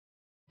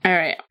All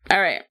right.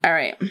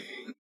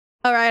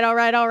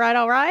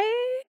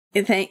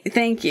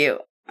 Thank you.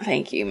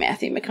 Thank you,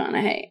 Matthew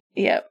McConaughey.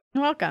 Yep.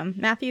 Welcome.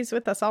 Matthew's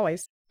with us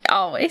always.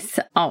 Always.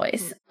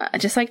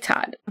 Just like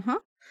Todd. Uh-huh.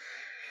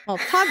 Well,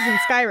 Todd's in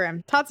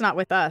Skyrim. Todd's not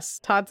with us.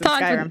 Todd's in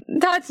Skyrim.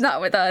 Todd's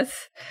not with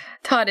us.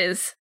 Todd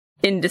is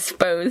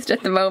indisposed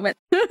at the moment.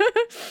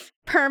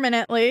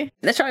 Permanently.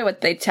 That's probably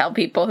what they tell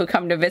people who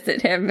come to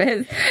visit him.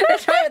 That's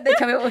probably what they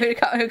tell people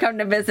who come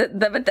to visit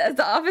the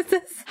Bethesda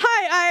offices.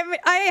 Hi,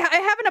 I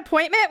have an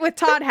appointment with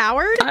Todd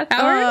Howard. Todd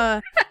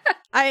Howard?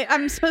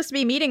 I'm supposed to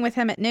be meeting with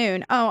him at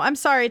noon. Oh, I'm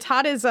sorry.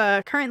 Todd is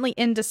currently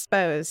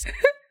indisposed.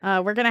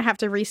 We're going to have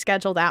to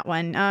reschedule that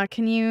one.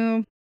 Can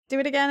you do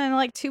it again in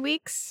like 2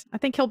 weeks? I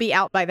think he'll be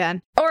out by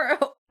then. Or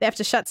they have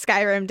to shut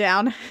Skyrim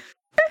down.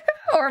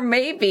 Or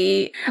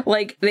maybe,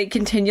 like, they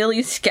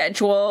continually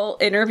schedule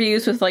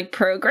interviews with, like,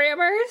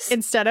 programmers.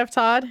 Instead of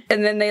Todd.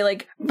 And then they,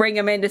 like, bring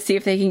him in to see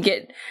if they can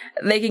get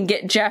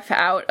Jeff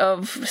out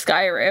of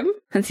Skyrim,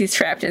 since he's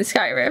trapped in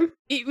Skyrim.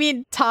 You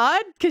mean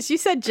Todd? Because you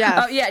said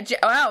Jeff. Oh, yeah.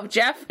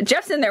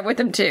 Jeff's in there with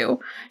him, too.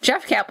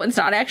 Jeff Kaplan's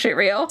not actually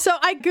real. So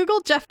I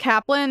Googled Jeff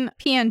Kaplan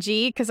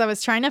PNG because I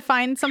was trying to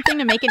find something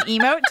to make an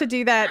emote to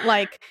do that,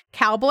 like,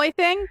 cowboy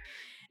thing.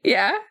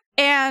 Yeah.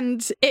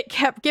 And it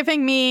kept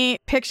giving me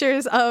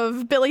pictures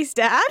of Billy's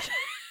dad.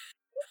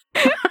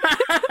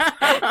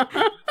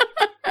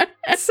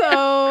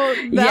 So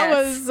that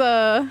was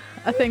a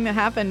thing that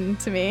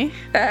happened to me.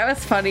 That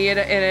was funny in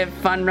a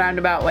fun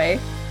roundabout way.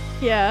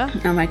 Yeah.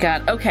 Oh my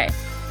god. Okay.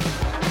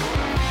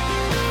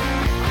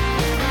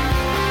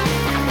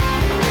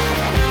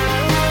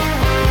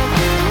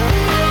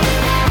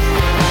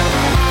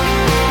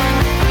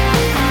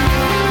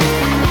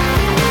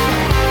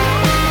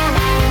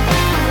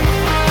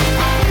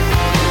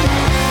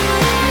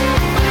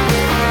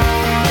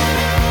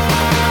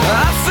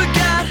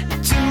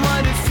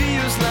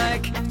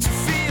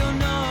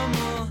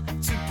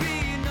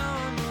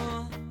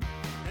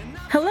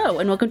 Hello,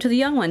 and welcome to The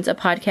Young Ones, a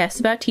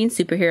podcast about teen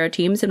superhero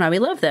teams and why we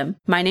love them.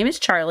 My name is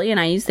Charlie, and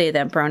I use they,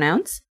 them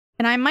pronouns.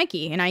 And I'm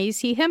Mikey, and I use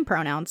he, him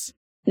pronouns.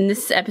 And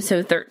this is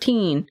episode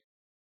 13.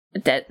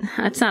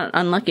 That's not an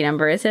unlucky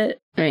number, is it?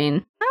 I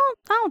mean... I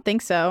don't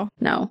think so.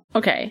 No.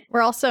 Okay.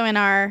 We're also in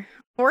our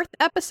 4th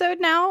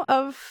episode now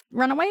of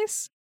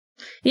Runaways.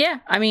 Yeah,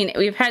 I mean,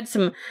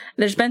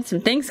 there's been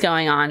some things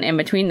going on in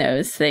between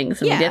those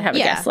things, and we did have a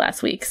guest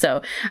last week,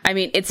 so, I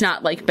mean, it's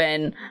not, like,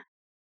 been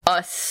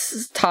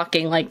us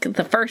talking, like,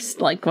 the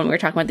first, like, when we were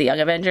talking about the Young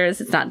Avengers,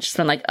 it's not just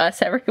been, like,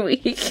 us every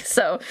week,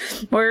 so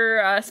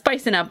we're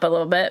spicing up a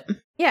little bit.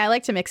 Yeah, I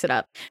like to mix it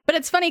up. But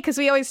it's funny, because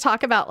we always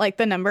talk about, like,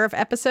 the number of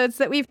episodes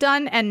that we've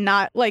done, and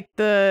not, like,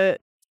 the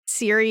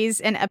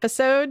series and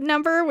episode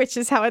number, which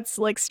is how it's,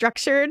 like,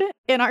 structured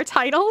in our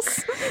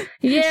titles.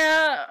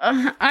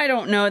 Yeah, I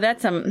don't know.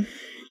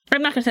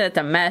 I'm not gonna say that's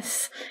a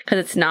mess, because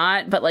it's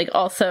not, but, like,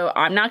 also,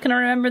 I'm not gonna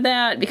remember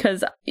that,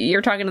 because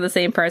you're talking to the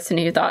same person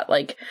who thought,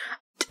 like,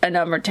 a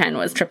number 10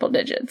 was triple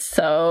digits,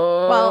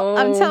 so... Well,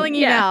 I'm telling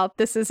you now,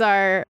 this is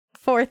our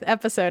 4th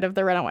episode of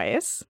the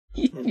Runaways.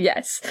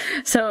 Yes.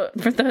 So,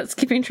 for those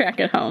keeping track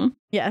at home...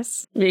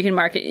 Yes. You can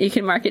mark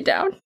it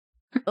down.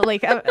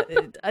 Like,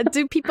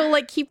 do people,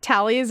 like, keep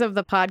tallies of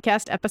the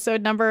podcast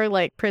episode number?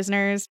 Like,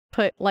 prisoners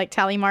put, like,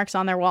 tally marks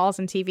on their walls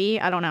and TV?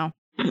 I don't know.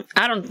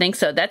 I don't think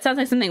so. That sounds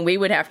like something we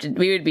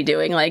would be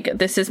doing. Like,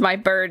 this is my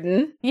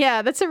burden.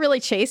 Yeah, that's a really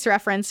Chase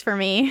reference for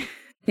me.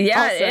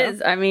 Yeah, also. It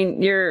is. I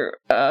mean, you're,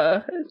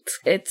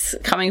 it's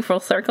coming full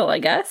circle, I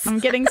guess. I'm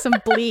getting some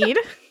bleed.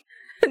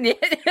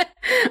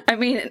 I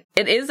mean,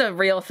 it is a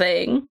real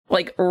thing.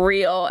 Like,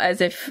 real,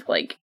 as if,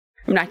 like,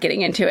 I'm not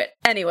getting into it.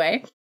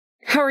 Anyway,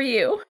 how are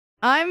you?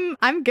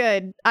 I'm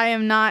good. I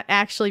am not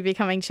actually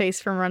becoming Chase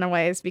from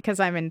Runaways because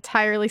I'm an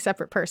entirely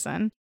separate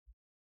person.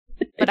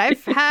 But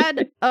I've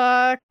had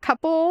a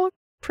couple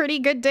pretty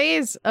good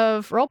days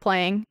of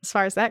role-playing as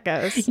far as that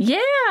goes.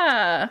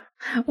 Yeah!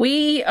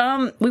 We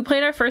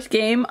played our first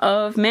game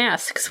of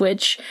Masks,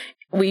 which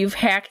we've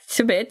hacked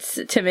to bits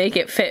to make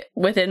it fit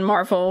within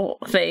Marvel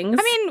things.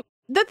 I mean,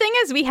 the thing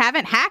is, we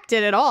haven't hacked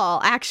it at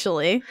all,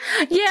 actually.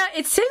 Yeah,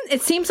 it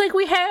seems like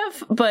we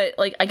have, but,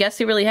 like, I guess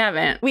we really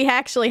haven't. We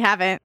actually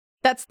haven't.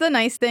 That's the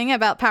nice thing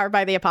about Powered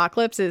by the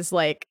Apocalypse is,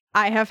 like,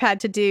 I have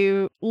had to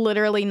do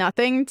literally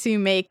nothing to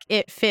make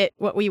it fit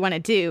what we want to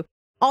do.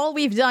 All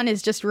we've done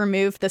is just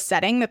remove the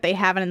setting that they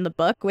have in the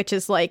book, which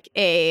is like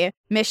a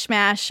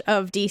mishmash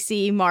of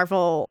DC,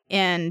 Marvel,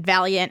 and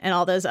Valiant and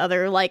all those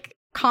other like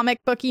comic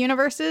book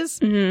universes,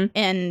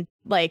 and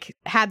like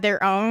had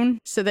their own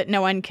so that no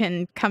one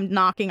can come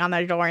knocking on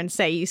their door and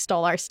say you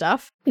stole our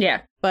stuff.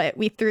 Yeah. But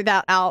we threw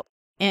that out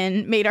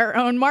and made our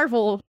own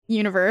Marvel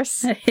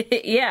universe.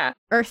 Yeah.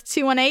 Earth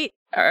 218.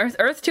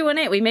 Earth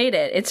 218, we made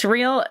it. It's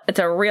real. It's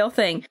a real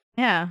thing.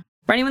 Yeah.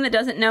 For anyone that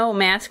doesn't know,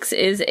 Masks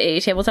is a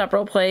tabletop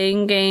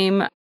role-playing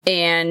game,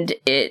 and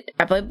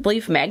I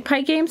believe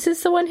Magpie Games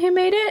is the one who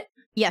made it.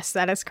 Yes,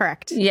 that is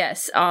correct.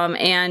 Yes,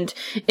 and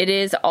it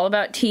is all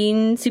about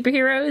teen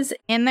superheroes.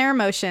 And their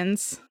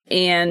emotions.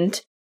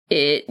 And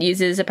it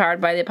uses a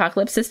Powered by the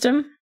Apocalypse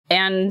system.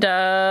 and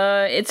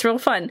it's real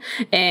fun.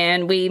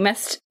 And we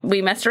messed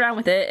around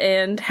with it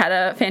and had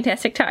a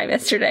fantastic time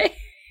yesterday.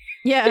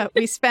 Yeah,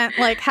 we spent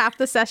like half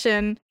the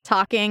session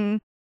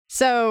talking.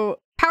 So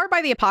Powered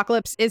by the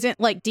Apocalypse isn't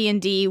like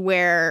D&D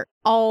where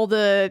all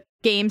the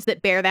games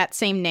that bear that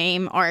same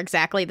name are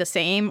exactly the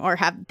same or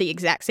have the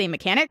exact same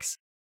mechanics.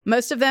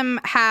 Most of them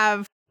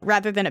have,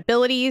 rather than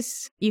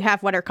abilities, you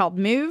have what are called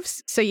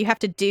moves. So you have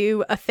to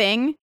do a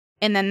thing,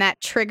 and then that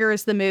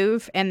triggers the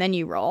move, and then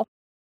you roll.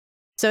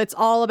 So it's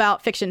all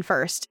about fiction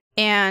first.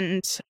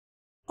 And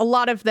a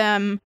lot of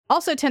them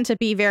also tend to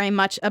be very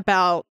much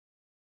about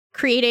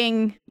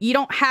creating, you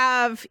don't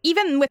have,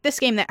 even with this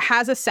game that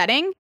has a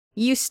setting,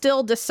 you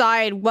still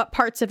decide what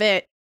parts of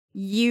it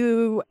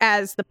you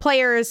as the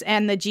players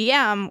and the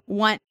GM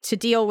want to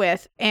deal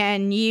with,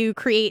 and you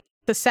create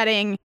the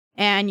setting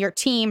and your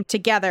team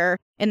together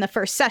in the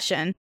first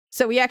session.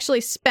 So we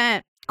actually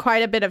spent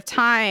quite a bit of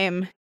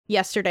time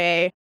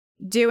yesterday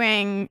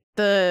doing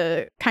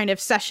the kind of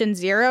session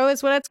 0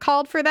 is what it's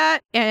called for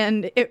that.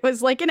 And it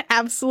was like an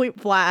absolute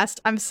blast.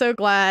 I'm so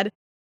glad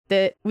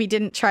that we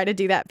didn't try to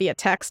do that via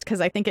text because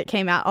I think it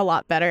came out a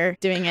lot better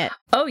doing it.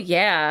 Oh,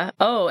 yeah.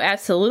 Oh,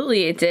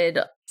 absolutely. It did.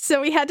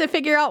 So we had to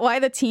figure out why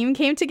the team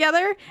came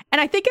together.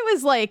 And I think it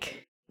was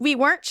like, we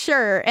weren't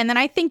sure. And then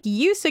I think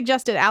you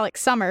suggested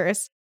Alex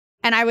Summers.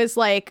 And I was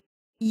like,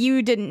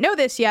 you didn't know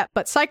this yet,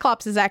 but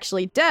Cyclops is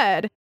actually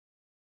dead.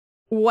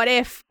 What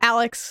if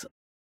Alex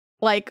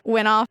like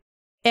went off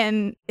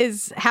and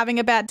is having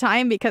a bad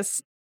time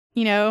because,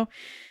 you know,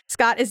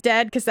 Scott is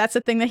dead, because that's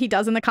a thing that he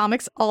does in the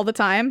comics all the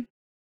time.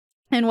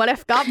 And what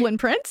if Goblin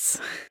Prince?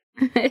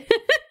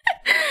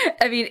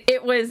 I mean,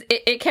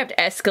 it kept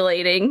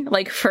escalating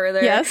like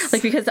further. Yes.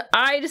 Like, because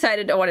I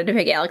decided I wanted to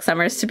pick Alex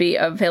Summers to be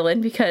a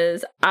villain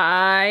because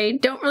I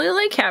don't really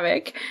like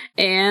Havoc.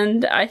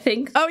 And I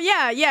think... Oh,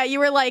 yeah. Yeah. You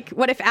were like,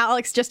 what if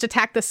Alex just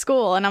attacked the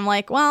school? And I'm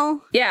like,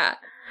 well... Yeah.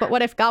 But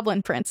what if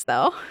Goblin Prince,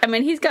 though? I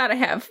mean, he's got to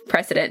have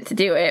precedent to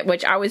do it,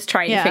 which I was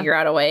trying to figure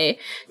out a way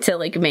to,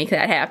 like, make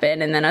that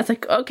happen. And then I was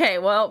like, okay,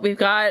 well, we've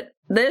got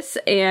this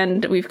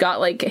and we've got,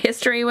 like,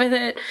 history with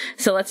it,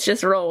 so let's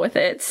just roll with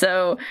it.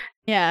 So...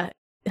 Yeah,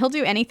 he'll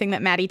do anything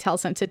that Maddie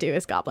tells him to do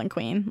as Goblin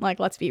Queen. Like,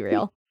 let's be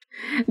real.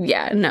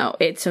 Yeah, no,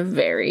 it's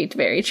very,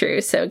 very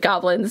true. So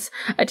goblins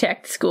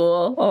attacked the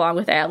school along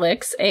with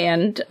Alex,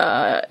 and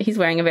he's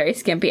wearing a very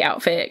skimpy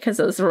outfit because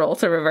those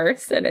roles are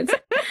reversed, and it's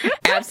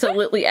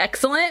absolutely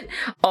excellent.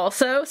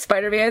 Also,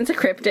 Spider-Man's a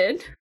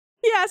cryptid.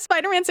 Yeah,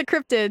 Spider-Man's a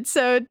cryptid.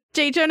 So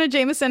J. Jonah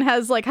Jameson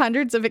has like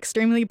hundreds of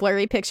extremely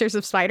blurry pictures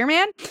of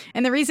Spider-Man.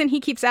 And the reason he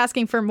keeps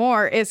asking for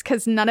more is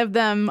because none of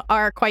them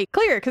are quite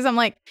clear. Because I'm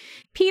like,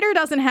 Peter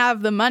doesn't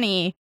have the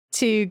money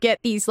to get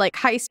these like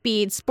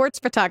high-speed sports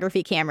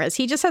photography cameras.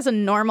 He just has a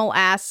normal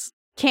ass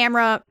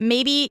camera.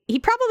 Maybe he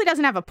probably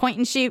doesn't have a point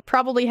and shoot,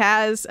 probably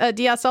has a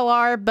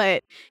DSLR,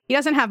 but he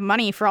doesn't have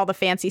money for all the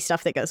fancy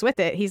stuff that goes with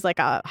it. He's like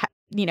a,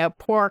 you know,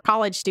 poor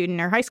college student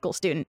or high school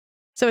student.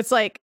 So it's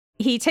like,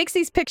 he takes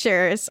these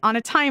pictures on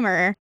a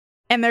timer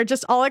and they're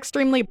just all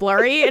extremely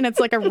blurry and it's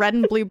like a red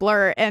and blue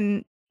blur.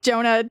 And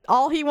Jonah,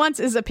 all he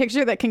wants is a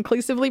picture that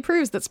conclusively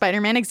proves that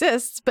Spider-Man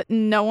exists, but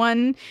no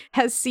one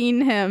has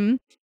seen him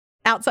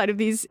outside of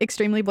these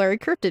extremely blurry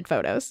cryptid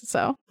photos.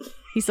 So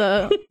he's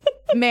a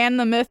man,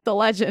 the myth, the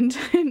legend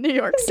in New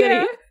York City.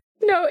 Yeah.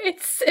 No,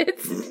 it's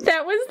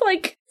that was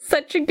like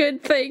such a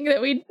good thing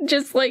that we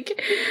just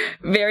like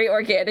very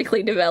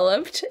organically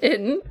developed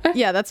in.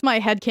 Yeah, that's my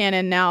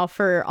headcanon now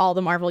for all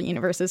the Marvel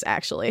universes,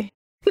 actually.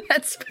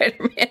 That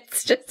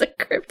Spider-Man's just a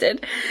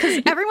cryptid.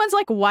 Because everyone's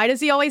like, why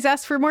does he always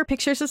ask for more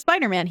pictures of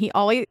Spider-Man? He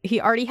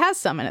already has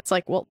some. And it's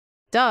like, well,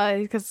 duh,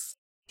 because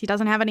he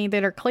doesn't have any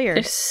that are clear.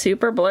 They're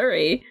super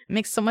blurry.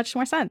 Makes so much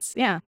more sense.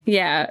 Yeah.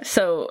 Yeah.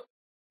 So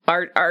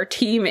our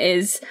team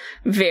is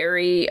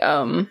very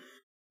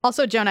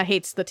Also, Jonah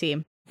hates the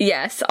team.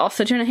 Yes.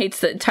 Also, Jonah hates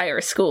the entire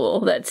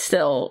school that's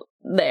still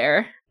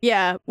there.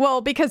 Yeah.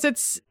 Well, because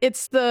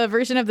it's the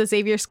version of the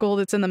Xavier School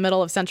that's in the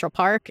middle of Central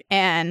Park.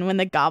 And when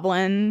the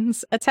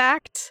goblins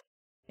attacked,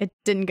 it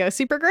didn't go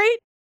super great.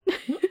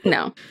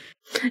 No,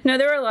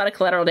 there were a lot of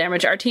collateral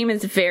damage. Our team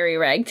is very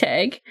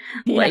ragtag.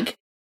 Yeah. Like,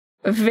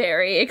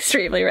 very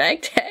extremely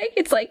ragtag.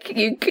 It's like,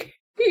 you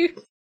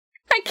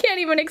I can't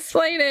even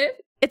explain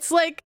it. It's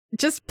like,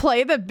 just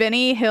play the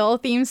Benny Hill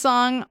theme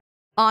song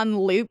on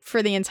loop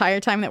for the entire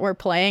time that we're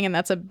playing, and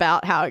that's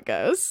about how it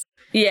goes.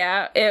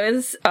 Yeah, it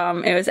was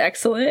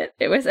excellent.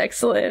 It was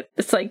excellent.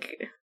 It's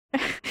like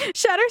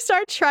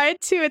Shatterstar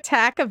tried to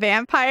attack a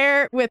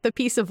vampire with a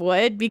piece of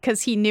wood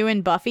because he knew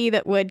in Buffy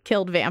that wood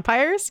killed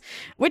vampires,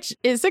 which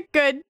is a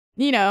good,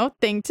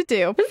 thing to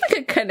do. It's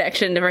like a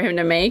connection for him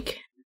to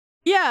make.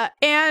 Yeah,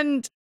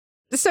 and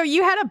so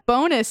you had a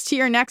bonus to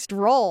your next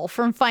roll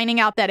from finding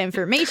out that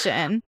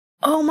information.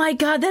 Oh my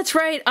god, that's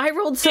right. I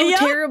rolled so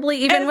terribly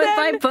even with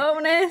my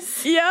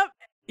bonus. Yep.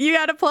 You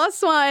got a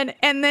 +1,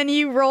 and then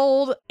you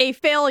rolled a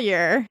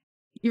failure.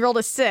 You rolled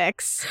a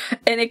 6.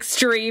 An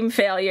extreme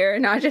failure,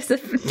 not just a...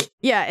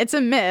 Yeah, it's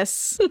a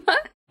miss.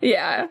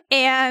 Yeah.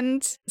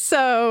 And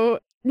so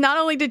not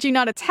only did you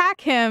not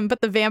attack him,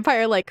 but the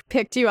vampire like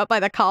picked you up by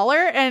the collar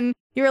and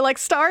you were like,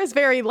 Star is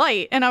very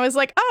light. And I was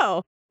like,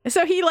 oh.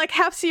 So he like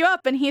hefts you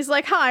up and he's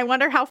like, I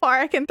wonder how far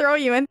I can throw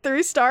you, and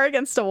threw Star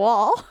against a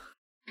wall.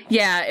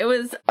 Yeah, it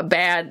was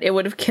bad. It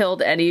would have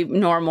killed any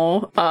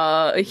normal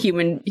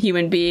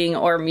human being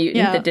or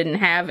mutant that didn't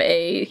have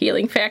a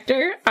healing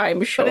factor,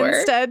 I'm sure. But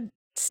instead,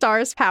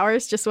 Star's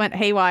powers just went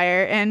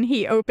haywire, and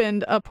he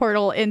opened a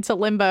portal into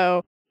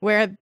Limbo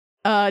where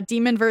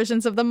demon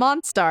versions of the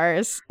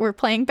Mon-Stars were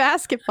playing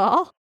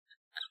basketball.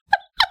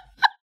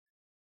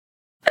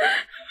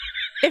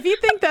 If you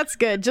think that's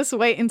good, just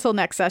wait until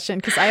next session,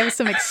 because I have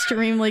some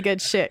extremely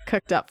good shit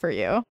cooked up for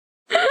you.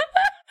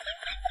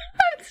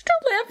 I'm still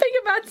laughing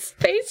about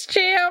Space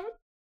Jam.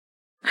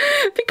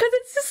 Because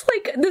it's just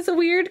like this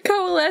weird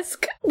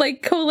coalesced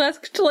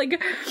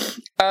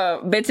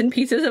bits and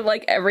pieces of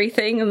like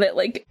everything that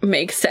like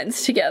makes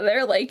sense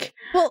together. Like,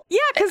 well, yeah,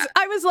 because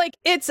I was like,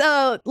 it's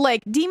a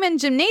like demon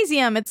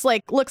gymnasium. It's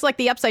like looks like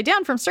the Upside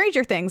Down from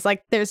Stranger Things.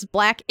 Like there's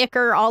black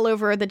ichor all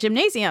over the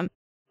gymnasium.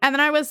 And then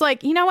I was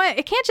like, you know what?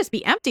 It can't just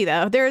be empty,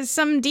 though. There's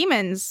some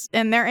demons,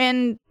 and they're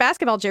in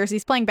basketball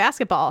jerseys playing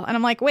basketball. And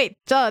I'm like, wait,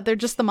 duh, they're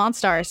just the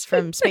Mon-Stars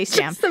from Space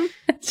Jam.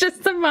 It's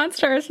just the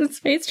Mon-Stars from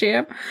Space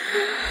Jam.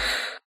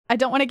 I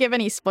don't want to give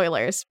any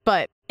spoilers,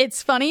 but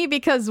it's funny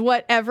because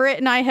what Everett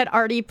and I had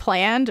already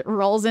planned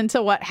rolls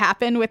into what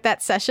happened with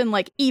that session,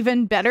 like,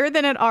 even better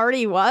than it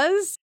already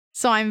was.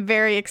 So I'm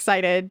very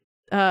excited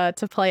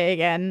to play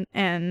again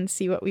and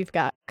see what we've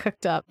got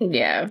cooked up.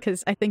 Yeah.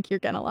 Because I think you're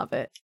going to love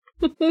it.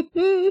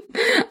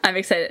 I'm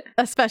excited.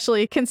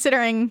 Especially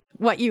considering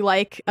what you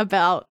like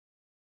about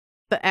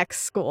the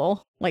X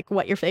school, like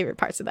what your favorite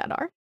parts of that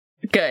are.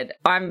 Good.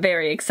 I'm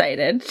very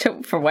excited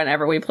for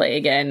whenever we play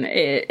again.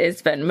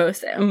 It's been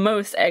most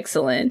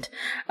excellent.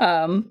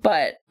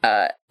 But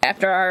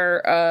after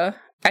our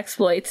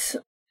exploits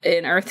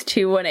in Earth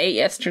 218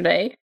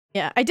 yesterday.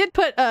 Yeah, I did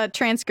put a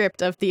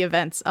transcript of the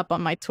events up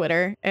on my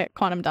Twitter at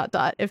quantum ...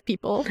 if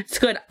people... It's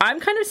good. I'm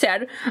kind of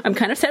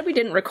sad we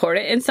didn't record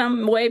it in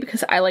some way,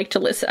 because I like to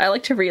listen. I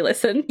like to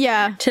re-listen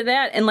to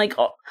that. And like,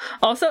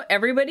 also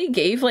everybody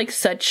gave like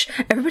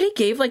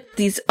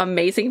these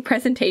amazing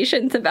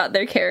presentations about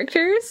their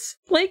characters.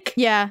 Like,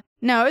 yeah,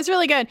 no, it was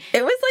really good.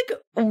 It was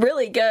like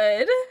really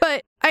good.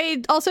 But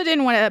I also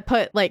didn't want to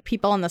put like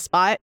people on the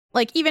spot.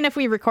 Like, even if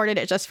we recorded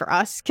it just for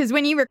us, because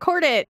when you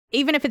record it,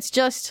 even if it's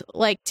just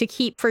like to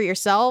keep for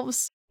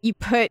yourselves, you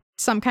put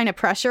some kind of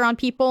pressure on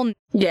people.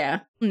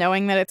 Yeah.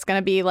 Knowing that it's going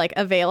to be like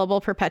available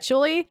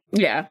perpetually.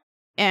 Yeah.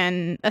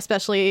 And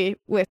especially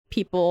with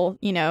people,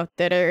 you know,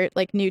 that are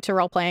like new to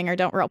role playing or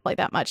don't role play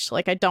that much.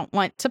 Like, I don't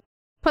want to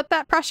put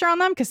that pressure on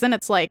them, because then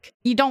it's like,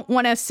 you don't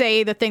want to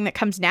say the thing that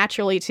comes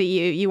naturally to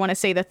you. You want to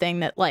say the thing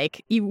that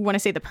like, you want to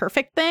say the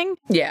perfect thing.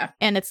 Yeah.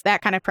 And it's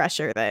that kind of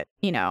pressure that,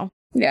 you know.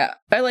 Yeah,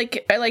 I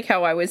like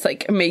how I was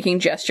like making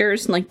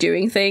gestures and like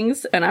doing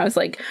things, and I was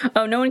like,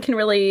 oh, no one can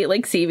really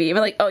like see me. I'm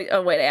like,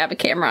 oh wait, I have a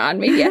camera on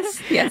me.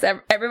 Yes,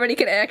 everybody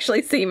can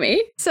actually see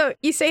me. So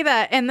you say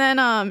that, and then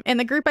in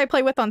the group I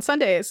play with on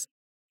Sundays,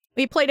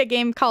 we played a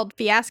game called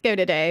Fiasco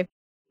today,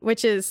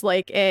 which is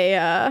like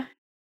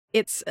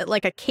it's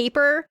like a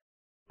caper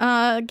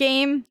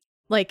game,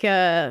 like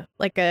a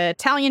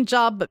Italian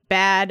Job but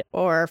bad,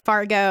 or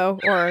Fargo,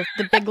 or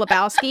The Big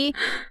Lebowski,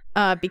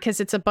 because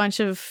it's a bunch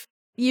of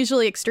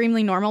usually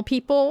extremely normal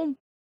people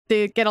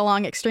that get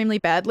along extremely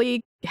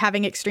badly,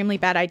 having extremely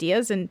bad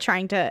ideas and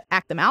trying to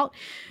act them out.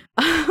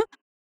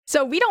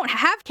 So we don't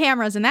have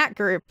cameras in that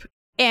group.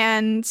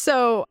 And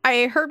so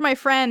I heard my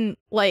friend,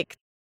 like,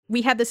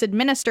 we had this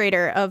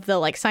administrator of the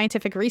like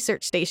scientific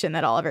research station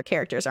that all of our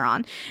characters are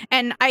on.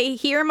 And I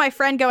hear my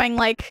friend going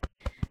like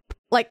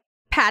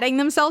patting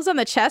themselves on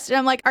the chest. And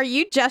I'm like, are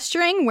you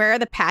gesturing where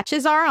the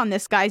patches are on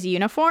this guy's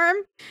uniform?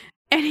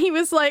 And he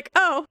was like,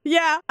 oh,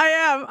 yeah, I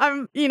am.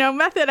 I'm, you know,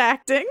 method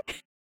acting.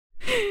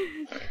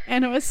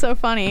 And it was so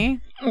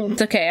funny.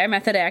 It's okay. I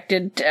method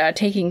acted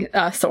taking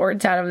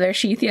swords out of their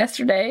sheath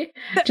yesterday,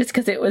 just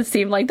because it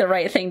seemed like the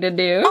right thing to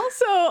do.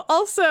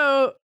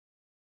 Also,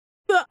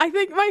 I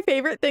think my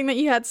favorite thing that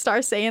you had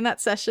Star say in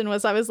that session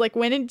was, I was like,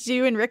 when did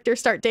you and Richter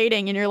start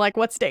dating? And you're like,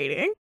 what's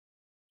dating?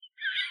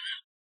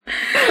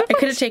 I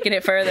could have taken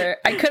it further.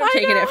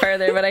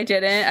 But I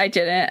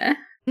didn't.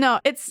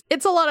 No, it's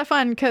a lot of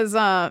fun because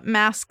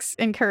Masks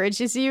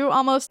encourages you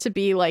almost to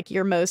be like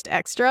your most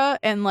extra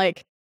and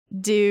like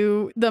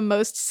do the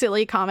most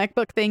silly comic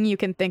book thing you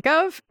can think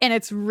of. And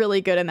it's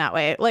really good in that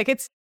way. Like,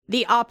 it's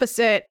the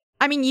opposite.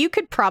 I mean, you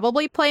could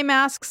probably play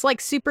Masks like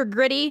super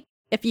gritty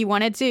if you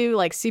wanted to,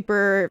 like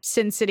super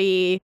Sin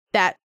City,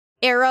 that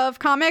era of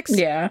comics.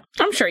 Yeah,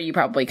 I'm sure you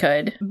probably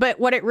could. But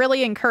what it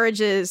really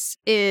encourages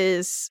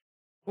is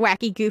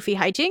wacky, goofy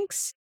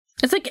hijinks.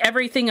 It's like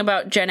everything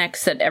about Gen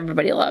X that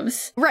everybody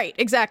loves. Right,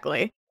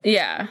 exactly.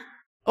 Yeah.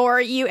 Or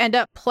you end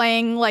up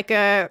playing like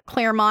a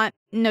Claremont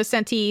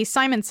Nocenti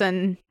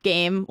Simonson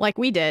game like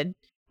we did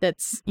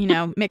that's, you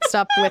know, mixed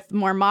up with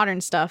more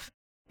modern stuff,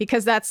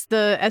 because that's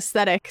the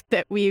aesthetic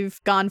that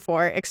we've gone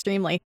for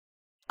extremely.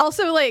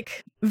 Also,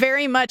 like,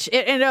 very much,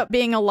 it ended up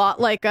being a lot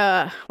like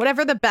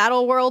whatever the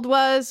battle world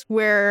was,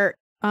 where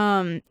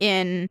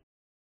in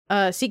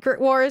Secret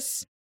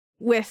Wars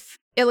with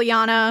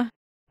Ileana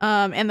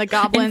and the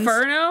goblins.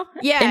 Inferno?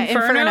 Yeah,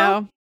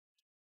 Inferno.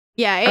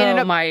 Yeah, it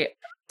ended up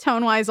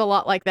tone-wise a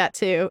lot like that,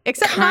 too.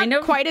 Except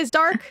not quite as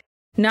dark.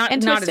 Not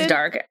as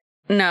dark.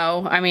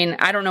 No, I mean,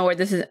 I don't know where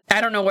this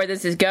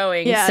is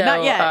going. Yeah, so,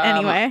 not yet,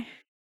 anyway.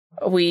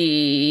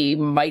 We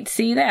might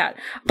see that.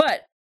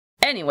 But,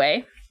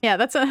 anyway. Yeah,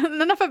 that's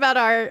enough about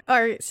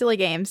our silly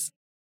games.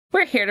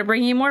 We're here to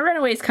bring you more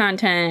Runaways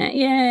content.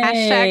 Yay!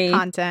 Hashtag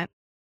content.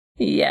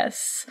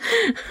 Yes.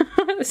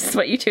 This is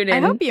what you tune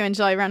in. I hope you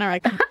enjoy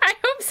Runaways. I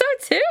hope so,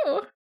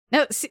 too.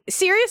 No,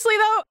 seriously,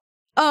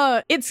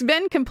 though, it's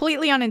been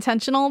completely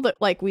unintentional that,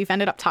 like, we've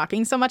ended up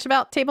talking so much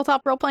about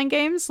tabletop role-playing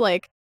games.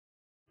 Like,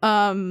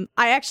 I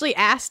actually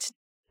asked,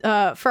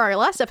 for our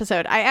last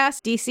episode, I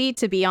asked DC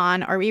to be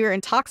on, or we were in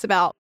talks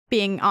about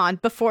being on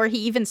before he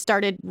even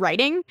started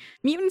writing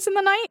Mutants in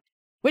the Night,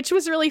 which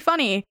was really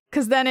funny,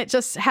 because then it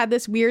just had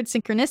this weird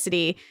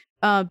synchronicity.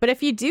 But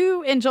if you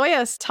do enjoy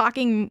us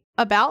talking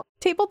about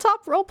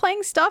tabletop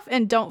role-playing stuff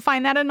and don't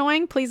find that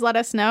annoying, please let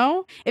us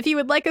know. If you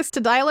would like us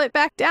to dial it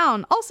back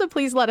down, also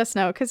please let us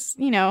know, because,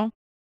 you know.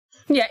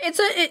 Yeah,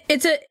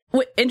 it's a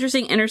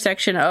interesting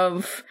intersection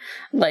of,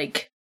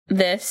 like,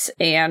 this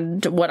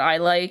and what I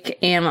like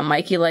and what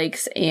Mikey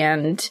likes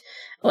and,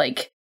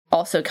 like,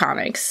 also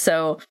comics.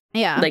 So,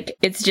 yeah, like,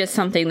 it's just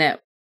something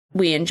that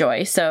we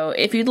enjoy. So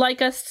if you'd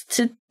like us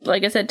to,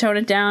 like I said, tone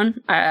it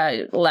down,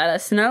 let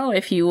us know.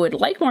 If you would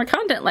like more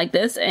content like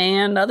this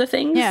and other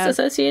things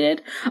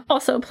associated,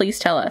 also please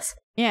tell us.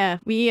 Yeah,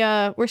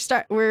 I don't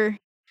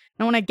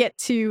want to get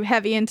too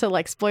heavy into,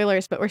 like,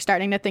 spoilers, but we're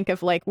starting to think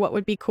of, like, what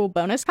would be cool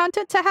bonus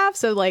content to have.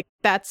 So, like,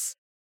 that's,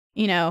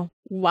 you know,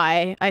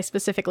 why I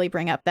specifically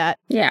bring up that.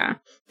 Yeah.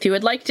 If you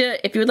would like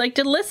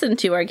to listen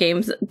to our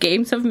games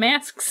of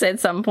masks at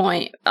some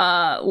point,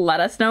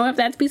 let us know if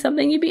that'd be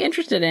something you'd be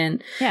interested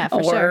in. Yeah,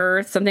 for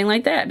or something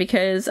like that,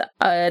 because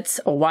it's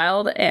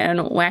wild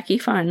and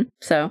wacky fun.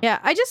 So yeah,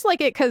 I just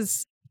like it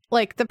because,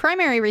 like, the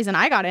primary reason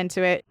I got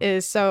into it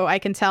is so I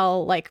can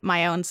tell, like,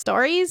 my own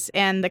stories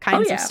and the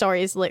kinds of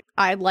stories, like,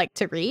 I like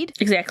to read.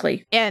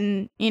 Exactly.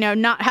 And, you know,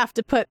 not have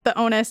to put the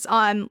onus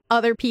on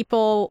other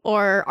people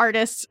or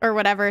artists or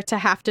whatever to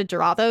have to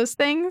draw those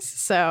things.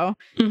 So,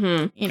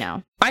 you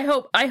know. I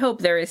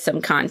hope there is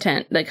some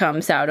content that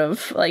comes out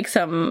of, like,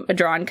 some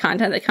drawn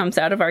content that comes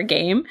out of our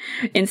game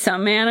in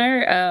some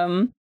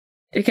manner.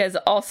 Because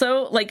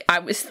also, like, I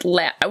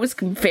was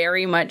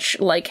very much,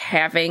 like,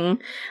 having,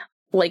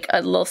 like,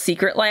 a little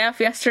secret laugh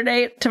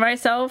yesterday to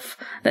myself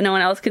that no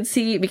one else could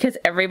see, because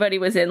everybody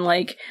was in,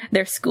 like,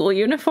 their school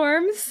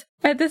uniforms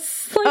at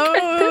this, like,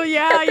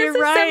 you're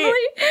right.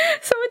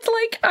 So it's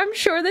like, I'm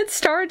sure that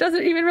Star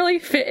doesn't even really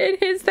fit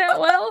in his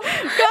that well. God,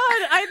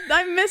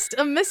 I missed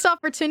a missed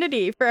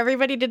opportunity for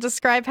everybody to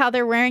describe how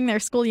they're wearing their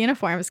school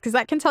uniforms, because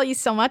that can tell you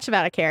so much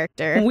about a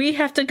character. We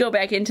have to go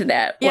back into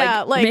that.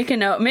 Yeah, like make a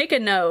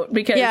note,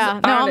 because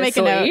honestly, I'll make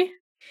a note.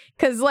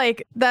 Because,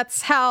 like,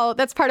 that's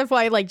part of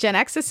why, like, Gen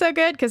X is so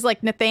good, because,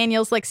 like,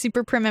 Nathaniel's, like,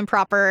 super prim and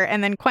proper,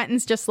 and then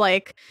Quentin's just,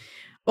 like,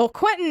 well,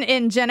 Quentin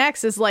in Gen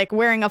X is, like,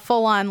 wearing a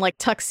full-on, like,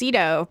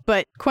 tuxedo,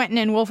 but Quentin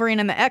in Wolverine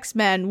and the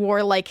X-Men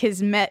wore, like,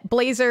 his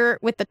blazer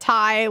with the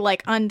tie,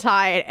 like,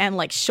 untied, and,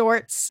 like,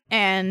 shorts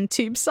and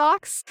tube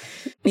socks.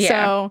 Yeah.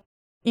 So,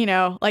 you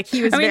know, like,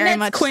 he was very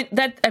much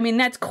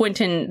that's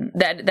Quentin.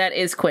 That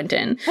is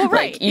Quentin. Well,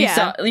 right.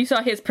 Like, you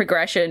saw his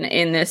progression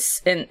in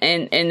this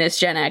in this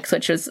Gen X,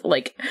 which was,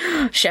 like,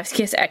 chef's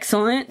kiss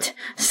excellent.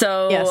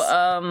 So, yes.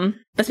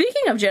 But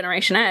speaking of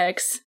Generation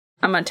X,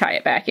 I'm gonna tie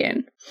it back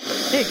in.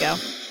 There you go.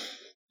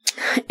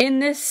 In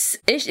these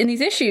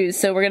issues,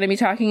 so we're going to be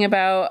talking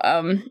about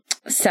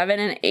 7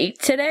 and 8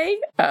 today.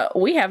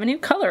 We have a new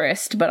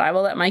colorist, but I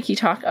will let Mikey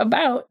talk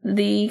about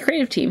the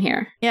creative team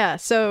here. Yeah,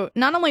 so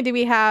not only do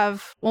we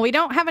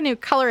don't have a new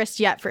colorist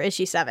yet for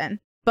issue 7,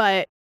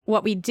 but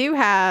what we do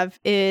have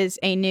is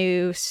a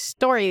new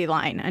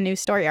storyline, a new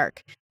story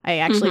arc. I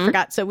actually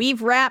forgot. So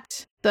we've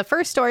wrapped the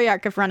first story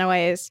arc of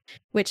Runaways,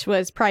 which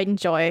was Pride and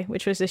Joy,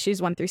 which was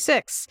issues 1 through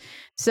 6.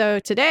 So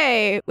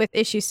today, with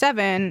issue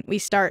 7, we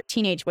start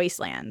Teenage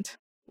Wasteland,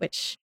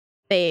 which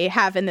they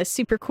have in this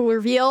super cool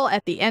reveal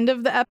at the end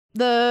of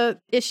the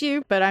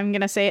issue, but I'm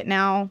going to say it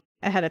now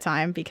ahead of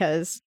time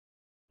because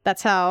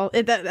that's how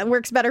that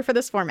works better for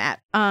this format.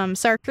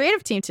 So our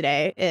creative team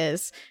today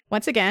is,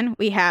 once again,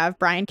 we have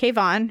Brian K.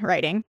 Vaughan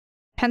writing.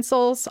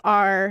 Pencils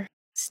are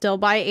still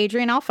by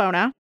Adrian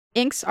Alfona.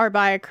 Inks are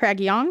by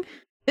Craig Young.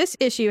 This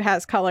issue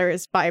has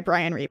colors by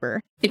Brian Reber.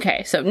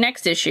 Okay, so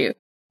next issue.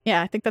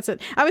 Yeah, I think that's it.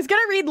 I was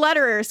going to read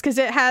letterers because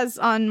it has,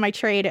 on my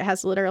trade, it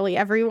has literally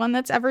everyone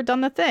that's ever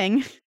done the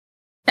thing.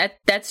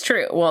 That's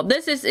true. Well,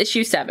 this is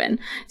issue 7.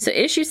 So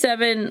issue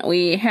 7,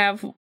 we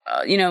have,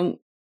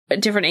 a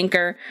different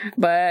inker,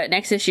 but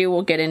next issue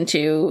we'll get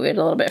into it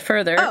a little bit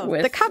further.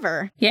 The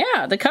cover.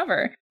 Yeah, the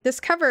cover. This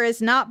cover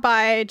is not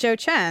by Joe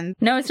Chen.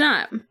 No, it's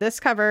not.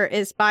 This cover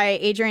is by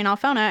Adrian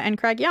Alfona and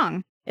Craig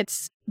Young.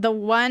 It's the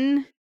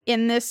one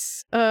in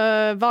this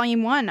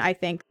volume 1, I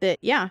think that,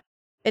 yeah,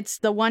 it's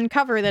the one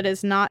cover that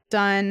is not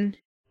done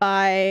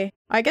by,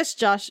 I guess,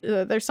 Josh.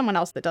 There's someone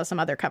else that does some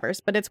other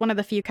covers, but it's one of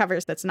the few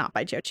covers that's not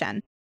by Jo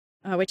Chen,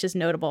 which is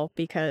notable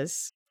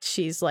because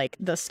she's like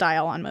the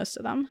style on most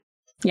of them.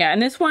 Yeah,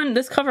 and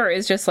this cover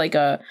is just like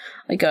a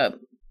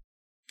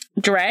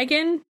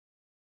dragon,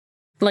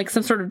 like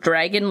some sort of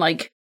dragon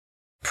like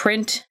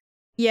print.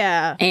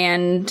 Yeah.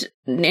 And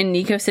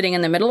Nico sitting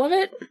in the middle of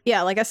it.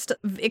 Yeah, like a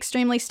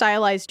extremely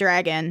stylized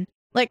dragon,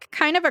 like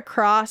kind of a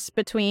cross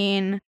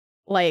between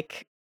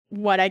like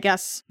what I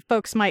guess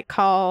folks might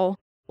call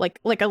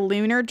like a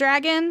lunar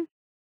dragon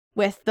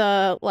with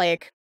the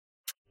like,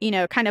 you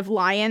know, kind of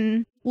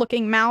lion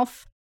looking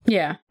mouth.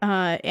 Yeah.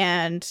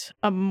 And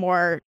a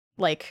more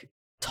like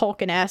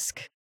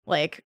Tolkien-esque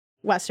like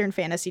Western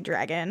fantasy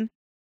dragon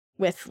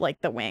with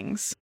like the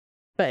wings,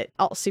 but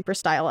all super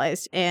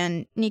stylized.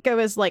 And Nico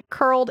is like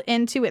curled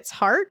into its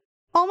heart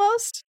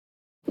almost.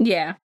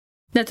 Yeah.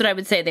 That's what I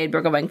would say they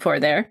were going for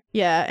there.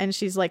 Yeah, and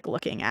she's like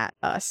looking at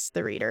us,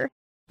 the reader.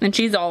 And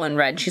she's all in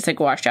red. She's like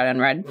washed out in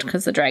red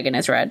because the dragon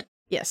is red.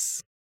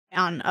 Yes.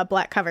 On a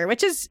black cover,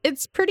 which is,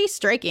 it's pretty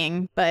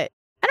striking, but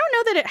I don't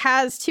know that it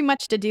has too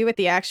much to do with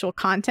the actual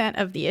content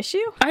of the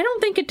issue. I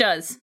don't think it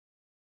does.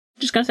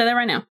 Just gonna say that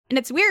right now. And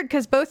it's weird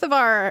because both of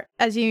our,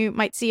 as you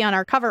might see on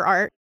our cover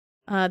art,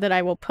 that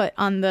I will put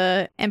on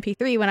the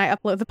MP3 when I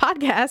upload the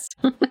podcast,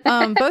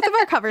 both of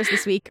our covers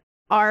this week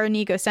are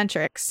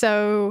Nico-centric.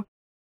 So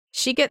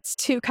she gets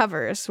 2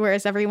 covers,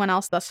 whereas everyone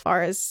else thus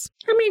far is...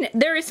 I mean,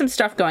 there is some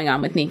stuff going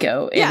on with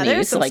Nico in yeah, these.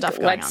 There's some like, stuff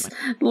going on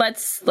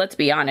let's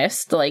be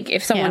honest. Like,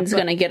 if someone's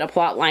gonna get a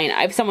plot line,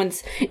 if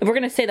we're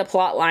gonna say the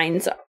plot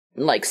lines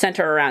like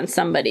center around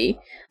somebody,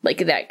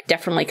 like that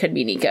definitely could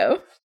be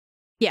Nico.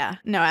 Yeah,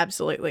 no,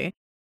 absolutely.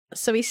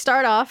 So we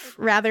start off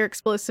rather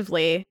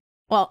explosively.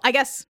 Well, I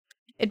guess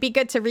it'd be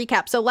good to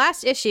recap. So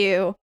last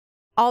issue,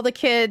 all the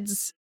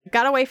kids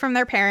got away from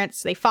their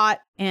parents. They fought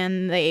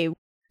and they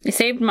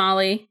saved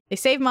Molly.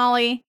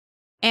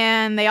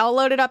 And they all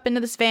loaded up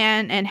into this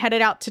van and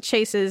headed out to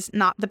Chase's,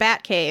 not the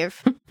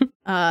Batcave.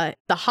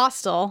 The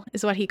hostel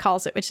is what he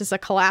calls it, which is a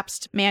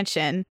collapsed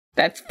mansion.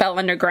 That fell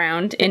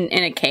underground in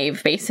a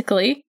cave,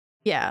 basically.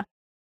 Yeah.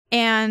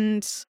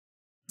 And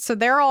so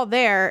they're all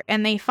there,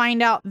 and they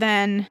find out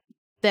then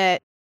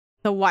that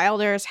the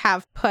Wilders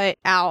have put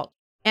out,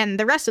 and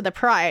the rest of the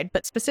Pride,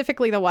 but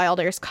specifically the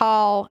Wilders,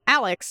 call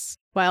Alex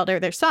Wilder,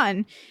 their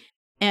son,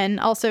 and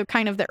also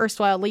kind of the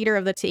erstwhile leader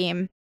of the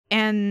team.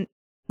 And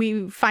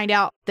we find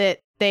out that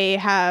they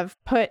have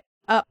put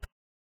up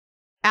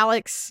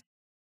Alex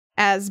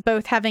as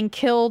both having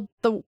killed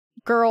the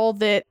girl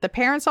that the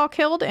parents all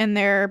killed in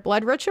their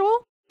blood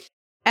ritual,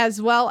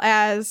 as well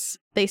as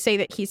they say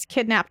that he's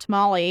kidnapped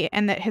Molly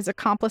and that his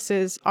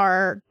accomplices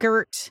are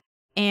Gert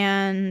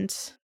and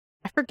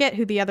I forget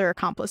who the other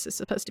accomplice is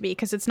supposed to be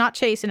because it's not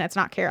Chase and it's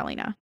not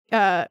Carolina.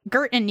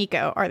 Gert and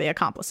Nico are the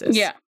accomplices.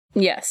 Yeah.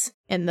 Yes.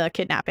 In the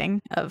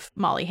kidnapping of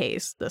Molly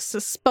Hayes, the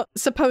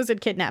supposed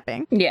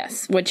kidnapping.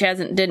 Yes, which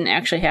didn't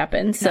actually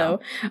happen.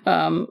 So,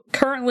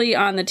 currently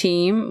on the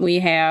team, we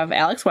have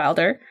Alex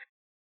Wilder,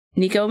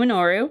 Nico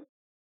Minoru,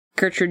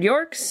 Gertrude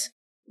Yorks,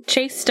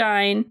 Chase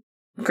Stein,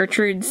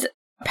 Gertrude's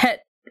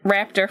pet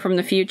raptor from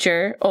the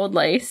future, Old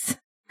Lace,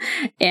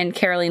 and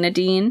Carolina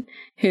Dean,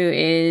 who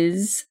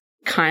is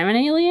kind of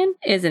an alien?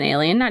 Is an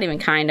alien, not even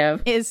kind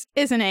of. Is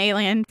an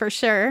alien, for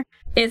sure.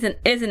 Is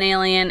an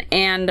alien,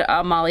 and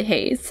Molly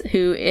Hayes,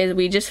 who is,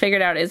 we just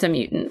figured out, is a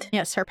mutant.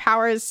 Yes, her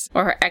powers...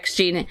 Or her X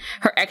gene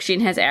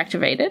has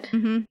activated.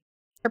 Mm-hmm.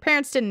 Her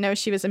parents didn't know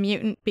she was a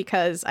mutant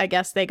because I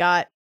guess they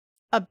got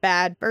a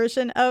bad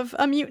version of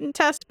a mutant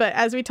test, but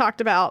as we talked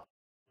about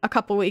a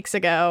couple weeks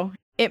ago,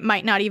 it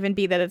might not even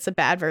be that it's a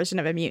bad version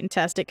of a mutant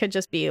test. It could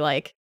just be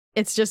like,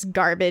 it's just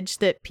garbage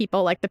that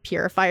people like the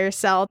purifier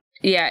sell.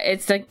 Yeah,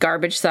 it's like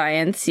garbage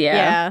science,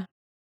 yeah.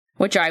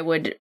 Which I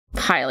would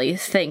highly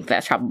think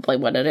that's probably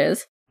what it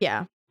is.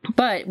 Yeah.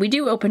 But we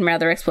do open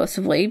rather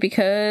explosively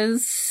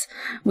because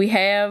we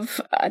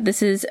have,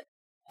 this is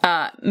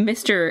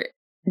Mr.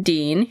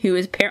 Dean, who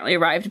has apparently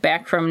arrived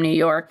back from New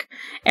York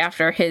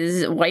after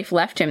his wife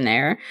left him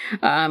there.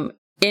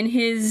 In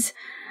his...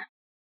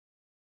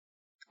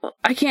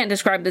 I can't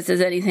describe this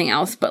as anything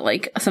else but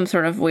like some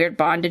sort of weird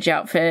bondage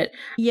outfit.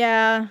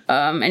 Yeah.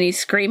 And he's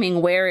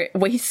screaming, where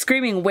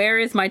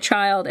is my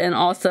child? And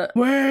also,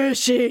 where is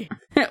she?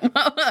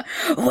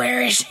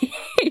 Where is she?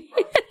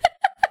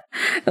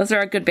 Those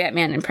are good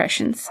Batman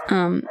impressions.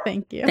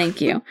 Thank you.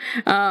 Thank you.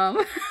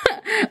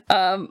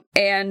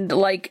 And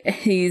like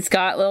he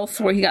got little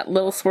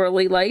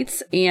swirly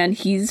lights, and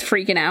he's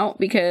freaking out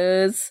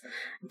because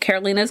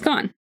Carolina's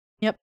gone.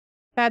 Yep.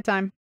 Bad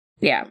time.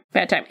 Yeah,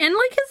 bad time. And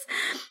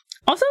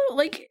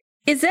like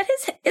is that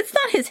it's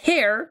not his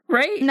hair,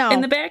 right? No.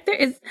 In the back there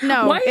is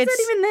no. Why is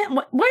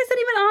that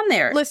even on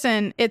there?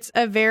 Listen, it's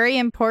a very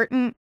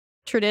important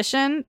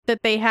tradition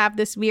that they have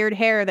this weird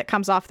hair that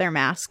comes off their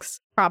masks.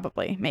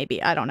 Probably,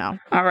 maybe, I don't know.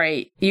 All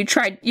right, you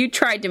tried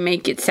to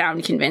make it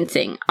sound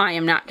convincing. I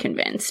am not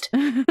convinced.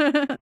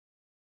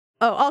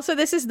 Oh, also,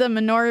 this is the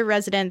Minoru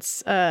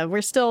residence.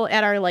 We're still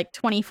at our,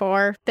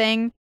 24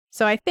 thing.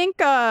 So I think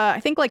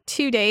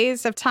 2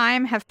 days of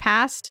time have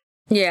passed.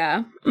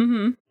 Yeah.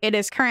 Mm-hmm. It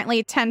is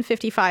currently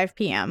 10:55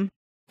 p.m.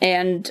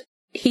 And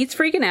he's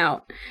freaking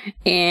out.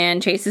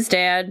 And Chase's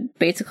dad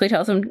basically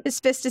tells him... His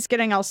fist is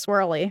getting all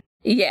swirly.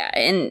 Yeah,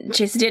 and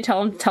Chase's dad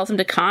tells him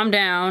to calm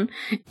down,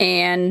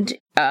 and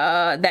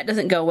that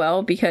doesn't go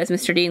well because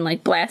Mr. Dean,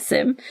 blasts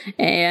him,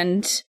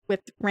 and... With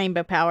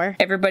rainbow power.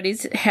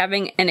 Everybody's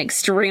having an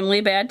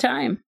extremely bad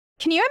time.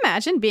 Can you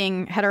imagine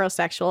being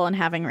heterosexual and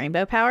having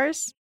rainbow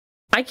powers?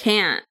 I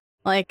can't.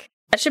 That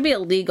should be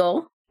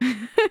illegal.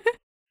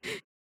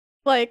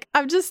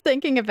 I'm just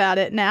thinking about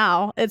it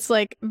now. It's,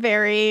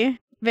 very,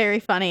 very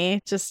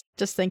funny just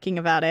thinking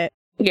about it.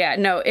 Yeah,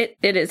 no, it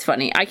is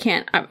funny. I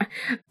can't.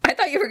 I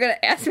thought you were going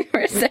to ask me for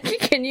a second,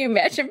 can you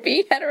imagine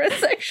being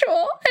heterosexual?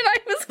 And I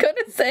was going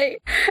to say,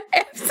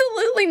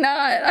 absolutely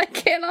not. I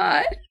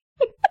cannot.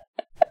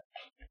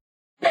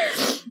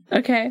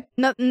 Okay.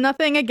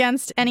 Nothing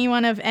against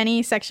anyone of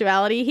any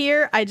sexuality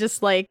here. I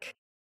just, I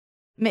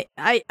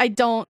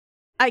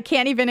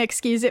can't even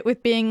excuse it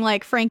with being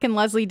Frank and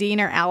Leslie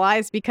Dean are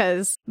allies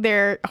because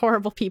they're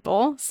horrible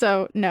people.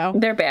 So, no.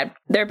 They're bad.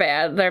 They're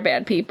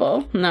bad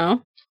people.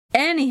 No.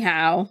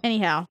 Anyhow,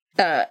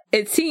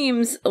 it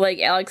seems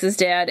like Alex's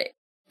dad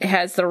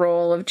has the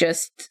role of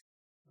just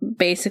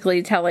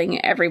basically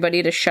telling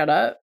everybody to shut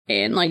up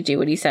and do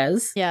what he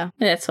says. Yeah.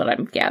 That's what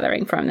I'm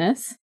gathering from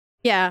this.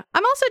 Yeah.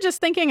 I'm also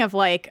just thinking of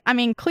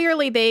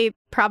clearly they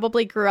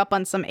probably grew up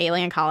on some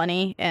alien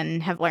colony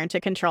and have learned to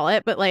control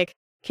it. But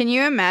can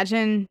you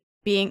imagine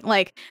being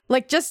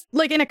just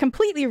in a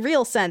completely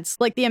real sense,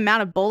 the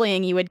amount of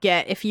bullying you would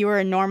get if you were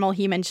a normal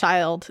human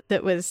child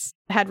that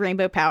had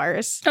rainbow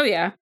powers? Oh,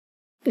 yeah.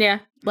 Yeah.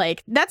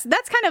 That's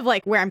kind of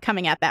where I'm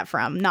coming at that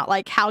from.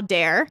 Not how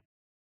dare,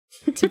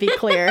 to be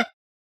clear.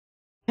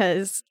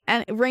 Because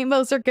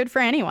rainbows are good for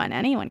anyone.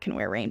 Anyone can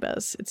wear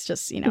rainbows. It's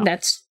just,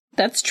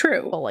 That's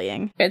true.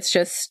 Bullying. It's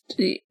just,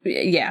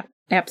 yeah,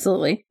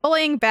 absolutely.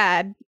 Bullying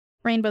bad.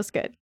 Rainbows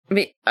good.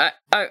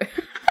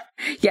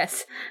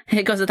 Yes,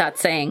 it goes without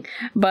saying.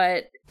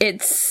 But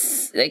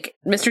it's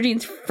Mr.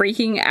 Dean's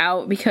freaking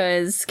out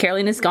because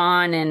Caroline is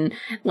gone and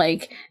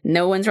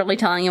no one's really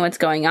telling him what's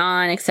going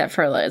on except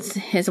for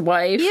his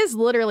wife. He is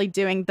literally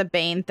doing the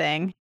Bane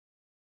thing.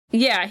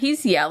 Yeah,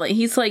 he's yelling.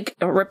 He's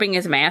ripping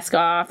his mask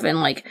off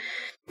and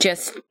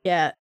just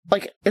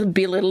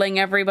belittling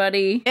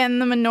everybody.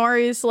 And the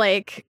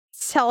Minorus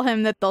tell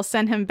him that they'll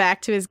send him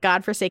back to his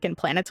godforsaken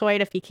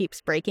planetoid if he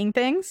keeps breaking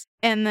things.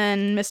 And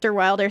then Mr.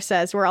 Wilder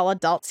says, we're all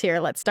adults here.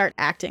 Let's start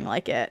acting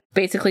like it.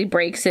 Basically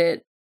breaks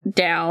it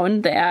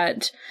down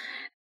that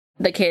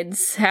the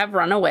kids have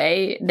run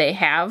away. They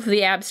have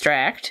the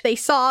abstract. They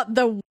saw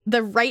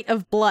the rite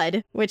of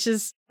blood, which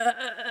is...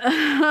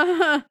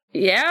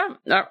 Yeah.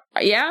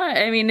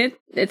 I mean, it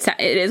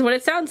is what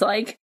it sounds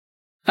like.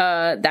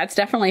 That's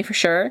definitely for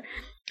sure.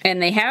 And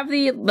they have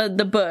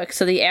the book,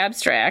 so the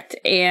abstract,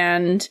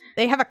 and...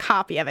 They have a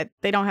copy of it.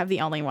 They don't have the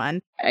only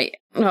one.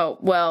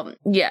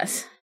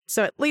 Yes.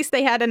 So at least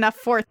they had enough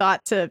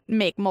forethought to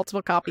make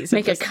multiple copies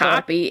of this book. Make a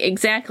copy,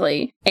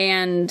 exactly.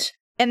 And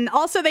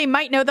also they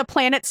might know the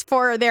planets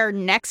for their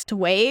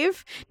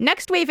Nextwave.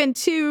 Nextwave in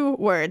 2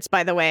 words,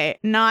 by the way.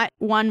 Not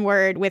one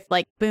word with,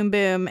 Boom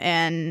Boom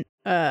and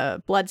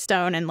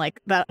Bloodstone and,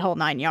 that whole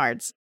 9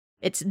 yards.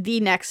 It's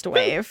the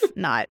Nextwave,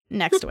 not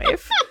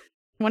Nextwave.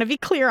 Want to be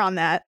clear on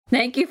that.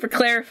 Thank you for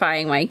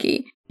clarifying,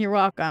 Mikey. You're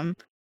welcome.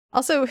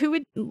 Also, who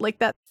would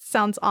that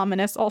sounds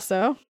ominous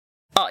also.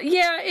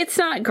 Yeah, it's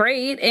not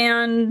great.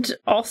 And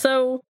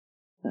also,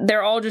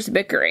 they're all just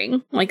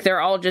bickering.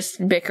 They're all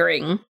just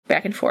bickering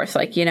back and forth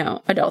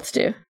adults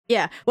do.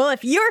 Yeah. Well,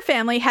 if your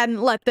family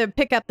hadn't let them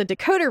pick up the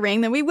decoder ring,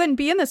 then we wouldn't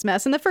be in this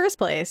mess in the first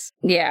place.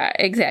 Yeah,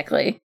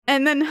 exactly.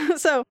 And then,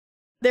 so...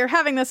 They're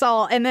having this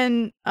all, and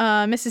then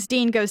Mrs.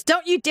 Dean goes,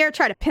 don't you dare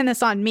try to pin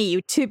this on me,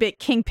 you 2-bit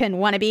kingpin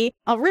wannabe.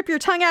 I'll rip your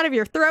tongue out of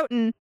your throat,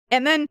 and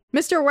then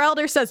Mr.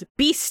 Wilder says,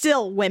 be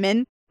still,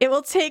 women. It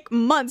will take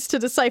months to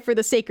decipher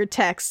the sacred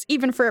text,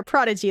 even for a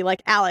prodigy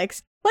like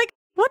Alex.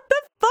 What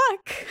the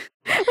fuck?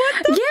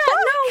 What the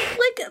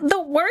fuck? No,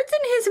 the words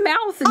in his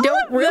mouth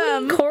don't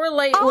really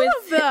correlate with... All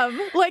of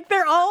them.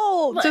 They're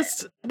all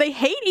just, they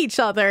hate each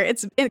other.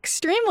 It's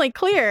extremely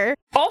clear.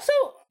 Also,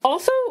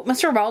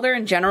 Mr. Wilder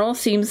in general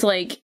seems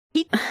like...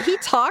 He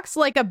talks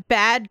like a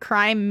bad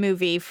crime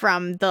movie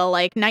from the,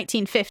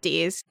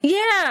 1950s.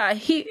 Yeah,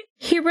 he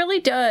really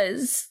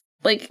does.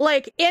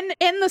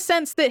 In the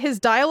sense that his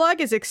dialogue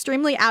is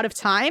extremely out of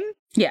time.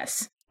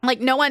 Yes.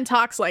 No one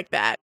talks like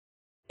that.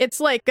 It's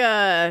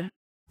And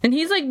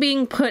he's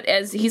being put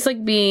as... He's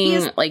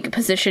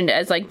positioned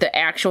as the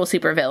actual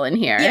supervillain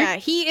here. Yeah,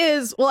 he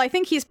is... Well, I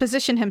think he's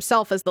positioned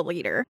himself as the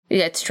leader.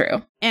 Yeah, it's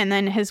true. And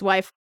then his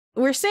wife...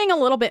 We're seeing a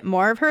little bit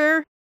more of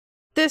her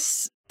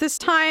this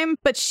time,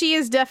 but she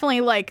is definitely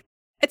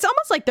it's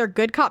almost like they're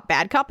good cop,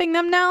 bad copping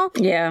them now.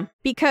 Yeah.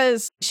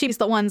 Because she's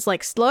the one's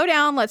slow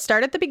down, let's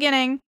start at the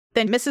beginning.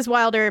 Then Mrs.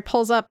 Wilder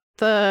pulls up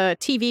the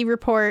TV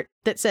report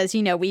that says,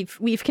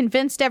 we've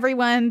convinced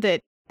everyone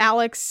that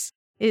Alex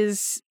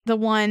is the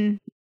one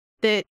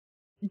that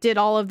did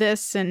all of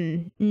this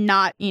and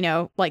not,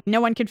 like no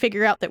one could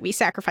figure out that we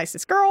sacrificed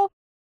this girl.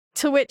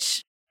 To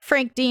which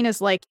Frank Dean is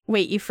like,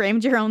 wait, you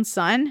framed your own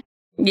son?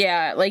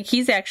 Yeah, like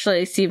he's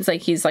actually seems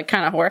like he's like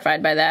kind of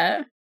horrified by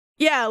that.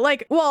 Yeah,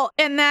 like, well,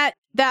 and that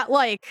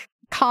like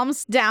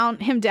calms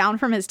him down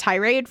from his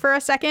tirade for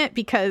a second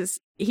because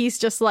he's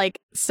just like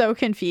so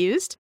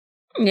confused.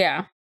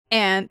 Yeah.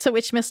 And to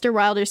which Mr.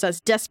 Wilder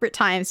says, desperate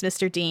times,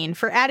 Mr. Dean.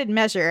 For added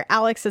measure,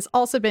 Alex has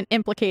also been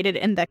implicated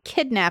in the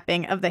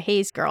kidnapping of the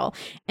Hayes girl.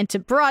 And to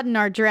broaden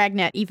our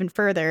dragnet even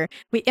further,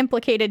 we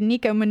implicated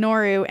Nico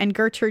Minoru and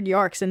Gertrude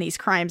Yorks in these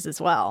crimes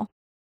as well.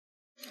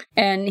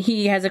 And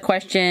he has a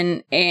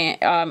question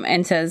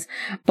and says,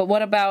 but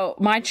what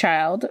about my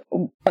child?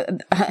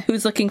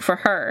 Who's looking for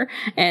her?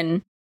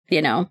 And,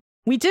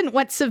 we didn't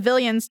want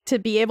civilians to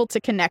be able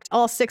to connect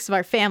all 6 of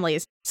our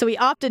families, so we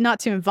opted not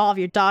to involve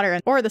your daughter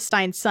or the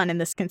Stein son in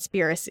this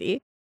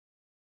conspiracy.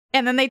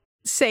 And then they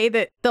say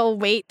that they'll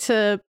wait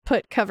to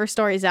put cover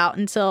stories out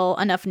until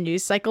enough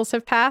news cycles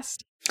have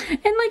passed.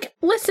 And, like,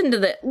 listen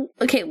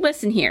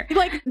here.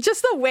 Like,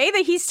 just the way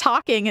that he's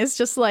talking is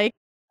just like...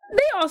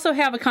 They also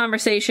have a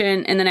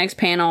conversation in the next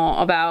panel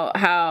about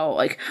how,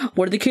 like,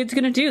 what are the kids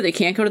gonna do? They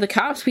can't go to the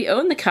cops. We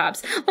own the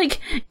cops. Like,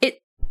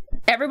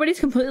 everybody's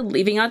completely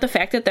leaving out the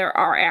fact that there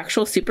are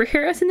actual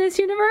superheroes in this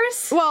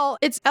universe. Well,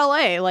 it's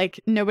LA. Like,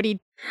 nobody...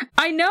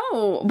 I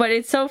know, but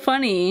it's so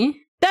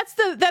funny. That's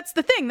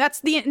the thing. That's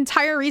the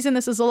entire reason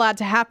this is allowed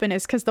to happen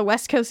is because the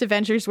West Coast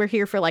Avengers were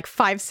here for, like,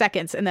 5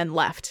 seconds and then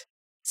left.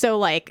 So,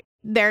 like,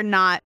 they're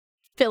not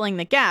filling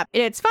the gap.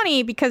 It's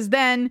funny because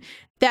then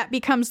that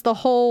becomes the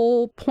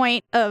whole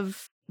point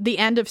of the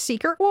end of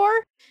Secret War,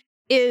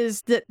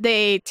 is that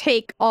they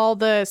take all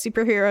the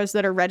superheroes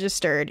that are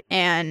registered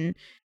and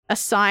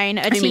assign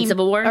a team.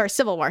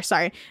 Civil War,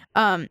 sorry.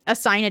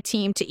 Assign a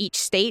team to each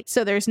state,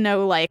 so there's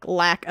no, like,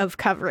 lack of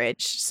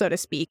coverage, so to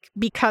speak,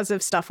 because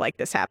of stuff like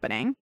this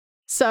happening.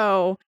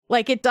 So,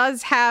 like, it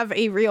does have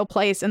a real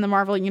place in the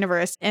Marvel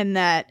Universe in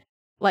that,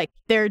 like,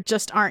 there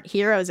just aren't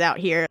heroes out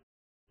here.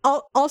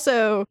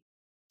 Also,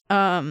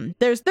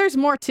 there's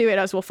more to it,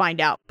 as we'll find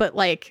out, but,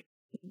 like,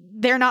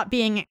 they're not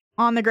being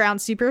on the ground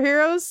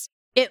superheroes.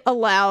 It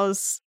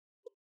allows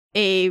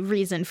a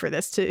reason for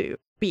this to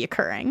be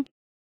occurring.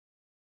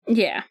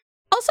 Yeah.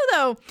 Also,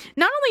 though,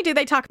 not only do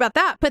they talk about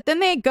that, but then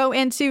they go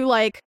into,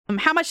 like,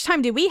 how much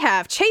time do we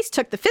have? Chase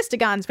took the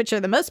Fistigons, which are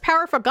the most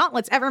powerful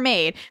gauntlets ever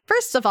made.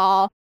 First of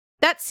all,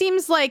 that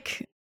seems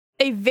like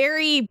a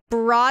very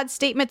broad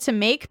statement to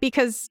make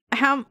because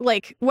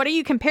what are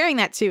you comparing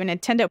that to? A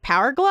Nintendo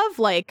Power Glove?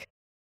 Like,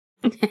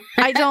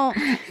 I don't...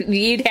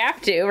 You'd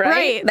have to,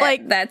 right?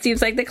 That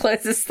seems like the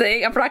closest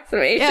thing,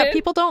 approximation. Yeah,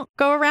 people don't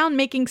go around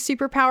making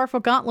super powerful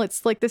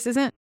gauntlets. Like, this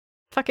isn't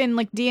fucking,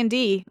 like,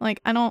 D&D. Like,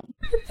 I don't...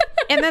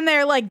 And then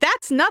they're like,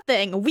 that's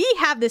nothing. We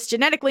have this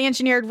genetically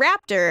engineered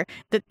raptor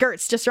that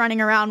Gert's just running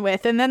around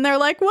with. And then they're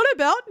like, what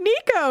about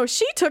Nico?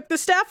 She took the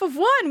Staff of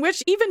One,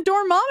 which even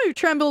Dormammu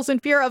trembles in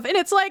fear of. And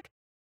it's like,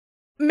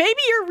 maybe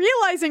you're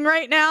realizing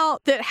right now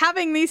that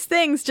having these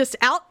things just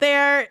out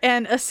there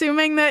and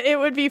assuming that it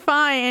would be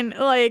fine,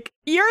 like,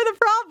 you're the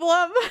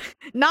problem,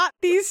 not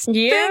these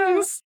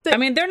things. I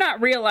mean, they're not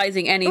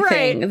realizing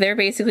anything. Right. They're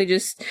basically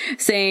just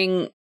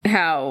saying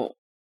how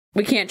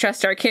we can't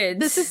trust our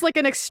kids. This is like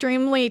an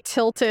extremely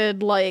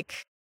tilted,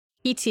 like,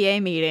 PTA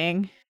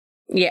meeting.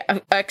 Yeah,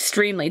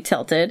 extremely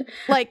tilted.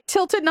 Like,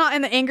 tilted not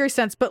in the angry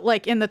sense, but,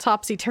 like, in the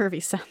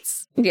topsy-turvy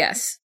sense.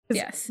 Yes.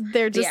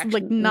 They're just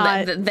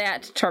not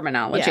that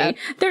terminology. Yeah.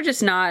 They're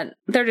just not,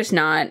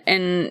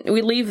 and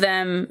we leave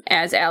them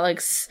as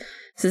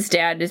Alex's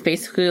dad is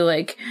basically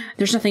like,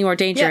 there's nothing more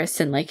dangerous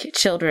than, like,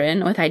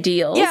 children with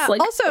ideals. Yeah.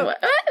 Like, also,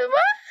 what?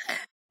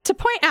 To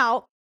point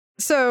out,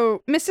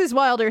 so Mrs.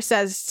 Wilder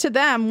says to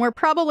them, we're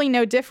probably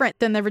no different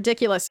than the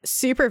ridiculous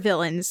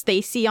supervillains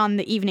they see on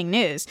the evening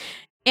news.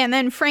 And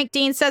then Frank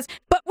Dean says,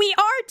 but we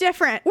are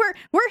different. We're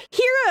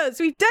heroes.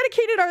 We've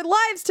dedicated our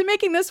lives to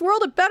making this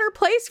world a better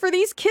place for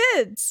these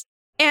kids.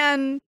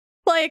 And,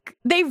 like,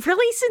 they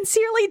really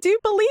sincerely do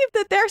believe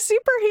that they're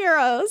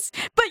superheroes.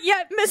 But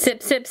yet...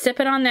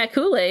 Sipping on that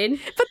Kool-Aid.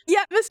 But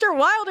yet Mr.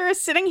 Wilder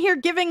is sitting here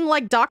giving,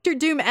 like, Dr.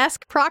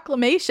 Doom-esque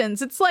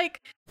proclamations. It's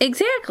like...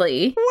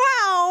 Exactly.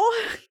 Wow.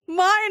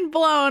 Mind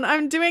blown.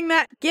 I'm doing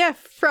that gif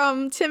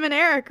from Tim and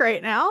Eric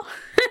right now.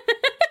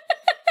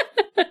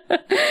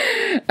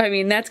 I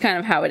mean, that's kind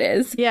of how it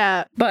is.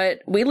 Yeah.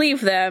 But we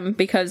leave them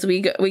because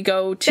we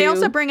go to... They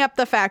also bring up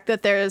the fact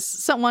that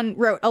someone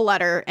wrote a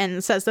letter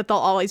and says that they'll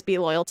always be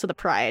loyal to the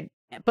Pride,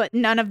 but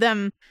none of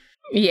them...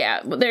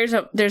 Yeah, there's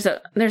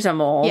a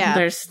mole.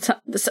 Yeah.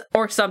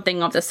 Or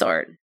something of the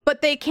sort.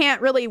 But they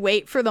can't really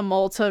wait for the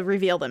mole to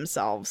reveal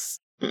themselves.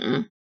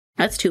 Mm-mm.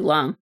 That's too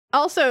long.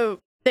 Also,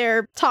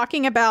 they're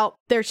talking about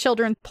their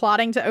children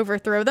plotting to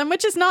overthrow them,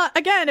 which is not,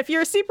 again, if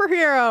you're a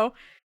superhero...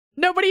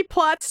 Nobody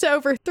plots to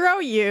overthrow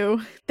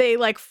you. They,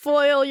 like,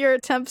 foil your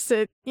attempts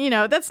at,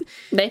 that's...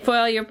 They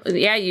foil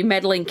you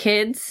meddling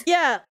kids.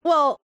 Yeah,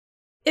 well,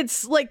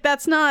 it's, like,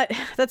 that's not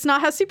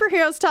how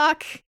superheroes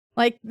talk.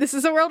 Like, this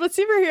is a world with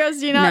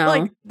superheroes. Do you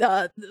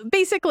not,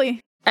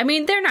 basically... I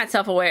mean, they're not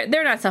self-aware.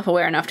 They're not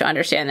self-aware enough to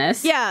understand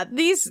this. Yeah,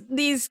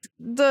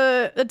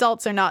 the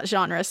adults are not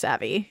genre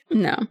savvy.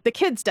 No. The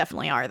kids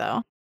definitely are,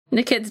 though.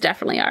 The kids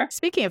definitely are.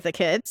 Speaking of the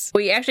kids...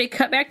 We actually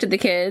cut back to the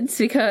kids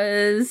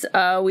because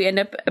we end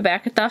up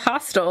back at the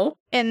hostel.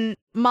 And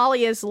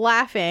Molly is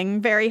laughing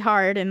very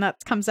hard, and that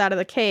comes out of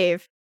the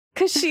cave.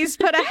 Because she's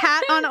put a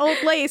hat on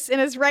Old Lace and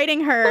is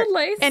writing her. Old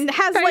Lace and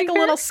has, like, a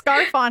little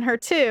scarf on her,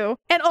 too.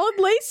 And Old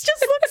Lace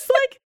just looks,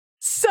 like,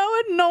 so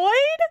annoyed,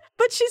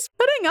 but she's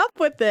putting up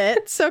with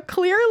it. So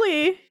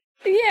clearly...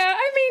 Yeah,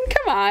 I mean,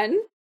 come on.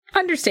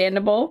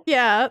 Understandable.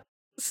 Yeah.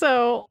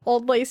 So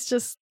Old Lace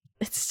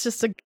it's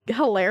just a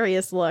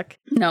hilarious look.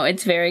 No,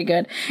 it's very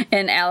good.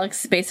 And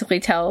Alex basically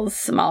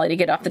tells Molly to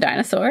get off the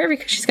dinosaur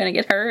because she's going to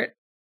get hurt.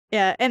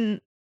 Yeah, and...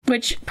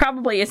 Which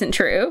probably isn't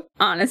true,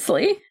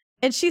 honestly.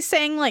 And she's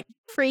saying, like,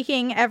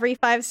 freaking every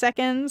 5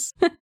 seconds.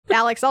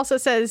 Alex also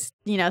says,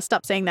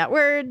 stop saying that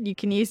word. You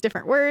can use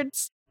different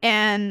words.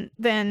 And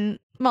then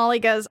Molly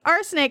goes,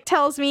 Arsenic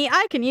tells me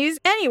I can use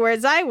any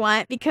words I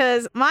want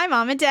because my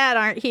mom and dad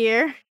aren't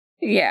here.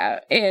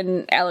 Yeah,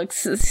 and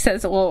Alex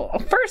says, well,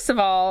 first of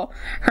all,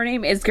 her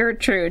name is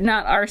Gertrude,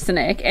 not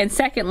Arsenic. And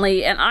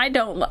secondly, and I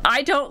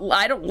don't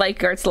like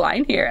Gert's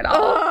line here at all.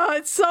 Oh,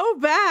 it's so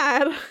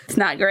bad. It's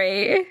not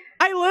great.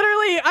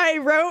 I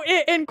wrote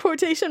it in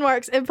quotation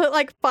marks and put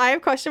like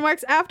 5 question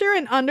marks after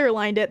and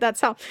underlined it.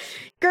 That's how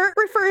Gert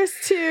refers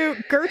to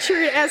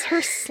Gertrude as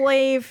her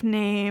slave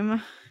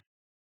name.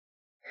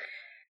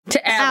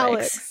 To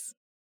Alex.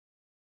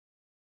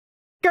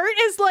 Gert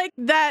is like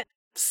that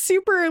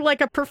super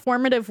like a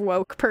performative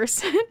woke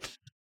person.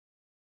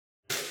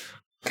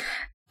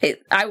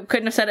 I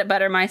couldn't have said it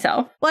better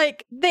myself.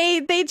 Like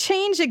they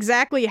change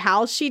exactly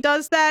how she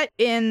does that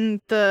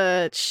in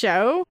the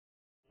show.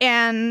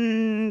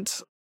 And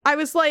I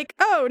was like,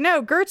 oh,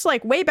 no, Gert's,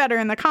 like, way better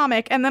in the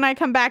comic. And then I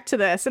come back to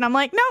this, and I'm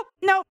like,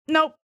 nope.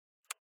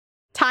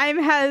 Time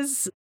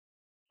has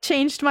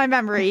changed my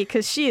memory,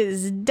 because she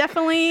is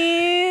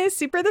definitely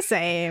super the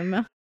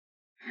same.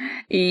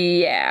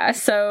 Yeah,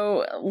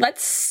 so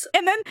let's...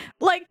 And then,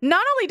 like,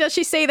 not only does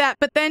she say that,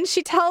 but then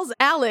she tells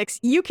Alex,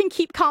 you can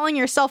keep calling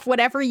yourself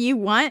whatever you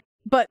want,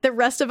 but the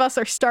rest of us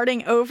are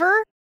starting over,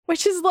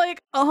 which is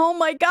like, oh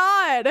my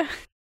god,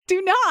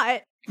 do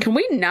not. Can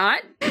we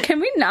not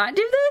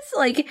do this?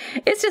 Like,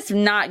 it's just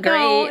not great.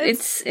 No,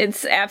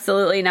 it's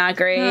absolutely not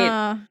great.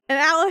 And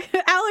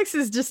Alex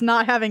is just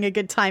not having a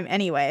good time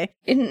anyway.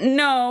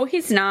 No,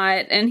 he's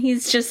not. And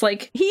he's just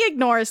like... He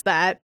ignores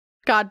that.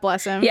 God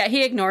bless him. Yeah,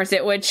 he ignores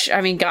it, which,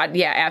 I mean, God,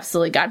 yeah,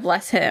 absolutely. God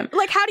bless him.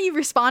 Like, how do you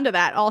respond to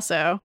that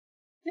also?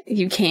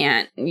 You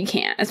can't.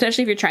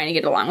 Especially if you're trying to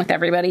get along with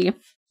everybody.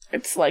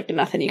 It's like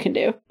nothing you can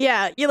do.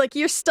 Yeah,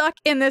 you're stuck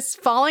in this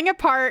falling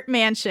apart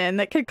mansion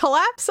that could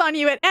collapse on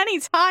you at any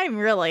time,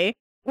 really,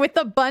 with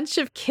a bunch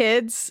of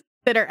kids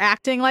that are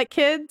acting like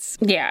kids.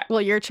 Yeah.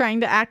 Well, you're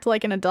trying to act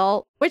like an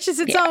adult, which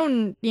is its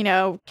own,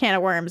 can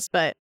of worms,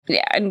 but...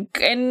 Yeah,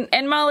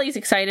 and Molly's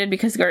excited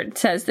because Gert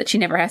says that she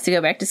never has to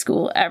go back to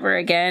school ever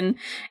again.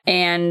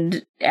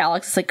 And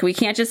Alex is like, we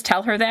can't just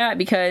tell her that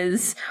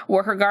because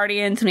we're her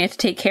guardians and we have to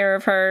take care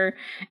of her.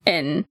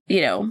 And,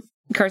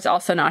 Gert's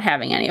also not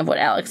having any of what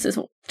Alex is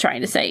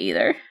trying to say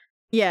either.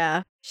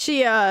 Yeah. She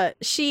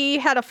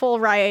had a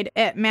full ride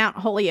at Mount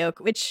Holyoke,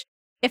 which,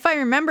 if I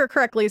remember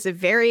correctly, is a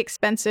very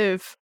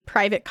expensive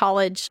private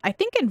college, I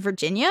think in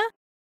Virginia,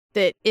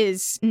 that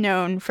is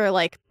known for,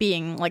 like,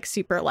 being, like,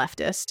 super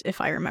leftist, if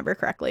I remember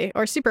correctly.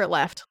 Or super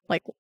left.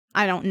 Like,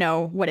 I don't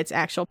know what its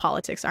actual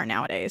politics are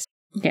nowadays.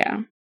 Yeah.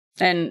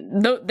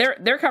 And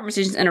their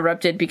conversation's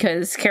interrupted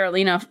because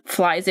Carolina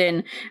flies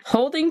in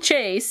holding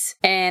Chase,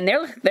 and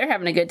they're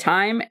having a good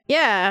time.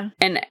 Yeah.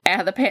 And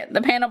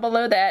the panel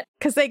below that,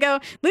 because they go,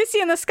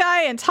 Lucy in the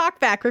sky and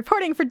talkback,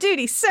 reporting for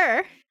duty,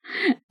 sir.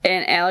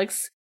 And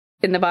Alex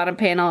in the bottom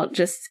panel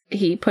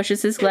he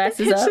pushes his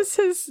glasses up,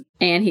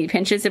 and he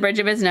pinches the bridge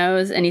of his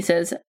nose, and he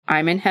says,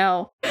 "I'm in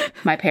hell.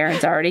 My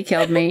parents already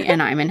killed me,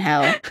 and I'm in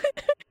hell."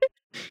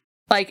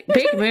 Like,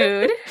 big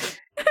mood.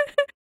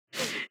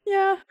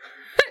 Yeah.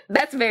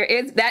 That's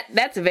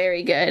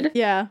very good.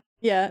 Yeah.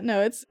 Yeah.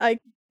 No,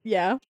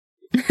 yeah.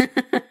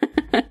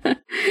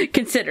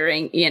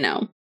 Considering,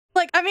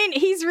 Like, I mean,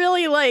 he's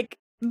really, like,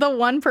 the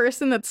one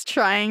person that's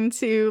trying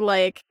to,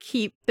 like,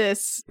 keep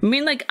this... I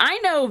mean, like, I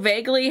know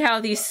vaguely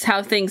how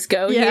things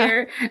go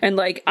here, and,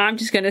 like, I'm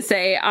just gonna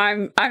say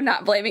I'm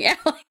not blaming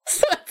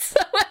Alex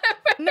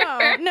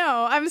whatsoever.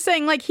 No, I'm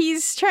saying, like,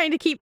 he's trying to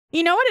keep...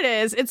 You know what it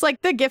is? It's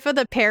like the gif of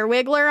the pear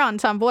wiggler on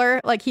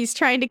Tumblr. Like, he's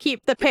trying to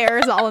keep the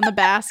pears all in the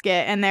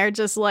basket, and they're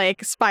just,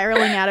 like,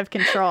 spiraling out of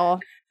control.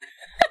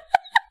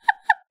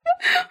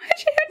 Why'd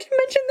you have to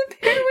mention the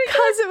pear wiggler?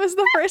 Because it was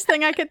the first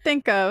thing I could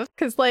think of.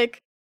 Because,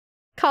 like,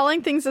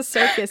 calling things a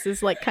circus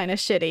is, like, kind of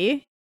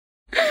shitty.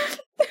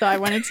 So I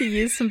wanted to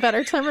use some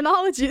better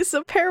terminology,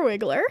 so pear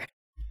wiggler.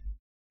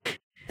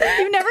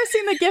 You've never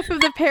seen the gif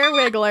of the pear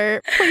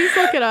wiggler. Please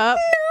look it up.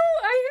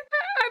 No,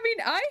 I mean,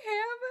 I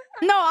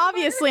have. No,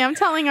 obviously, I'm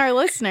telling our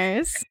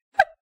listeners.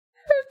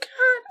 Oh,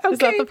 God. Is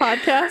that the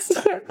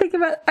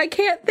podcast? I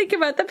can't think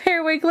about the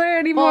Pear Wiggler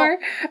anymore.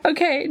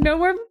 Okay, no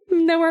more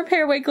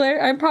Pear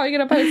Wiggler. I'm probably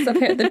gonna post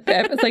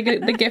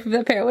the gif of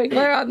the Pear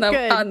Wiggler on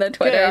the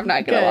Twitter. I'm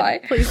not gonna lie.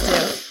 Please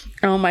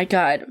do. Oh my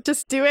god.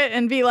 Just do it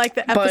and be like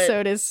the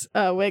episode is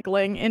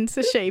wiggling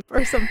into shape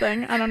or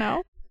something. I don't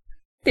know.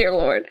 Dear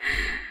Lord.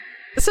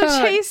 So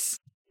Chase,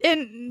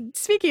 and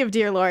speaking of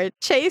Dear Lord,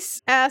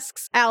 Chase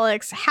asks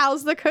Alex,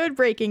 "How's the code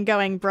breaking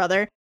going,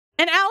 brother?"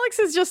 And Alex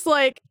is just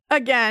like,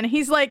 again,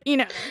 he's like, he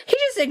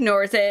just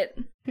ignores it.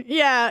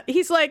 Yeah,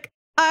 he's like,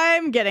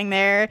 I'm getting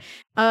there.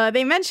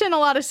 They mention a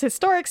lot of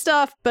historic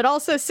stuff, but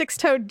also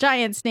six-toed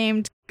giants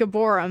named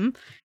Gaborum.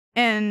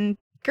 And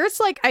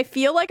Gert's like, I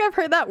feel like I've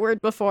heard that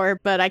word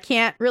before, but I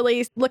can't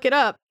really look it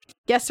up.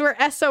 Guess we're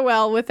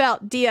SOL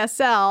without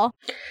DSL.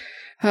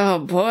 Oh,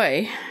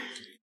 boy.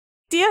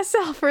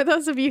 DSL, for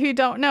those of you who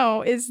don't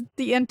know, is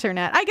the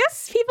internet. I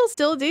guess people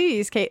still do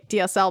use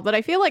DSL, but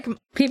I feel like...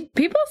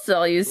 people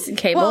still use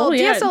cable. Well,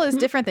 DSL is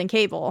different than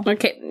cable.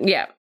 Okay,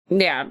 yeah.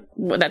 Yeah,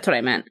 that's what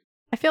I meant.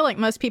 I feel like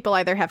most people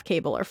either have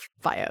cable or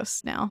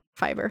Fios now.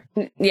 Fiber.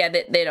 Yeah,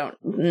 they don't...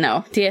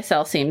 No,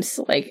 DSL seems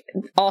like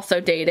also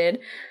dated.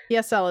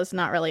 DSL is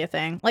not really a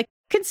thing. Like,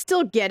 could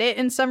still get it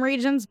in some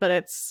regions, but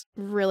it's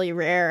really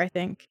rare, I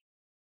think.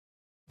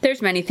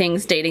 There's many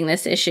things dating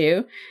this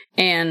issue,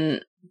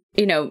 and...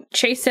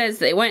 Chase says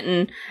they went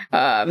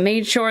and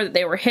made sure that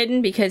they were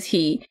hidden because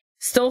he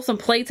stole some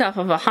plates off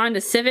of a Honda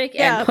Civic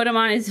and put them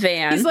on his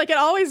van. He's like, it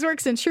always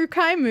works in true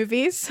crime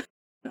movies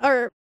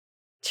or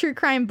true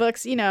crime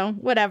books,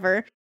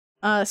 whatever.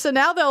 So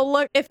now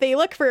if they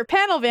look for a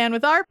panel van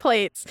with our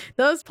plates,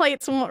 those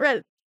plates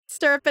won't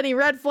stir up any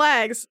red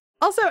flags.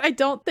 Also, I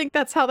don't think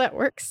that's how that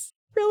works.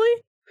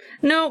 Really?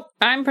 No,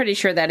 I'm pretty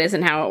sure that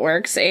isn't how it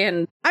works.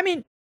 And I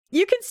mean,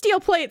 you can steal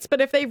plates,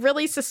 but if they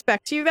really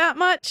suspect you that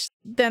much,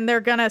 then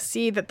they're gonna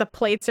see that the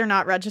plates are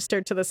not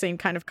registered to the same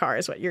kind of car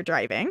as what you're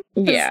driving.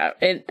 Yeah,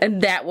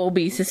 and that will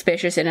be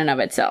suspicious in and of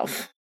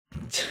itself.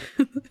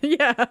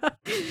 Yeah.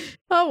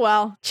 Oh,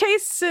 well.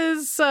 Chase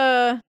is,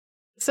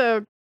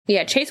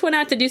 Yeah, Chase went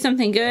out to do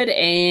something good,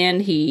 and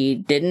he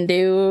didn't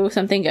do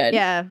something good.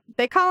 Yeah,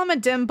 they call him a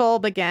dim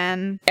bulb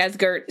again. As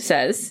Gert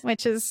says.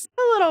 Which is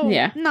a little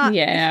not...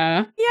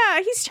 Yeah.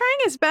 Yeah, he's trying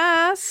his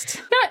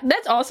best.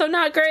 That's also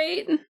not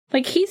great.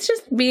 Like, he's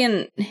just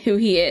being who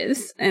he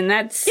is, and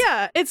that's...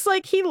 Yeah, it's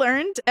like he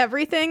learned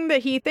everything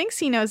that he thinks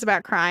he knows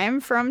about crime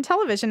from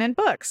television and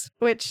books,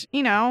 which,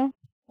 isn't...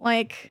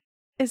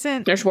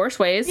 There's worse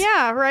ways.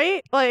 Yeah,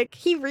 right? Like,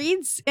 he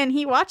reads and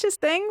he watches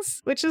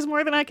things, which is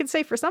more than I can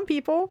say for some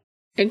people.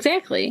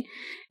 Exactly.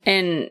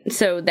 And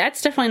so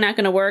that's definitely not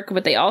going to work,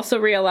 but they also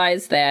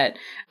realize that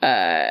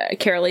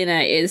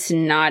Carolina is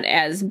not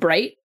as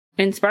bright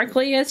and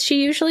sparkly as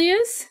she usually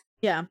is.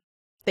 Yeah.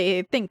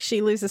 They think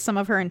she loses some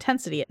of her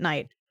intensity at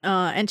night.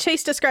 And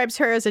Chase describes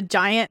her as a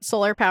giant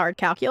solar-powered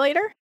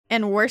calculator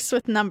and worse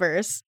with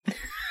numbers.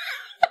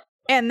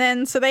 And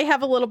then, so they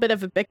have a little bit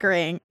of a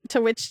bickering,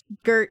 to which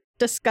Gert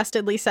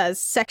disgustedly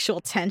says, sexual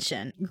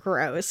tension.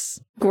 Gross.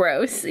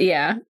 Gross,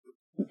 yeah.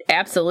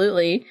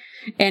 Absolutely.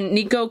 And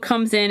Nico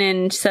comes in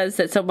and says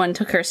that someone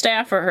took her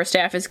staff, or her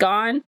staff is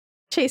gone.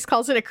 Chase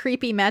calls it a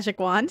creepy magic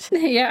wand.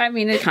 Yeah, I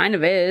mean, it kind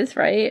of is,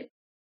 right?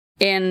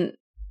 And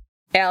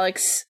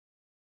Alex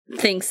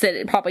thinks that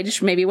it probably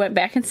just maybe went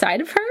back inside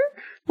of her,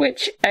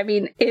 which, I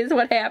mean, is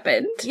what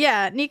happened.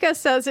 Yeah, Nico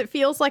says it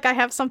feels like I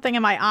have something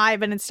in my eye,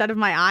 but instead of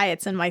my eye,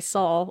 it's in my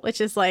soul,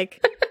 which is,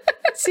 like,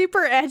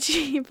 super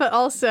edgy, but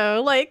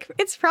also, like,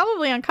 it's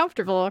probably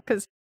uncomfortable,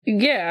 because...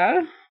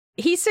 Yeah.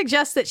 He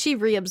suggests that she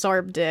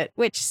reabsorbed it,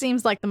 which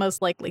seems like the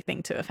most likely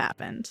thing to have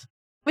happened.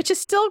 Which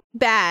is still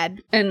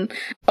bad. And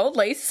Old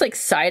Lace is, like,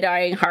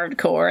 side-eyeing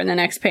hardcore in the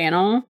next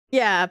panel.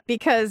 Yeah,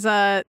 because,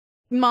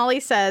 Molly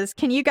says,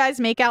 can you guys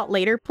make out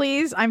later,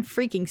 please? I'm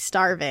freaking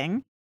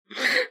starving.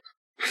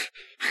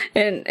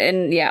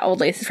 And yeah, Old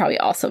Lace is probably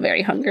also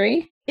very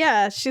hungry.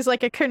 Yeah, she's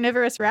like a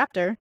carnivorous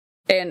raptor.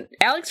 And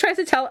Alex tries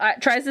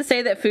to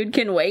say that food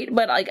can wait,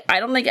 but like I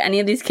don't think any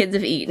of these kids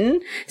have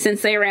eaten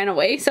since they ran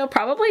away, so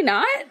probably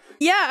not.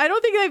 Yeah, I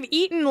don't think they've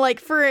eaten like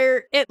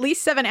for at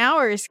least 7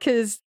 hours,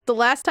 because the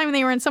last time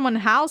they were in someone's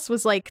house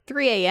was like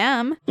 3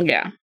 a.m.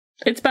 Yeah,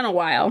 it's been a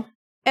while.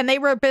 And they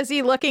were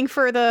busy looking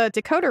for the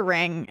Dakota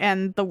ring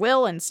and the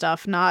will and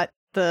stuff, not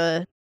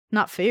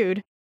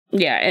food.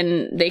 Yeah,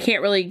 and they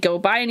can't really go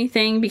buy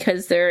anything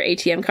because their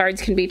ATM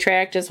cards can be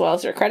tracked as well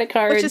as their credit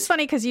cards. Which is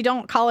funny because you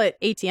don't call it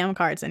ATM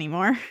cards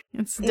anymore.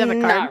 It's a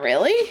debit card. Not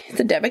really. It's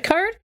a debit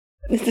card.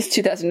 This is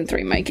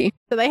 2003, Mikey.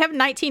 So they have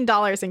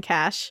 $19 in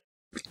cash.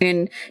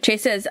 And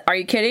Chase says, are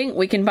you kidding?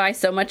 We can buy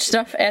so much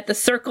stuff at the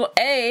Circle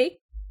A.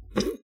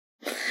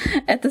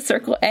 At the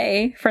Circle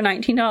A for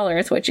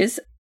 $19, which is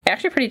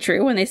actually pretty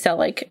true when they sell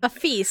like a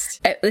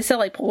feast. They sell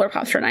like Polar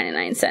Pops for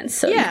 99 cents.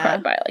 So you can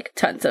probably buy like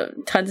tons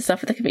of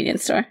stuff at the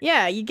convenience store.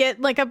 Yeah, you get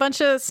like a bunch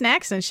of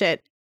snacks and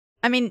shit.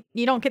 I mean,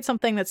 you don't get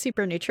something that's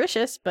super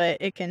nutritious, but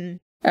it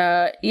can...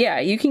 yeah,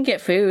 you can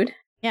get food.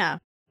 Yeah.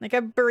 Like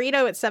a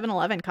burrito at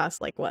 7-Eleven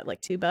costs like what,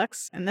 like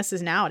 $2? And this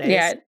is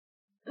nowadays.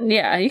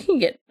 Yeah, you can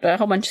get a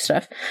whole bunch of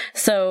stuff.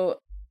 So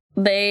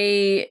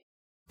they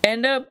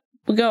end up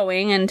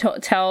going and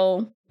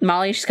tell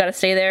Molly she's got to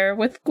stay there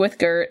with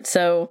Gert,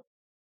 so...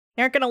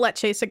 They aren't going to let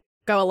Chase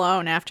go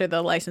alone after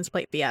the license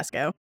plate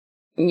fiasco.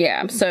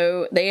 Yeah,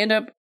 so they end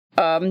up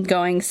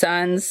going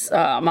Sons,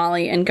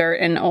 Molly and Gert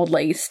and Old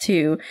Lace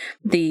to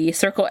the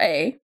Circle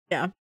A.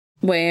 Yeah.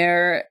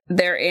 Where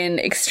they're in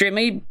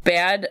extremely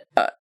bad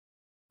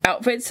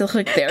outfits. They look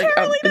like they're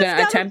going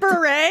to attempt... a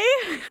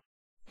beret?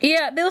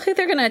 Yeah, they look like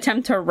they're going to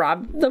attempt to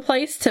rob the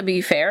place, to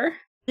be fair.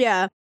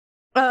 Yeah.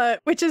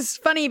 Which is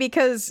funny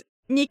because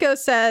Nico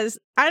says,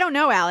 I don't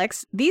know,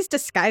 Alex. These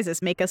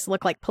disguises make us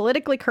look like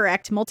politically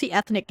correct,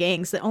 multi-ethnic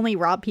gangs that only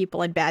rob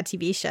people in bad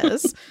TV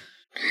shows.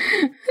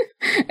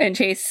 And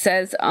Chase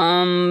says,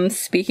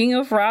 speaking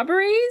of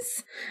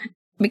robberies,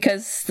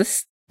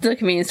 because the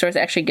convenience store is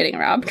actually getting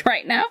robbed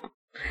right now.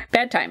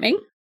 Bad timing.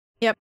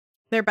 Yep.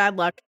 They're bad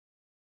luck.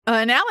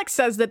 And Alex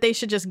says that they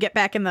should just get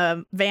back in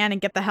the van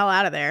and get the hell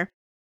out of there.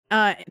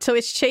 So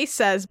it's Chase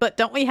says, but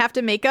don't we have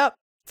to make up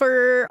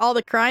for all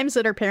the crimes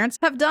that our parents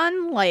have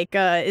done? Like,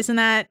 isn't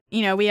that,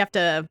 we have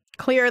to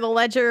clear the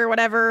ledger or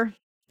whatever?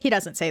 He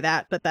doesn't say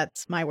that, but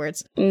that's my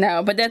words.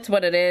 No, but that's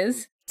what it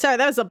is. Sorry,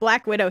 that was a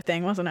Black Widow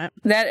thing, wasn't it?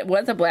 That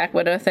was a Black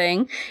Widow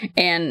thing.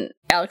 And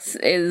Alex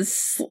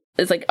is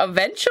like,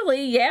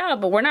 eventually, yeah,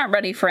 but we're not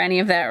ready for any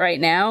of that right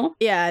now.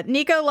 Yeah,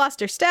 Nico lost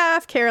her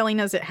staff.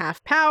 Carolina's at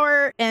half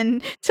power.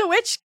 And to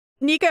which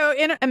Nico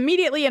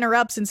immediately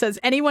interrupts and says,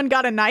 anyone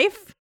got a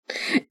knife?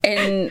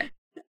 And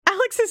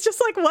Alex is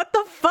just like, what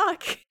the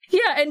fuck?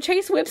 Yeah, and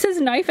Chase whips his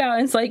knife out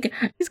and it's like...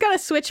 He's got a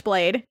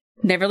switchblade.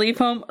 Never leave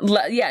home.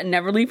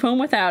 Never leave home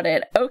without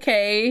it.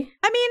 Okay.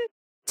 I mean...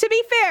 To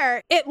be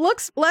fair, it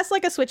looks less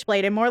like a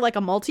switchblade and more like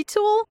a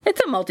multi-tool. It's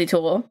a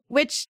multi-tool.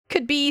 Which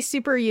could be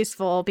super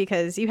useful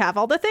because you have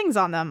all the things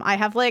on them. I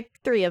have like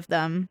 3 of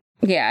them.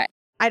 Yeah.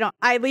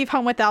 I leave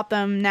home without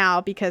them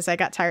now because I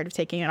got tired of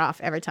taking it off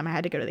every time I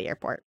had to go to the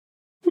airport.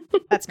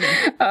 That's me.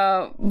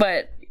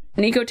 But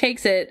Nico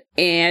takes it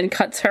and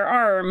cuts her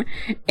arm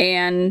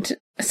and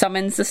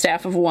summons the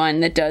staff of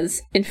 1 that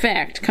does, in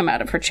fact, come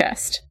out of her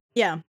chest.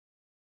 Yeah.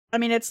 I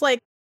mean, it's like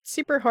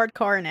super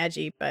hardcore and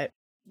edgy, but,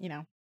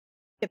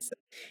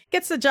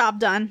 gets the job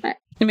done.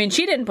 I mean,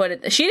 she didn't put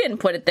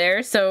it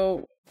there,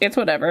 so it's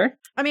whatever.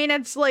 I mean,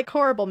 it's like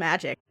horrible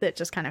magic that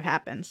just kind of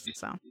happens,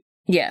 so.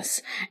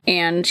 Yes,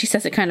 and she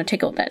says it kind of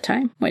tickled that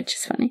time, which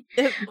is funny.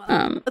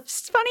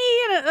 It's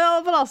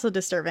funny, but also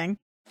disturbing.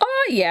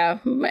 Oh, yeah.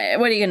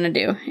 What are you gonna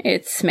do?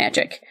 It's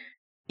magic.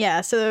 Yeah,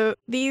 so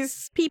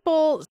these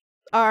people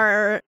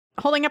are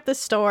holding up the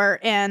store,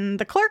 and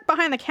the clerk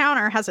behind the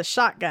counter has a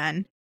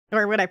shotgun.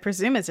 Or what I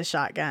presume is a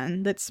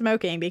shotgun that's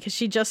smoking because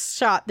she just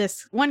shot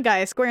this one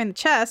guy square in the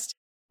chest,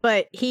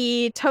 but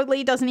he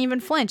totally doesn't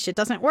even flinch. It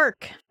doesn't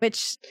work,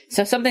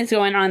 So something's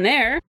going on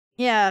there.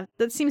 Yeah,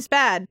 that seems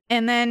bad.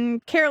 And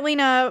then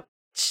Carolina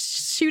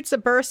shoots a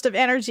burst of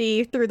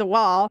energy through the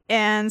wall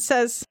and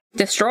says...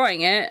 Destroying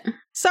it.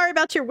 Sorry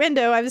about your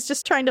window. I was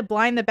just trying to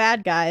blind the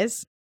bad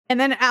guys. And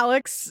then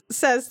Alex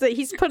says that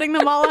he's putting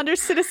them all under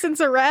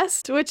citizen's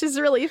arrest, which is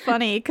really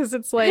funny because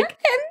it's like,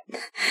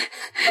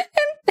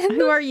 and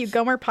who are you,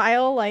 Gomer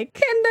Pyle?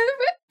 Like,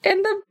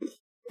 and the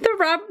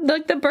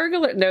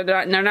burglar. No,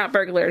 they're not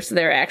burglars.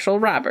 They're actual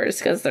robbers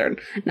because they're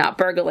not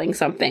burgling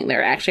something.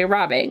 They're actually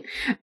robbing.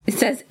 It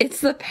says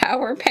it's the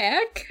power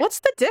pack. What's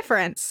the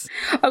difference?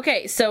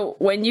 Okay, so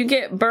when you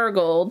get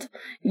burgled,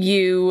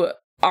 you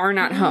are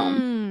not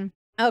home.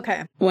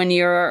 Okay. When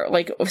you're,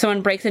 like, if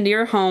someone breaks into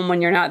your home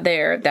when you're not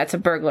there, that's a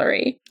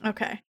burglary.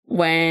 Okay.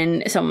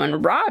 When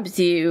someone robs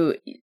you,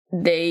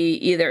 they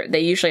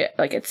usually,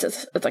 like,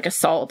 it's like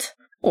assault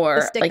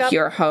or, like, up?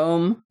 your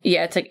home.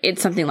 Yeah,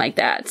 it's something like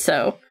that.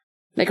 So,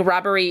 like,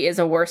 robbery is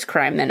a worse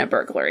crime than a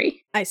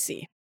burglary. I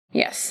see.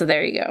 Yes, so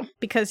there you go.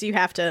 Because you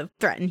have to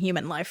threaten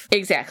human life.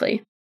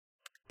 Exactly.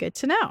 Good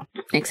to know.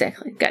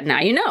 Exactly.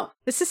 Now you know.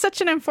 This is such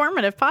an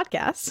informative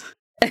podcast.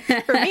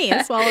 For me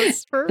as well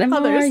as for the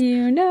others. More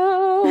you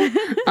know.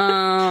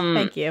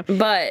 Thank you.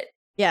 But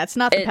yeah, it's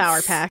not the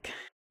power pack.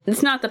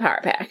 It's not the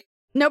power pack.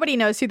 Nobody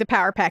knows who the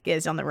power pack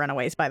is on the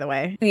Runaways, by the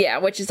way. Yeah,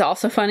 which is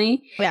also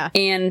funny. Yeah.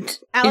 And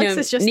Alex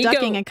is just Nico...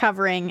 ducking and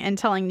covering and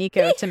telling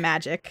Nico to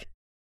magic.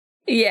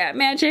 Yeah,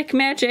 magic.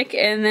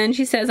 And then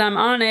she says, I'm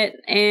on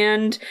it,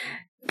 and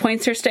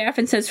points her staff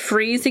and says,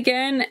 freeze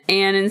again.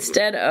 And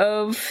instead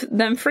of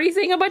them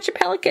freezing, a bunch of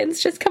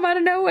pelicans just come out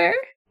of nowhere.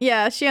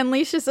 Yeah, she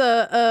unleashes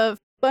a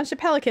bunch of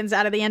pelicans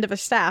out of the end of her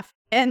staff.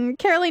 And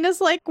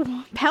Carolina's like,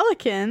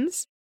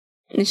 pelicans?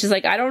 And she's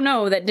like, I don't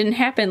know, that didn't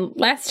happen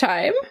last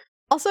time.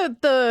 Also,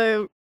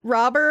 the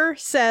robber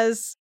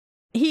says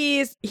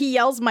he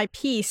yells my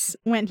piece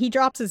when he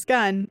drops his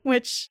gun,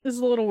 which is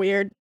a little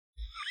weird.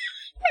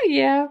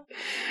 Yeah,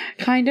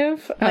 kind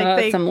of.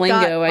 Like some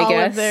lingo, I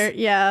guess.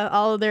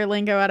 All of their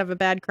lingo out of a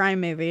bad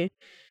crime movie.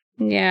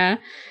 Yeah,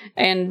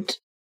 and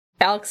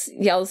Alex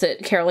yells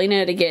at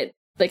Carolina to get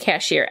the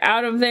cashier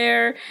out of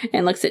there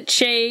and looks at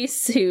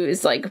Chase, who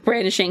is like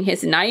brandishing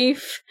his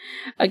knife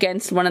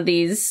against one of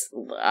these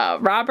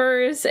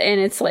robbers, and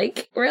it's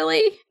like,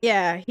 really?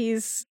 Yeah,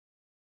 he's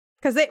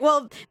Because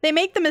they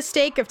make the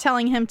mistake of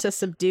telling him to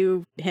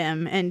subdue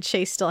him, and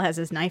Chase still has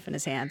his knife in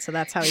his hand, so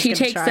that's how he's going to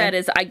try. She takes that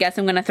as, I guess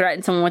I'm going to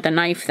threaten someone with a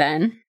knife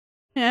then.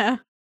 Yeah.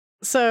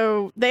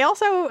 So they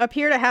also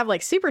appear to have,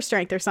 like, super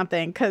strength or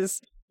something,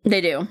 because...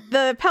 They do.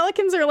 The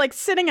Pelicans are, like,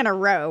 sitting in a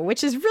row,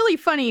 which is really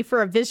funny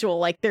for a visual.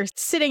 Like, they're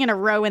sitting in a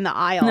row in the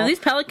aisle. No, these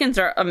Pelicans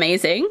are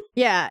amazing.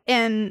 Yeah,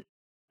 and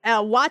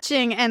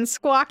watching and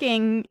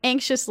squawking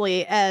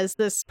anxiously as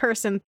this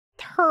person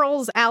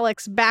hurls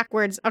Alex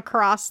backwards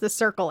across the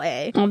Circle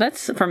A. Oh,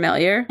 that's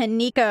familiar. And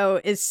Nico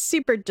is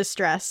super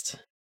distressed.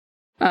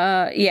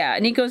 Yeah,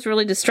 Nico's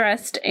really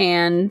distressed,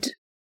 and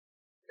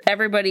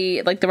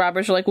everybody, like the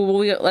robbers, are like, "Well,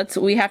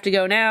 we have to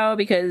go now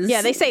because."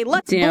 Yeah, they say,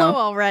 "Let's blow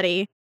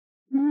already."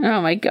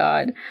 Oh my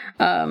god!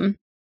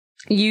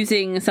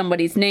 Using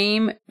somebody's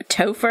name,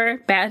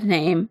 Topher, bad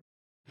name.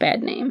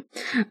 Sorry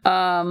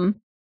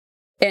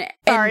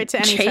to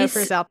any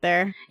Tophers out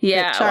there.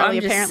 Yeah, Charlie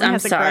apparently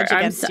has a grudge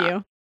against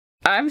you.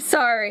 I'm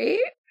sorry.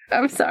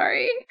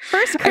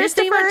 First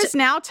Christopher's,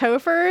 now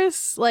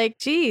Tophers. Like,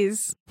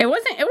 geez. It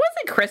wasn't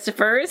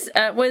Christopher's.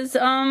 It was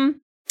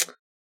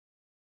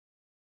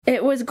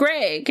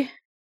Greg.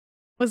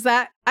 Was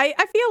that? I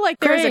feel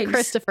like there was a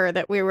Christopher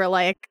that we were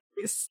like,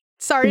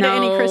 sorry to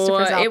any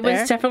Christophers out there. It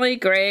was definitely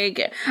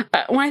Greg.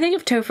 When I think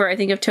of Topher, I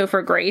think of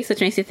Topher Grace,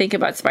 which makes you think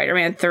about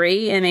Spider-Man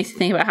 3, and makes you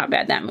think about how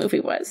bad that movie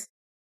was.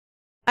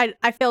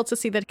 I failed to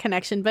see the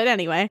connection, but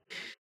anyway.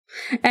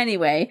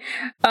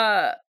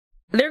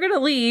 They're gonna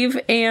leave,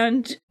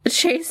 and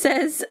Chase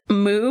says,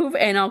 "Move,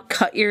 and I'll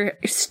cut your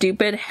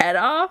stupid head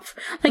off."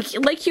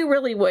 Like you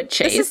really would,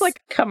 Chase. This is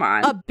like, come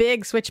on, a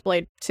big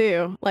switchblade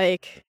too.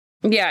 Like,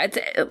 yeah,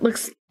 it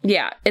looks,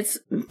 yeah, it's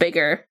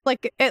bigger.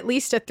 Like at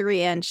least a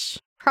 3-inch,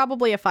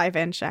 probably a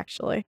 5-inch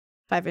actually.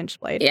 5-inch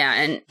blade. Yeah,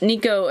 and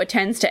Nico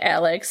attends to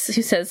Alex,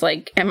 who says,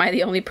 like, "Am I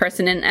the only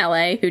person in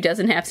LA who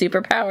doesn't have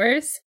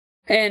superpowers?"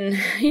 And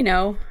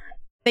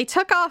they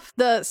took off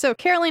so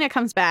Carolina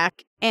comes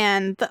back,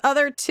 and the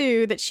other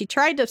two that she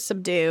tried to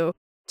subdue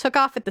took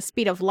off at the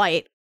speed of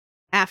light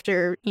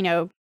after,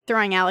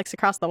 throwing Alex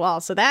across the wall.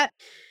 So that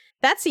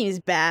seems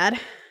bad.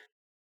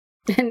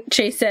 And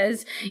Chase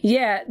says,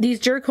 "Yeah, these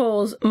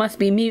jerkholes must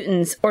be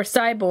mutants or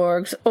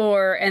cyborgs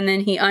and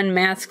then he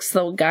unmasks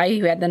the guy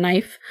who had the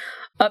knife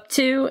up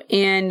to,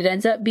 and it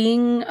ends up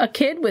being a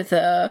kid with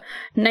a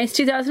nice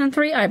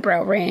 2003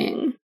 eyebrow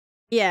ring.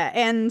 Yeah,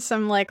 and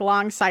some, like,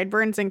 long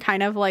sideburns and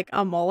kind of, like,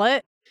 a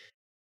mullet.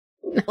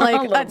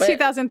 Like, a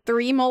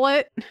 2003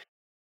 mullet.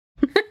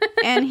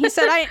 And he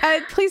said,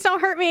 I please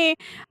don't hurt me.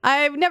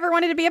 I've never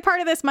wanted to be a part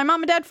of this. My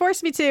mom and dad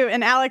forced me to.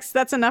 And Alex,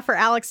 that's enough for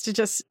Alex to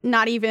just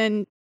not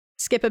even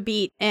skip a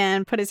beat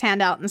and put his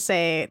hand out and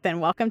say, "Then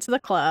welcome to the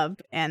club."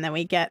 And then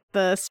we get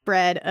the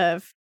spread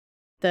of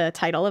the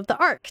title of the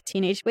arc,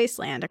 Teenage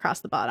Wasteland,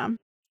 across the bottom.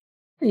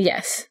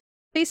 Yes.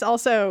 Chase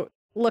also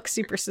looks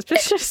super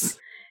suspicious.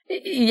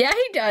 Yeah,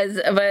 he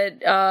does, but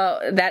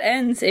that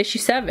ends issue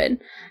 7.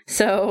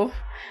 So,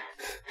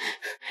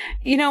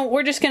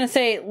 we're just gonna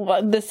say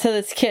this to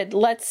this kid.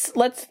 Let's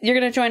you're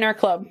gonna join our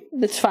club.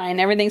 That's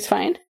fine. Everything's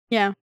fine.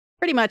 Yeah,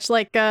 pretty much.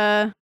 Like,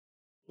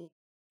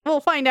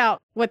 we'll find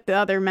out what the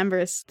other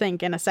members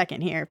think in a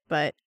second here,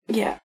 but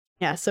yeah.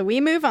 So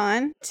we move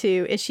on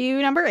to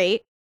issue number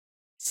 8.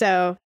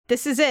 So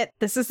this is it.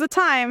 This is the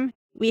time.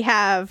 We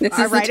have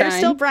our writer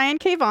still Brian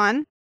K.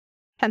 Vaughan.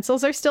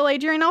 Pencils are still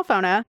Adrian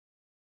Alfona.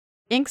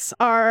 Inks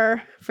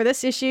are, for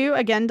this issue,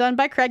 again done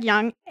by Craig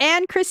Young,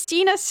 and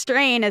Christina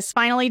Strain is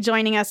finally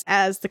joining us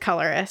as the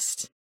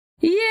colorist.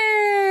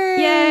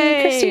 Yay!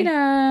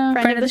 Christina!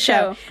 Friend of the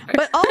show.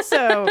 But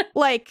also,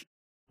 like,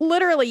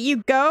 literally,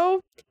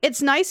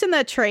 it's nice in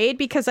the trade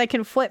because I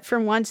can flip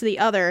from one to the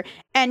other,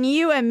 and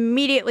you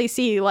immediately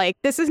see, like,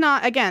 this is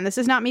not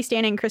me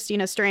standing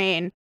Christina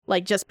Strain,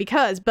 like, just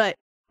because, but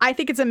I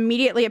think it's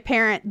immediately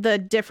apparent the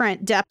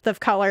different depth of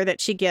color that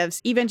she gives,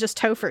 even just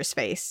Topher's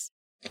face.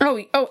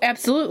 Oh,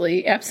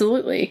 absolutely.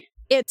 Absolutely.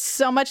 It's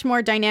so much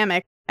more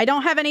dynamic. I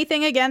don't have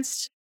anything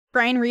against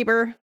Brian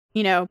Reber,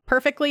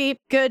 perfectly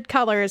good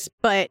colors,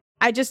 but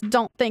I just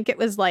don't think it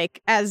was,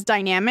 like, as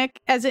dynamic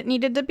as it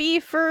needed to be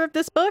for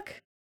this book.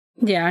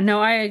 Yeah,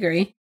 no, I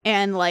agree.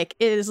 And, like,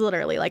 it is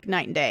literally, like,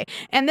 night and day.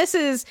 And this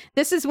is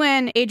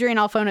when Adrian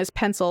Alfona's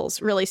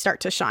pencils really start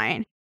to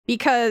shine,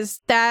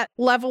 because that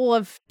level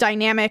of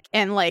dynamic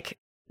and, like,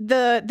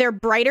 they're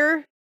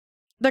brighter,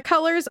 the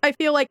colors, I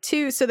feel like,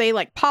 too, so they,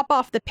 like, pop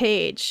off the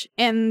page,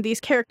 and these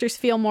characters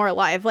feel more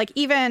alive. Like,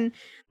 even,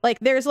 like,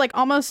 there's, like,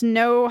 almost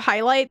no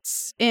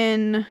highlights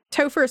in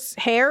Topher's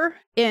hair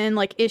in,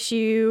 like,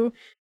 issue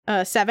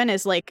 7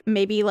 is, like,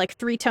 maybe, like,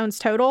 3 tones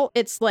total.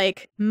 It's,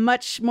 like,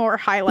 much more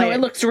highlighted. No,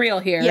 it looks real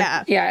here.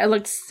 Yeah. Yeah, it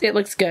looks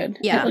good.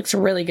 Yeah. It looks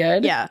really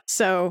good. Yeah,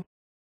 so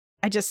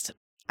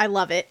I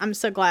love it. I'm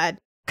so glad.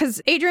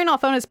 Because Adrian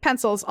Alfona's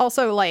pencils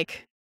also,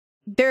 like,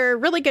 they're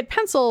really good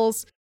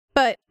pencils,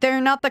 but they're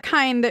not the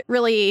kind that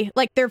really,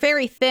 like, they're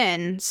very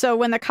thin. So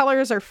when the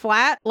colors are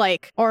flat,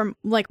 like, or,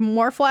 like,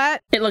 more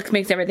flat, it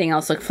makes everything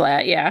else look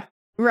flat, yeah.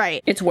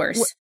 Right. It's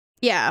worse.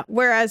 Yeah,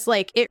 whereas,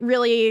 like, it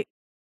really,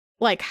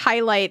 like,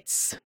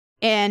 highlights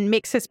and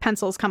makes his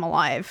pencils come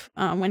alive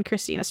when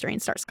Christina Strain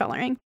starts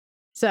coloring.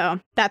 So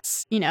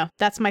that's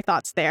my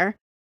thoughts there.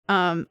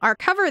 Our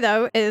cover,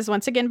 though, is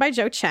once again by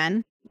Joe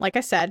Chen. Like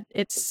I said,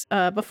 it's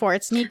before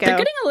it's Nico. They're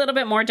getting a little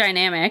bit more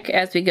dynamic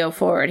as we go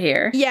forward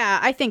here. Yeah,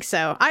 I think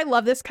so. I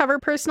love this cover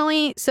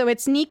personally. So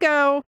it's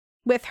Nico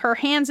with her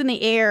hands in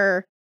the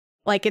air.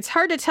 Like, it's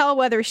hard to tell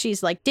whether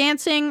she's like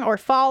dancing or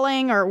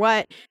falling or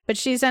what, but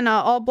she's in an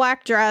all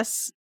black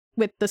dress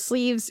with the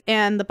sleeves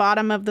and the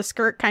bottom of the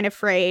skirt kind of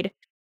frayed.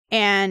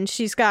 And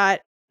she's got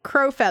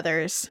crow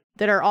feathers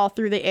that are all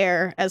through the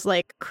air as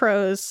like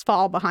crows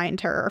fall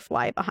behind her or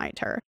fly behind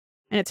her.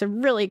 And it's a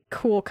really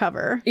cool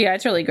cover. Yeah,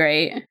 it's really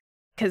great.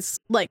 Because,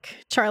 like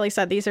Charlie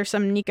said, these are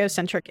some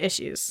Nico-centric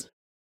issues.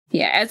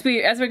 Yeah, as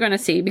we're going to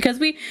see, because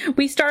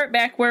we start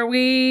back where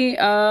we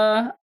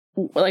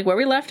where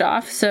we left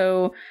off.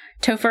 So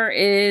Topher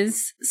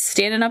is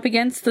standing up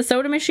against the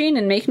soda machine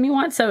and making me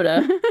want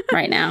soda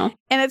right now.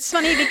 And it's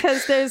funny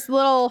because there's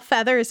little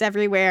feathers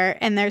everywhere,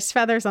 and there's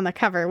feathers on the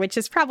cover, which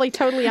is probably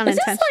totally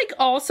unintentional. Is this like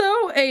also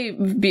a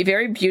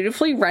very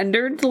beautifully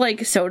rendered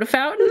like soda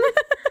fountain?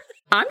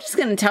 I'm just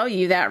going to tell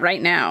you that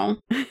right now.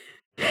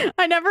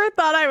 I never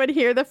thought I would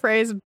hear the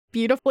phrase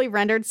beautifully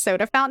rendered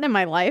soda fountain in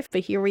my life,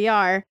 but here we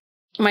are.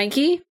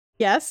 Mikey?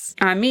 Yes?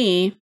 I'm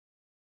me.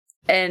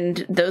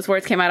 And those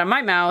words came out of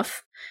my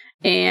mouth.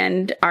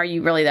 And are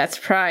you really that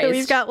surprised? So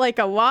we've got like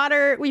a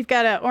water, we've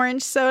got an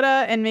orange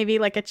soda, and maybe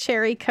like a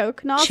cherry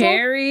Coke nozzle.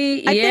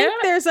 Cherry, I think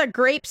there's a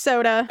grape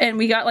soda. And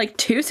we got like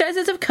 2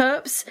 sizes of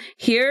cups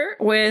here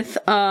with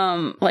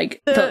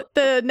like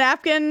the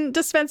napkin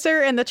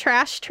dispenser and the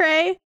trash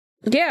tray.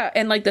 Yeah,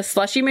 and like the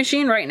slushy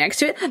machine right next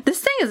to it. This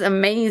thing is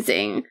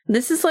amazing.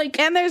 This is like...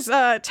 And there's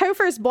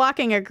Topher's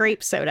blocking a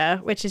grape soda,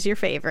 which is your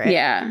favorite.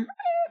 Yeah.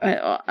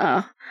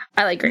 I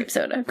like grape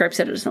soda. Grape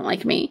soda doesn't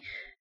like me.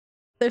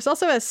 There's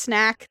also a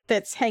snack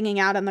that's hanging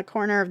out in the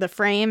corner of the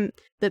frame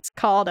that's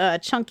called a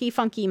Chunky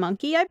Funky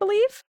Monkey, I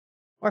believe.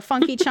 Or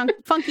Funky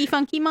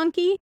Funky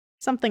Monkey.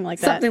 Something like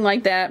that. Something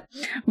like that.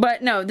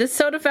 But no, this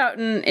soda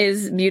fountain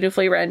is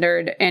beautifully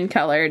rendered and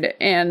colored,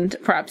 and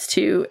props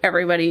to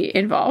everybody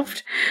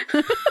involved.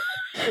 I'm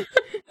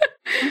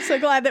so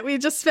glad that we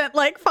just spent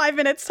like 5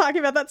 minutes talking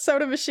about that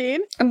soda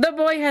machine. The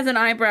boy has an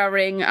eyebrow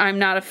ring. I'm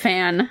not a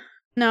fan.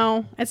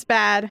 No, it's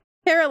bad.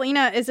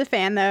 Carolina is a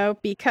fan, though,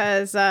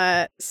 because,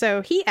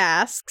 so he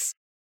asks,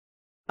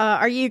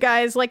 are you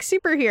guys like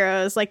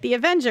superheroes, like the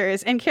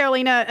Avengers? And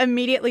Carolina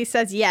immediately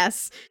says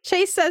yes.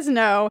 Chase says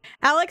no.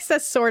 Alex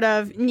says sort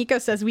of. Nico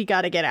says we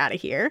gotta get out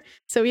of here.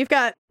 So we've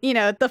got,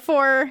 the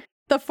four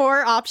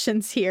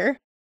options here.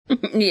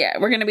 Yeah,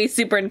 we're gonna be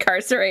super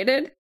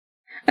incarcerated.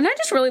 And I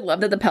just really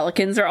love that the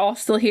Pelicans are all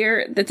still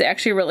here.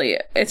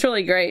 It's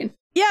really great.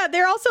 Yeah,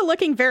 they're also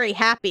looking very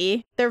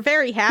happy. They're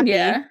very happy.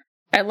 Yeah,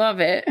 I love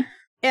it.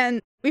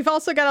 And we've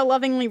also got a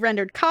lovingly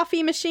rendered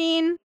coffee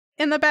machine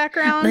in the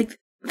background. Like,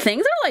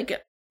 things are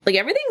like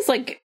everything's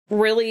like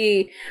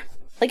really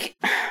like,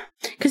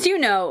 because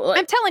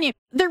I'm telling you,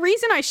 the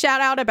reason I shout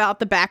out about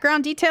the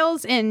background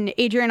details in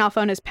Adrian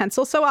Alfona's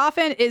pencil so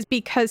often is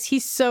because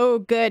he's so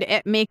good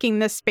at making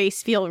this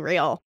space feel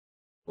real.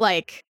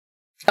 Like,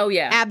 oh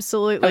yeah,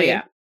 absolutely. Oh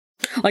yeah,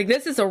 like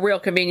this is a real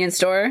convenience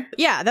store.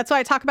 Yeah, that's why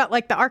I talk about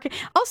like the arcade.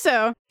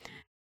 Also,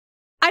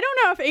 I don't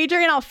know if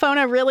Adrian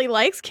Alfona really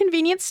likes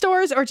convenience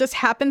stores or just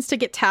happens to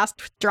get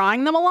tasked with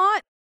drawing them a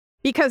lot.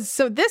 Because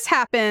so this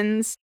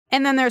happens,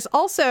 and then there's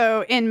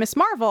also in Miss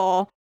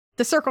Marvel,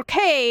 the Circle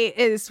K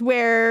is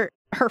where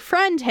her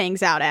friend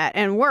hangs out at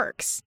and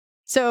works.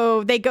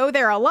 So they go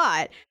there a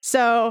lot.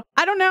 So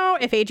I don't know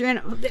if Adrian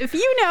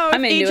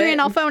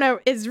Alfona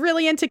is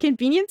really into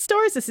convenience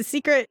stores, is a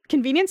secret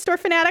convenience store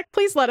fanatic,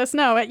 please let us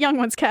know at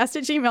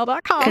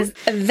youngonescast@gmail.com.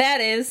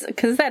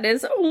 Because that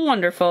is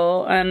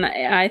wonderful, and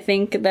I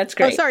think that's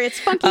great. Oh, sorry,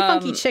 it's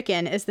Funky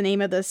Chicken is the name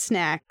of the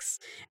snacks.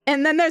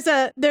 And then there's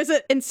a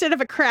instead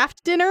of a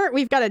Kraft dinner,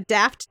 we've got a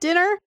Daft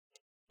dinner.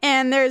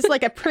 And there's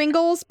like a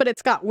Pringles, but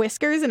it's got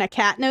whiskers and a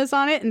cat nose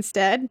on it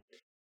instead.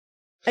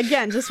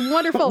 Again, just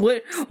wonderful.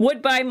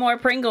 Would buy more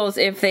Pringles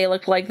if they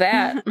looked like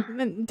that.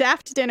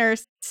 Daft dinner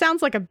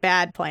sounds like a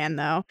bad plan,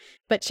 though.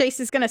 But Chase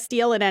is going to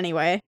steal it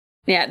anyway.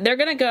 Yeah, they're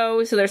going to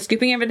go, so they're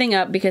scooping everything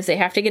up because they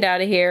have to get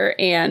out of here.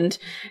 And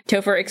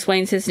Topher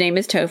explains his name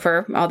is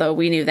Topher, although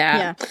we knew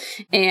that.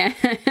 Yeah.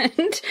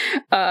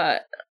 And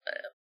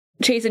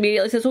Chase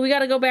immediately says, "Well, we got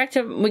to go back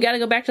to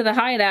the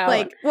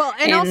hideout."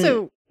 And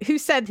also, who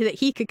said that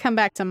he could come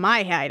back to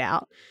my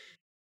hideout?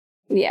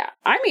 Yeah,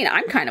 I mean,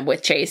 I'm kind of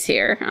with Chase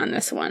here on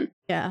this one.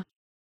 Yeah,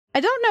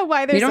 I don't know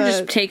why there's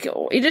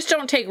you just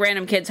don't take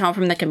random kids home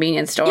from the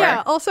convenience store.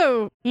 Yeah,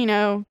 also,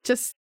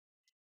 just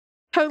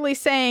totally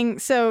saying,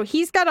 so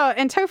he's got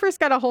and Topher's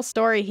got a whole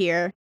story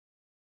here.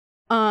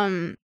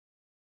 And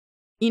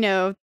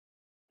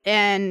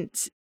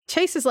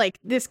Chase is like,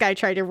 this guy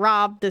tried to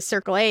rob the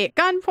Circle A at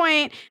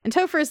gunpoint, and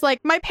Topher's like,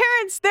 my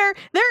parents, they're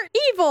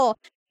evil.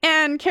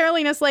 And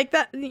Carolina's like,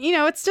 that,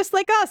 it's just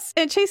like us.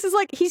 And Chase is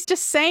like, he's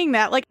just saying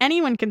that. Like,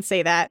 anyone can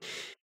say that.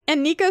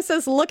 And Nico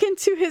says, look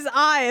into his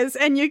eyes,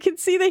 and you can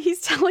see that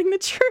he's telling the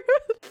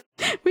truth.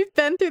 We've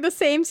been through the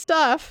same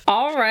stuff.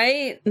 All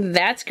right.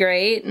 That's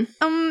great.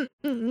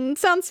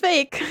 Sounds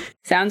fake.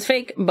 Sounds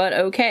fake, but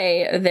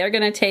okay. They're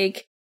gonna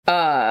take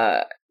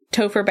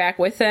Topher back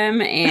with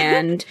them,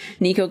 and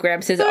Nico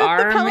grabs his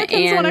arm. The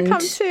Pelicans want to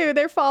come too.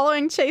 They're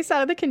following Chase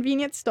out of the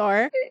convenience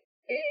store.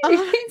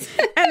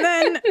 And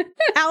then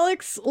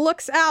Alex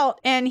looks out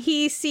and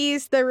he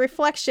sees the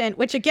reflection,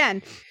 which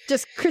again,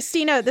 just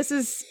Christina, this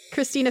is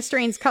Christina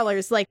Strain's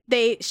colors. Like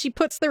she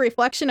puts the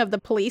reflection of the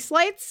police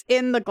lights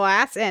in the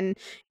glass and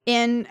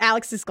in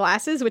Alex's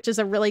glasses, which is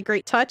a really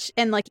great touch.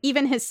 And like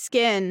even his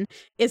skin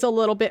is a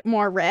little bit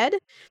more red.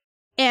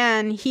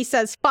 And he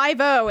says,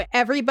 5-0,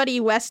 everybody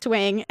West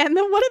Wing. And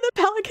then one of the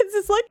Pelicans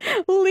is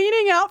like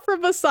leaning out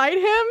from beside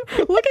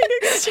him, looking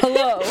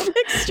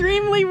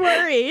extremely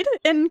worried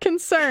and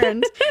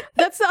concerned.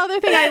 That's the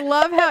other thing. I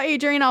love how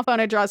Adrian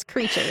Alphona draws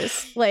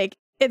creatures. Like,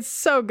 it's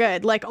so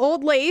good. Like,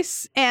 Old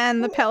Lace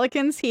and the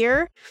Pelicans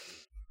here.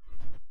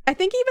 I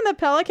think even the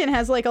Pelican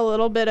has like a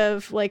little bit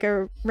of like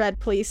a red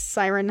police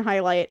siren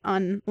highlight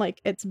on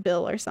like its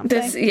bill or something.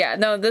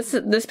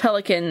 This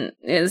Pelican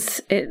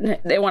is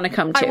they want to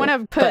come too. I want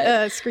to put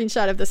a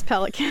screenshot of this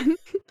Pelican.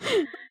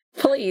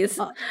 Please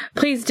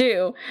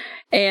do.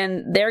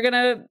 And they're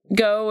gonna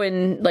go,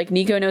 and like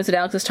Nico knows what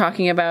Alex is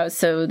talking about,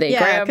 so they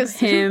grab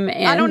him.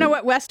 And I don't know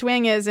what West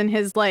Wing is in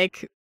his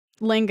like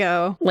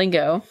lingo.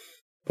 Nico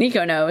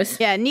knows.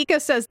 Yeah, Nico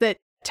says that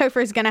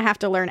Topher's gonna have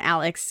to learn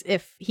Alex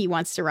if he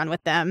wants to run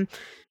with them.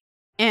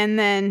 And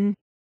then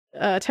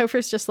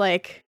Topher's just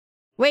like,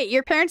 wait,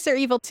 your parents are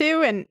evil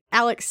too? And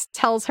Alex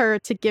tells her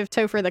to give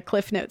Topher the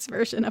Cliff Notes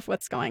version of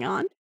what's going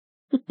on.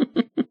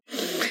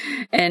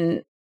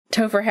 And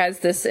Topher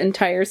has this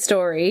entire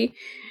story,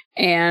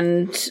 we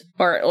don't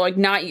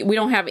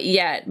have it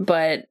yet,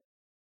 but,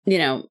 you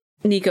know,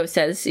 Nico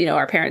says, you know,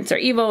 our parents are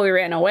evil, we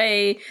ran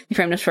away, they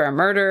framed us for a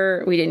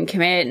murder, we didn't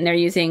commit, and they're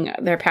using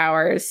their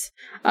powers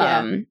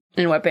and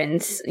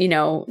weapons, you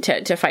know,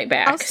 to fight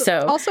back.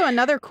 Also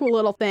another cool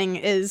little thing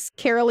is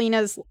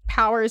Carolina's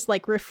powers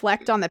like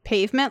reflect on the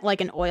pavement like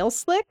an oil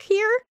slick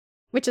here,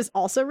 which is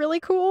also really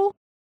cool.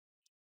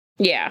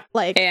 Yeah.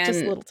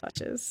 Just little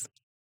touches.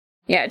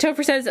 Yeah,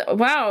 Topher says,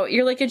 wow,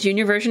 you're like a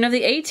junior version of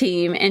the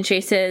A-Team. And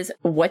Chase says,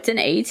 what's an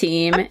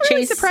A-Team? I'm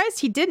really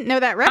surprised he didn't know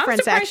that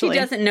reference, actually.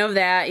 He doesn't know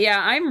that.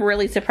 Yeah, I'm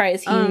really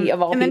surprised he,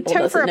 of all people, doesn't know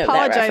that reference. And then Topher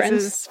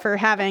apologizes for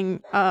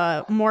having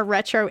more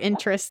retro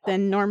interest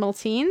than normal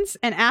teens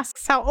and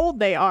asks how old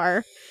they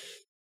are.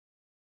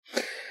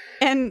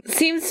 And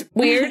seems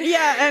weird.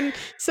 Yeah, and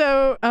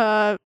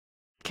so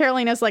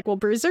Carolina's like, well,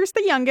 Bruiser's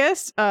the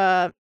youngest.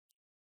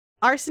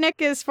 Arsenic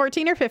is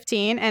 14 or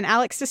 15, and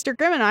Alex's sister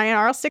Grim and I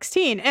are all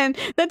 16. And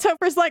then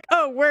Topher's like,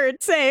 oh, word,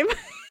 same.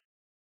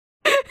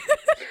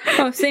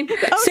 Same here.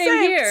 Same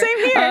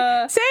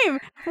here. Same.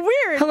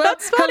 Weird.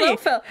 That's funny.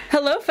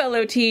 Hello,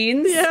 fellow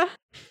teens. Yeah.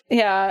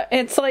 Yeah,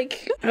 it's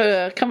like,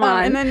 come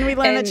on. And then we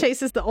learn that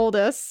Chase is the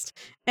oldest.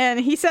 And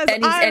he says,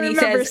 I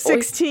remember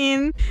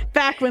 16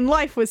 back when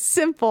life was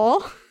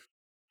simple.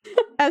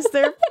 As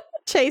they're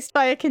chased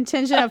by a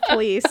contingent of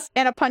police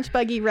and a punch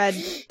buggy read,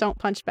 don't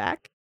punch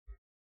back.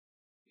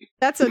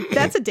 That's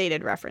a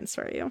dated reference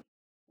for you.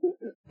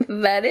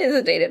 That is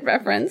a dated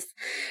reference.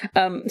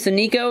 So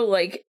Nico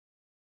like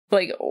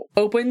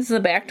opens the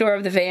back door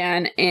of the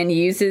van and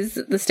uses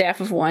the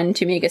staff of one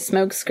to make a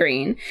smoke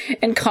screen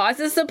and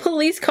causes the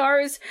police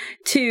cars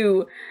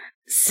to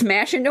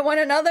smash into one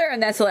another,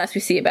 and that's the last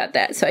we see about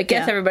that. So I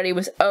guess everybody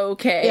was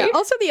okay. Yeah.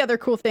 Also, the other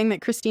cool thing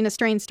that Christina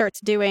Strain starts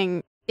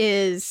doing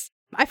is,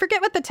 I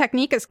forget what the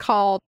technique is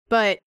called,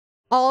 but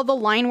all the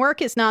line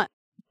work is not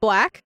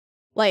black.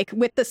 Like,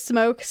 with the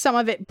smoke, some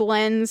of it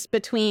blends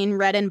between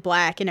red and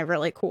black in a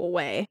really cool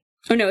way.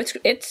 Oh, no,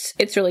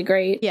 it's really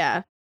great.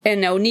 Yeah. And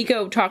no,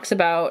 Nico talks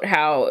about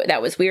how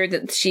that was weird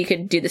that she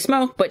could do the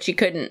smoke, but she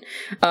couldn't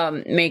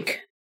make,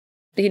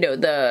 you know,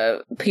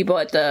 the people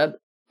at the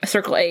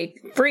Circle A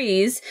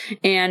freeze.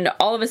 And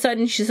all of a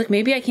sudden, she's like,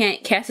 maybe I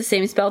can't cast the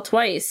same spell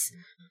twice.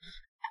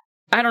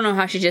 I don't know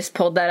how she just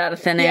pulled that out of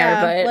thin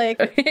air, but... like,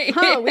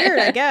 weird,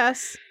 I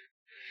guess.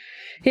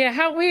 Yeah,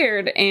 how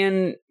weird.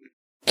 And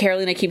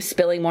Carolina keeps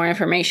spilling more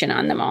information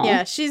on them all.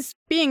 Yeah, she's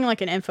being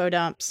like an info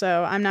dump,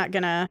 so I'm not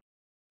gonna...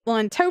 Well,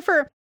 and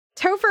Topher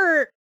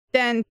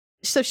then...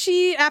 So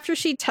after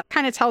she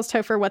kind of tells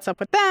Topher what's up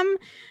with them,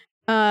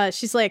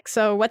 she's like,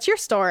 so what's your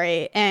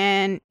story?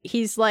 And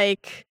he's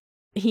like...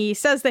 He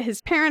says that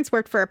his parents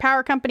worked for a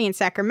power company in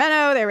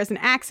Sacramento. There was an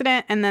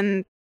accident, and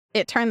then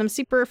it turned them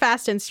super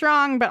fast and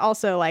strong, but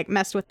also like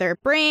messed with their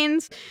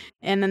brains.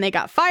 And then they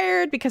got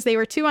fired because they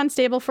were too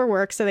unstable for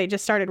work, so they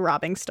just started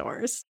robbing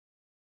stores.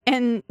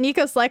 And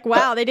Nico's like,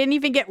 wow, they didn't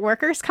even get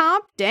workers'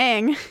 comp?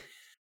 Dang.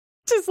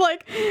 Just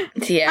like,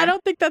 yeah. I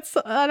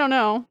don't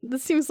know.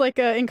 This seems like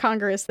an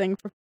incongruous thing.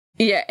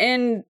 Yeah,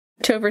 and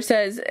Topher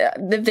says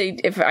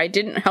if I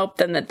didn't help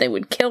them, that they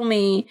would kill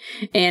me,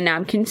 and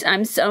I'm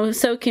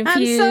so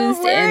confused,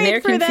 and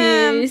they're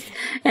confused,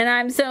 and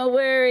I'm so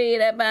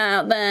worried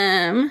about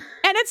them.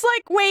 And it's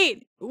like,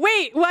 wait,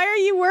 why are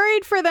you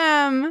worried for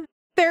them?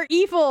 They're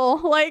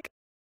evil. Like,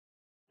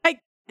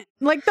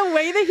 Like, the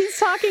way that he's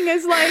talking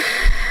is, like,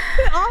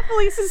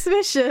 awfully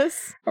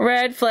suspicious.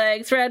 Red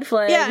flags, red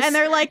flags. Yeah, and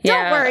they're like,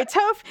 don't worry,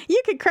 Toph,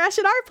 you could crash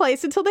at our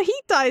place until the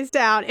heat dies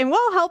down, and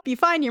we'll help you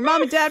find your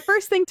mom and dad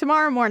first thing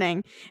tomorrow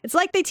morning. It's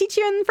like they teach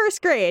you in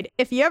first grade.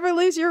 If you ever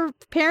lose your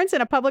parents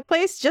in a public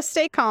place, just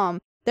stay calm.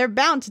 They're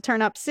bound to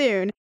turn up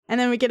soon. And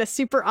then we get a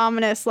super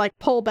ominous, like,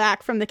 pull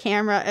back from the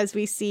camera as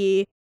we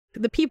see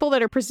the people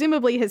that are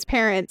presumably his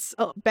parents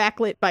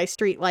backlit by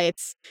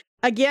streetlights.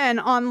 Again,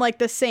 on, like,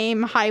 the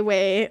same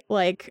highway,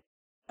 like,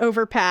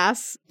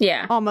 overpass.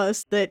 Yeah.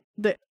 Almost that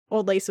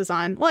Old Lace was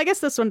on. Well, I guess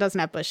this one doesn't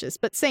have bushes,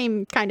 but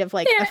same kind of,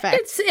 like,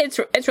 effect.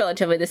 It's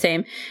relatively the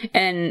same.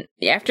 And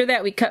after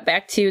that, we cut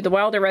back to the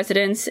Wilder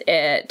residence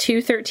at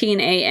 2:13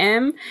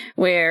 a.m.,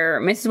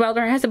 where Mrs.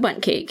 Wilder has a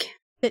bundt cake.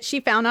 That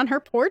she found on her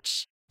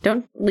porch.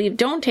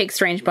 Don't take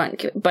strange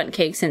bundt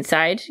cakes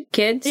inside,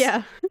 kids.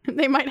 Yeah,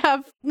 they might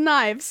have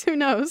knives. Who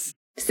knows?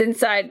 It's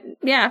inside,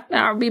 yeah,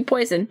 or be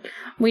poison.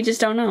 We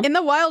just don't know. In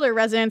the Wilder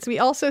residence, we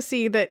also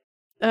see that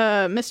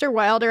Mr.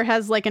 Wilder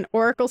has, like, an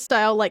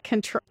Oracle-style, like,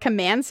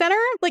 command center,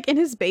 like, in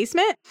his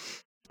basement.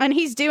 And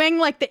he's doing,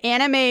 like, the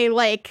anime,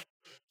 like,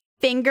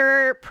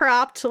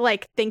 finger-propped,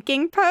 like,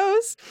 thinking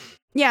pose.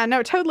 Yeah,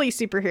 no, totally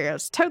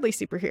superheroes. Totally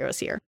superheroes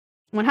here.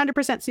 100%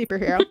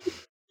 superhero.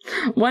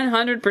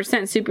 100%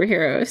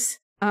 superheroes.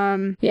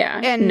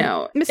 Yeah, and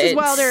no. Mrs.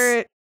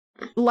 Wilder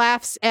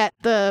laughs at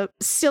the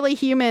silly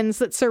humans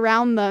that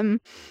surround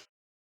them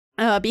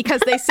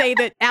because they say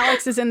that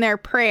Alex is in their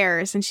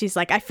prayers, and she's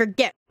like, I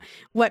forget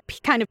what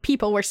kind of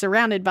people we're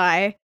surrounded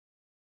by.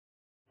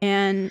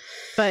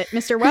 But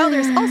Mr.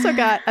 Wilder's also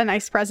got a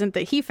nice present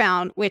that he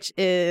found, which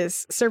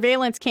is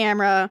surveillance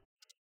camera.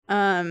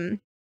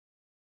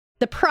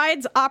 The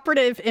Pride's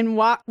operative in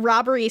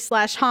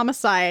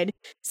robbery/homicide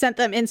sent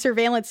them in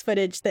surveillance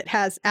footage that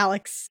has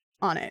Alex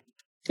on it.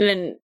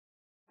 And,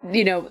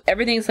 you know,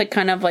 everything's, like,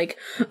 kind of, like,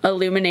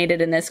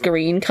 illuminated in this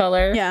green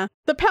color. Yeah.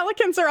 The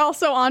Pelicans are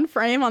also on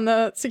frame on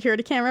the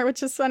security camera,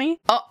 which is funny.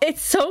 Oh,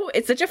 it's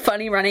such a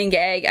funny running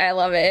gag. I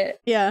love it.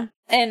 Yeah.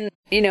 And,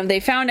 you know, they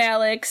found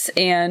Alex,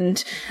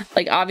 and,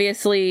 like,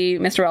 obviously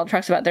Mr. Wilder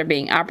talks about there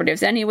being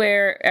operatives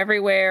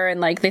everywhere, and,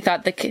 like, they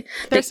thought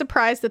they're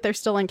surprised that they're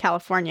still in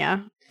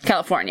California.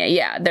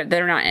 Yeah.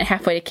 They're not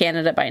halfway to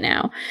Canada by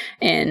now.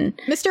 And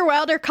Mr.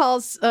 Wilder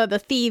calls the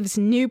thieves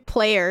new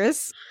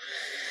players.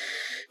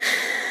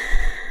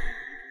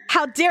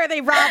 How dare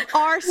they rob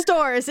our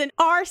stores in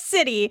our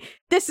city?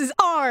 This is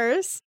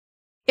ours.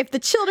 If the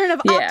children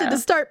have opted to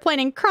start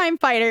playing Crime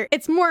Fighter,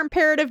 it's more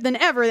imperative than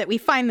ever that we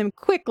find them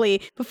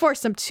quickly before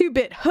some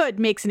 2-bit hood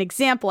makes an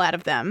example out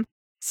of them.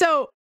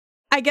 So,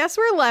 I guess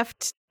we're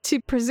left to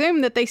presume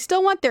that they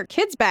still want their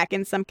kids back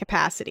in some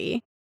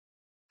capacity.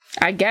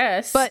 I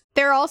guess. But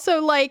they're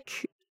also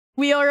like,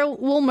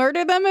 we'll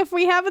murder them if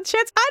we have a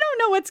chance. I don't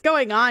know what's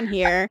going on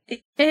here.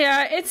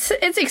 Yeah, it's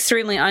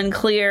extremely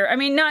unclear. I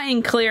mean, not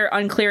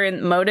unclear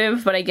in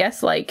motive, but I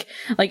guess like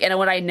and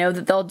what I know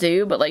that they'll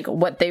do, but like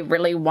what they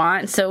really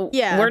want. So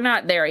yeah, we're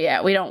not there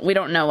yet. We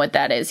don't know what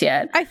that is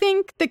yet. I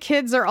think the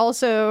kids are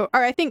also,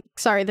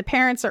 the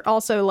parents are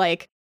also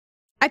like,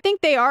 I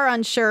think they are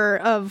unsure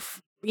of,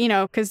 you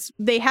know, because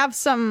they have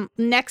some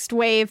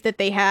Nextwave that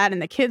they had,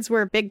 and the kids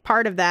were a big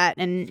part of that.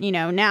 And, you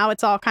know, now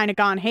it's all kind of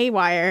gone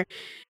haywire.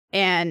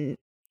 And,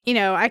 you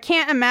know, I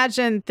can't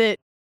imagine that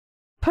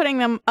putting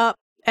them up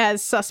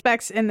as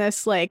suspects in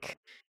this, like,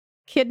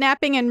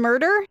 kidnapping and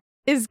murder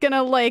is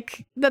gonna,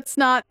 like, that's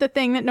not the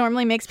thing that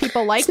normally makes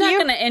people like you. It's not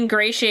gonna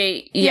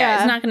ingratiate,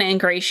 it's not gonna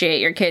ingratiate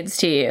your kids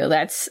to you.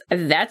 That's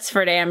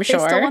for damn sure.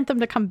 They still want them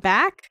to come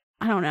back?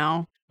 I don't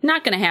know.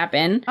 Not gonna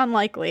happen.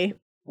 Unlikely.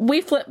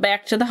 We flip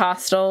back to the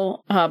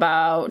hostel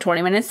about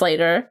 20 minutes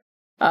later,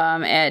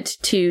 at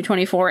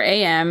 2:24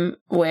 a.m.,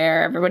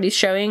 where everybody's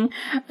showing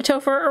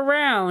Topher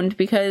around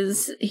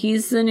because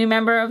he's the new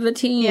member of the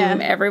team. Yeah.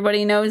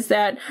 Everybody knows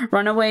that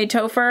runaway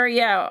Topher.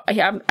 Yeah,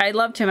 I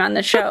loved him on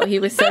the show. He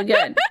was so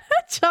good.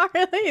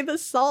 Charlie, the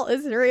salt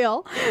is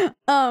real.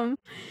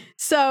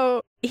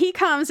 So he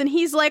comes and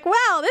he's like,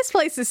 wow, this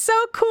place is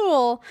so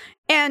cool.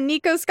 And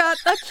Nico's got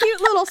a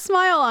cute little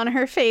smile on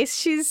her face.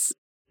 She's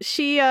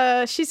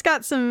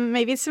got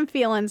some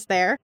feelings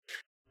there.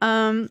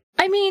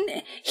 I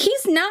mean,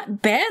 he's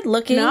not bad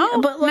looking,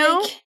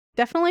 no,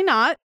 definitely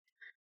not.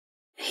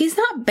 He's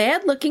not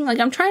bad looking. Like,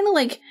 I'm trying to,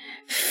 like,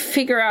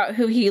 figure out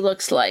who he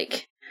looks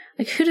like.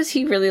 Like, who does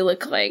he really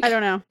look like? I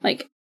don't know.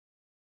 Like,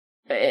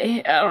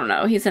 I don't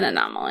know. He's an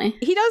anomaly.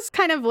 He does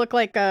kind of look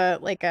like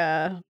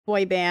a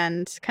boy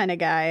band kind of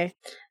guy,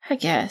 I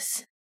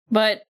guess.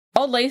 But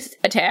Old Lace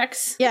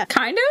attacks. Yeah,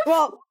 kind of.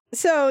 Well,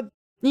 so,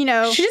 you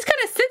know, she just kind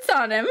of sits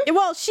on him.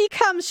 Well,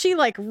 she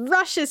like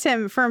rushes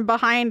him from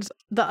behind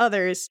the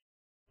others,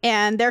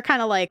 and they're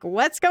kind of like,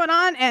 what's going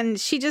on? And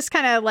she just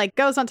kind of like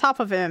goes on top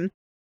of him,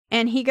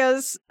 and he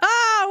goes,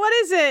 what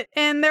is it?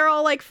 And they're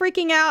all like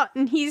freaking out,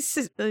 and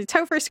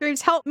Topher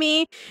screams, help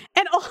me.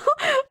 And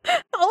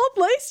Old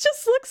Lace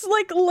just looks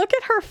like, look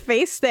at her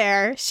face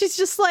there. She's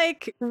just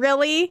like,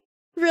 really?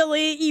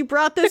 You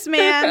brought this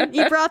man,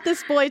 you brought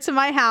this boy to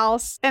my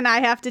house, and I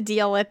have to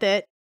deal with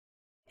it.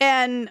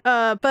 And,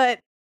 but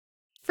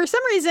for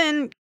some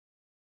reason,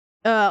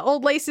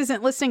 Old Lace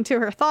isn't listening to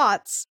her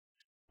thoughts,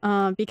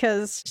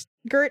 because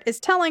Gert is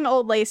telling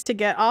Old Lace to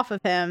get off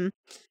of him.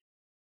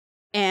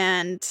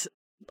 And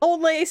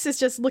Old Lace is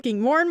just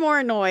looking more and more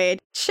annoyed.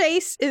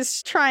 Chase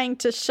is trying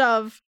to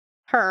shove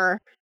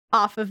her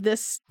off of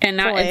this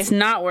and it's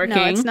not working.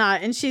 No, it's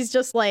not. And she's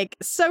just like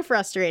so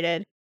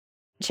frustrated.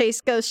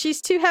 Chase goes,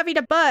 she's too heavy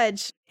to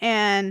budge.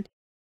 And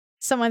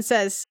someone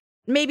says,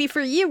 maybe for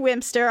you,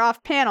 Wimpster,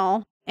 off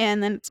panel.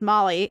 And then it's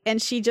Molly.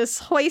 And she just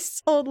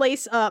hoists Old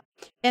Lace up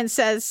and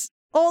says,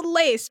 Old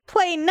Lace,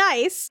 play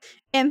nice.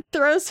 And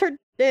throws her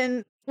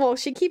in. Well,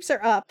 she keeps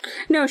her up.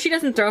 No, she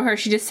doesn't throw her.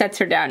 She just sets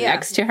her down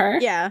next to her.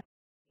 Yeah.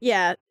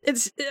 Yeah.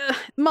 It's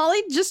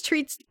Molly just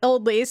treats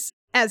Old Lace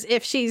as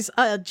if she's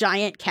a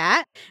giant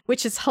cat,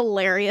 which is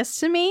hilarious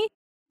to me,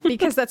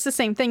 because that's the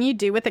same thing you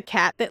do with a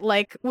cat that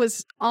like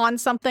was on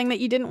something that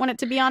you didn't want it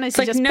to be on. Is it's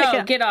like, just no,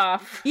 pick it get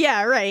off.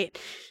 Yeah, right.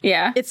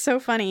 Yeah. It's so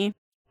funny.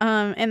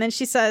 And then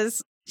she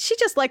says, she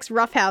just likes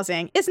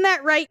roughhousing. Isn't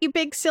that right, you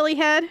big silly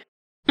head?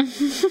 And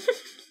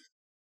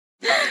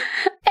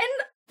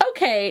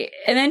okay.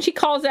 And then she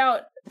calls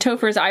out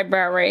Topher's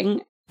eyebrow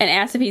ring and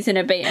asks if he's in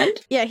a band.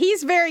 Yeah,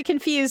 he's very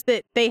confused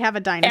that they have a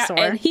dinosaur.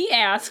 And he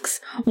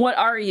asks, what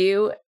are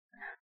you?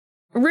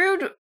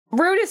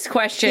 Rudest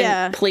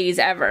question, please,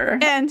 ever.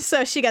 And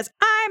so she goes,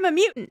 I'm a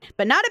mutant,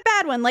 but not a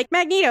bad one like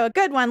Magneto, a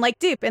good one like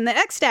Doop and the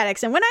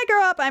X-Statics. And when I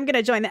grow up, I'm going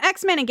to join the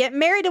X-Men and get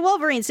married to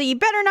Wolverine, so you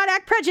better not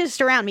act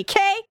prejudiced around me,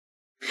 Kay?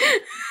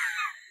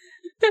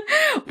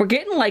 We're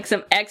getting like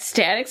some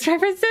X-Statics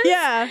references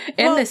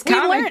in this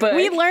comic book.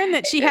 We learned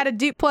that she had a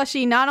Doop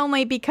plushie not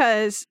only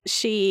because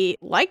she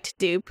liked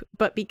Doop,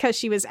 but because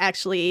she was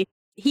actually,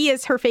 he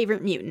is her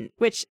favorite mutant,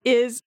 which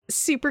is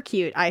super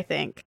cute, I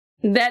think.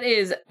 That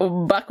is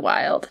buck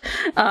wild.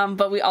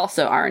 But we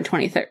also are in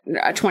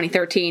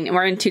 2013 and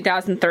we're in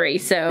 2003,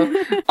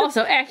 so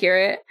also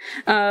accurate.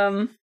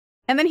 And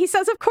then he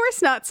says, of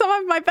course not. Some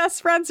of my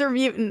best friends are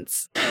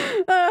mutants.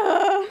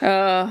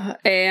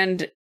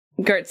 And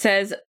Gert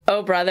says,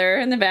 oh, brother,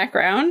 in the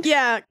background.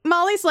 Yeah,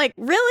 Molly's like,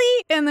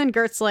 really? And then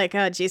Gert's like,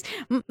 oh, geez.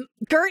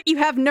 Gert, you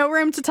have no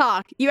room to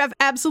talk. You have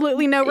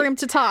absolutely no room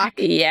to talk.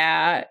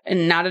 Yeah,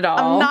 not at all.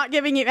 I'm not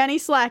giving you any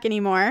slack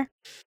anymore.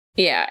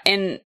 Yeah,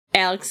 and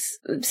Alex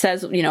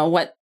says,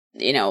 but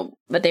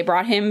they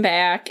brought him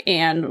back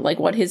and, like,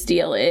 what his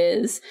deal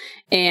is.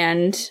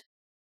 And,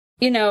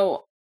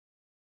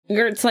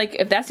 Gert's like,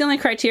 if that's the only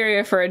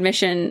criteria for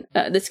admission,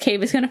 this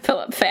cave is going to fill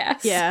up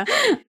fast. Yeah.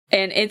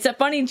 And it's a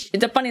funny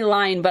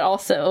line, but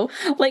also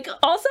in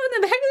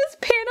the back of this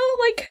panel,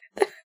 like,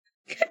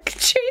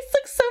 Chase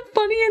looks so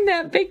funny in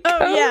that big coat.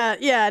 Oh,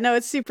 yeah. No,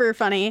 it's super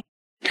funny.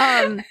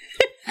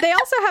 They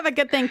also have a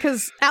good thing,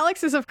 because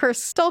Alex is, of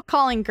course, still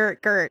calling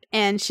Gert,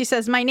 and she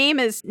says, my name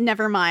is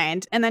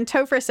Nevermind. And then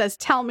Topher says,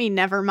 tell me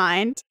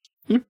Nevermind.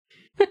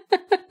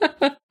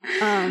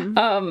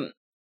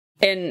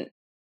 And,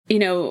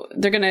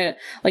 they're gonna,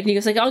 like,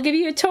 Nico's like, I'll give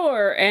you a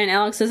tour. And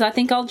Alex says, I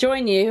think I'll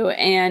join you.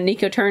 And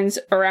Nico turns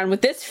around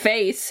with this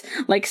face,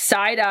 like,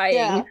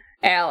 side-eyeing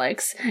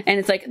Alex. And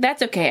it's like,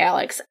 that's okay,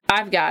 Alex.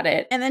 I've got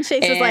it. And then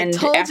Chase is like,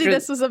 told you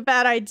this was a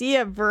bad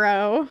idea,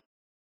 bro.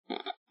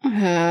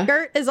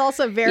 Gert is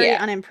also very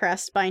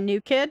unimpressed by New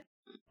Kid,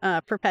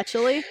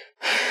 perpetually.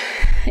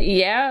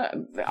 Yeah,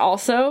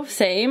 also,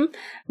 same.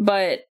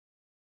 But,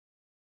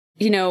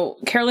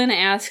 Carolina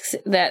asks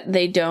that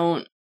they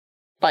don't,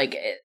 like,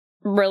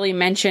 really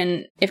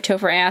mention if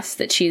Topher asks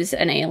that she's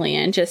an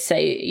alien, just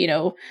say,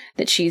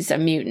 that she's a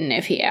mutant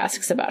if he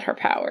asks about her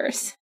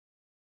powers.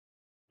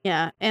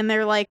 Yeah, and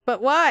they're like,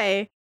 but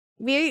why?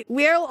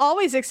 We'll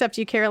always accept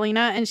you,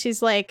 Carolina. And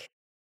she's like,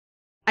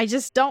 I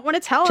just don't want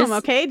to tell him,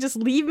 okay? Just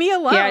leave me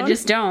alone. Yeah,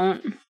 just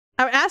don't.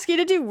 I would ask you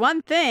to do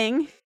one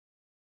thing.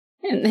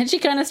 And then she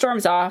kind of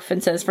storms off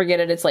and says, forget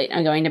it, it's late,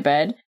 I'm going to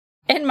bed.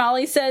 And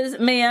Molly says,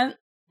 man,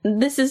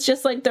 this is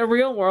just like the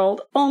real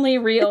world, only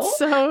real. It's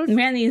so...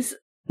 Man,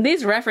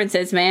 these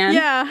references, man.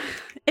 Yeah.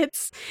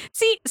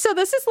 So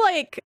this is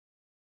like,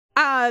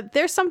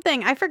 there's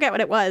something, I forget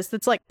what it was,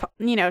 that's like,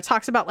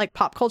 talks about like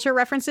pop culture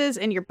references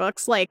in your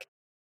books. Like,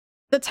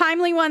 the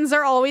timely ones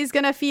are always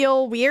going to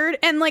feel weird.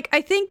 And like, I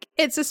think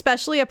it's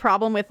especially a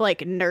problem with like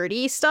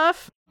nerdy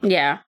stuff.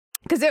 Yeah.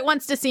 Because it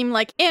wants to seem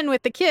like in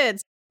with the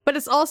kids. But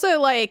it's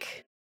also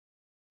like,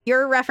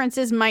 your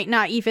references might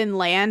not even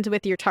land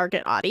with your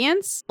target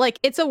audience. Like,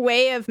 it's a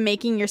way of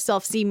making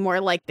yourself seem more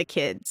like the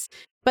kids.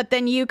 But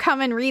then you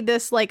come and read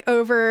this like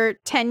over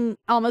 10,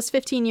 almost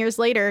 15 years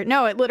later.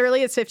 No, it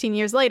literally is 15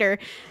 years later.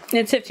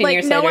 It's 15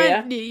 years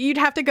later, You'd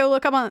have to go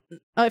look up on,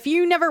 if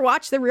you never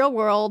watched The Real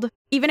World,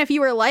 even if you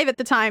were alive at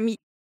the time.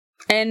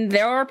 And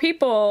there are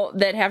people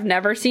that have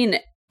never seen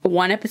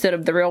one episode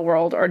of The Real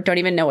World or don't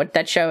even know what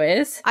that show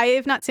is. I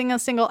have not seen a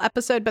single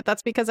episode, but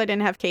that's because I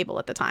didn't have cable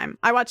at the time.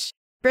 I watched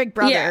Big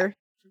Brother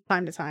from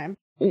time to time.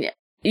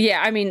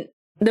 Yeah, I mean,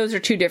 those are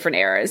two different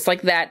eras.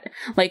 Like that,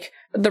 like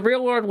the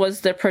real world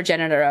was the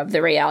progenitor of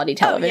the reality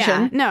television.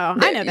 Oh, yeah. No,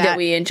 I know that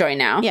we enjoy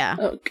now. Yeah.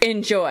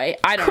 Enjoy.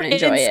 I don't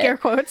enjoy it. Scare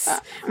quotes.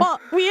 Well,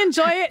 we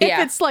enjoy it if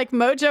it's like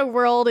Mojo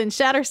World and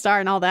Shatterstar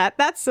and all that.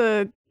 That's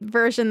a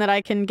version that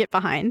I can get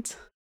behind.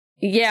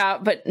 Yeah,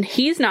 but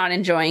he's not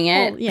enjoying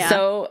it. Well, yeah.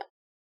 So,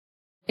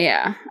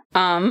 yeah.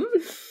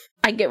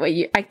 I get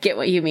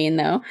what you mean,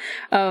 though.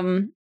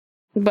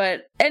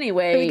 But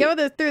anyway, we go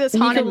through this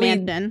haunted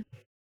mansion.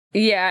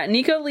 Yeah,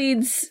 Nico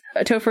leads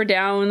Topher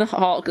down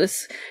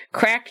this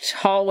cracked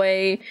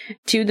hallway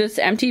to this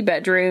empty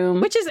bedroom,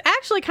 which is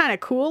actually kind of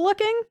cool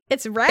looking.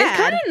 It's rad. It's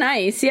kind of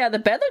nice. Yeah, the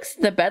bed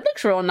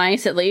looks real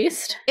nice. At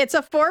least it's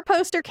a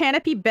 4-poster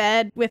canopy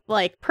bed with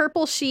like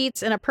purple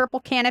sheets and a purple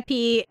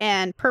canopy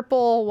and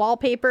purple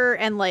wallpaper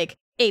and like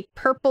a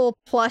purple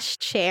plush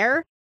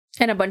chair.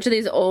 And a bunch of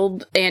these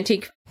old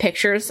antique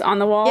pictures on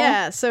the wall.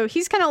 Yeah, so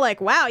he's kind of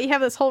like, wow, you have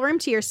this whole room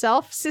to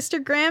yourself, Sister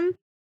Grimm.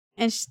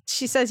 And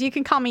she says, you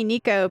can call me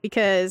Nico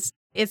because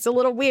it's a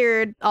little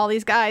weird, all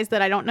these guys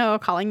that I don't know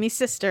calling me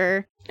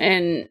sister.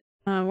 And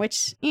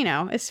which,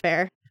 is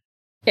fair.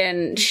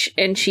 And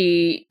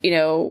she,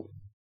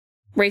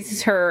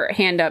 raises her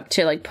hand up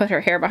to like put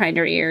her hair behind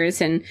her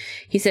ears. And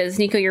he says,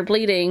 Nico, you're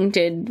bleeding.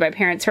 Did my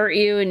parents hurt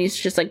you? And he's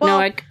just like,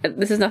 no,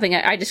 this is nothing.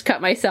 I just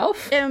cut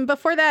myself. And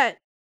before that,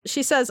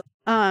 she says,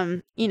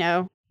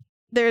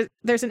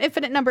 there's an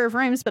infinite number of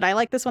rooms, but I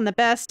like this one the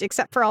best,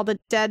 except for all the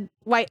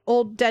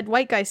old dead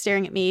white guys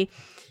staring at me.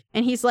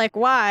 And he's like,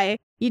 why?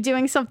 You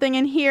doing something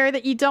in here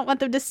that you don't want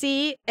them to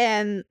see?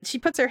 And she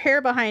puts her hair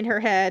behind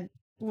her head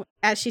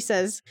as she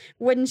says,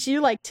 wouldn't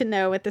you like to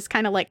know, with this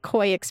kind of like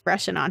coy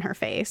expression on her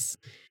face.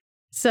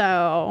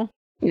 So.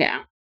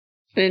 Yeah.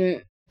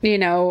 And,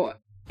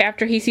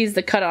 after he sees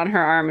the cut on her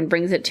arm and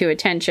brings it to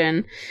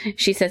attention,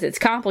 she says it's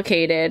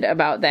complicated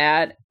about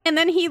that. And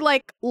then he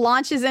like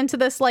launches into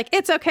this like,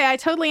 it's okay, I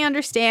totally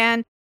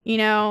understand.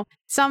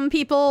 Some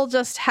people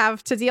just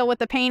have to deal with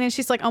the pain. And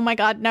she's like, oh my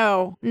God,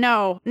 no,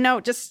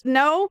 just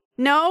no.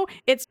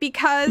 It's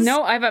because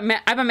I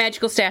have a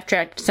magical staff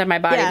trapped inside my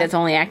body that's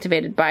only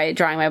activated by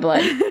drawing my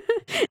blood.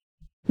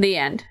 The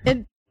end.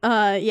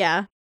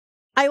 Yeah.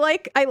 I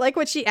like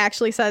what she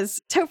actually says.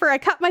 Topher, I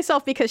cut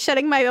myself because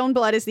shedding my own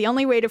blood is the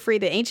only way to free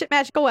the ancient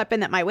magical weapon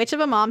that my witch of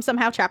a mom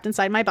somehow trapped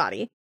inside my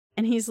body.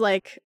 And he's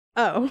like,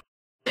 oh.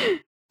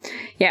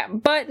 Yeah,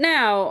 but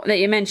now that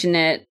you mention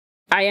it,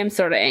 I am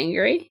sort of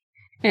angry.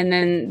 And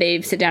then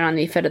they sit down on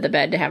the foot of the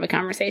bed to have a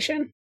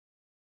conversation.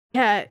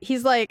 Yeah,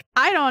 he's like,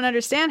 I don't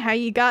understand how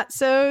you got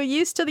so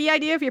used to the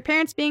idea of your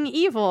parents being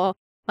evil.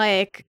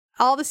 Like,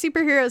 all the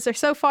superheroes are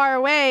so far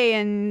away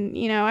and,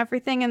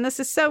 everything, and this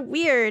is so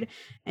weird.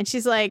 And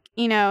she's like,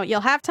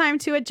 you'll have time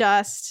to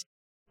adjust.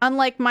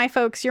 Unlike my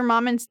folks, your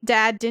mom and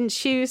dad didn't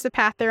choose the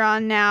path they're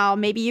on now.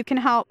 Maybe you can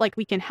help. Like,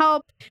 we can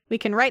help. We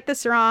can right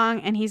this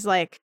wrong. And he's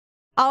like,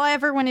 all I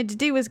ever wanted to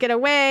do was get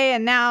away,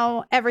 and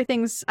now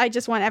I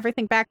just want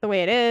everything back the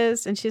way it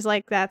is. And she's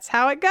like, that's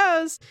how it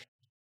goes.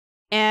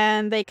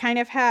 And they kind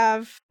of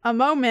have a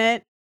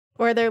moment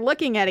where they're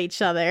looking at each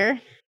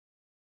other.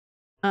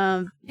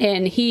 And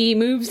he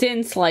moves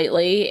in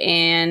slightly,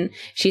 and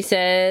she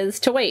says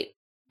to wait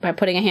by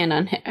putting her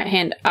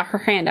hand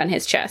on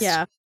his chest.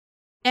 Yeah.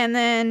 And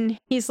then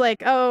he's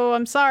like, oh,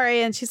 I'm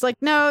sorry. And she's like,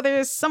 no,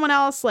 there's someone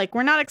else. Like,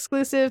 we're not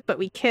exclusive, but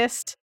we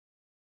kissed.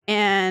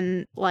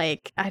 And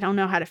like, I don't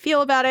know how to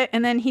feel about it.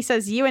 And then he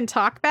says, you and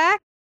talk back.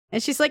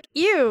 And she's like,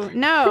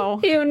 no.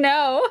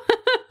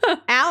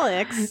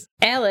 Alex.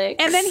 And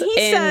then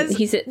he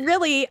says,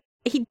 really,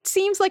 he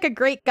seems like a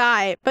great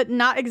guy, but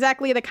not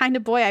exactly the kind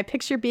of boy I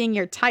picture being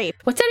your type.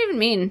 What's that even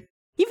mean?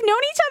 You've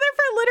known each other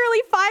for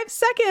literally 5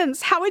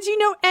 seconds. How would you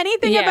know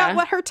anything about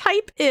what her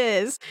type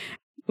is?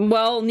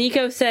 Well,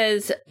 Nico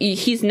says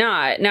he's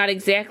not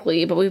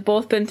exactly, but we've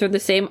both been through the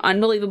same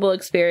unbelievable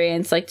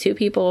experience, like two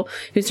people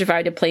who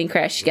survived a plane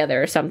crash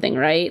together or something,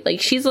 right? Like,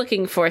 she's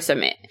looking for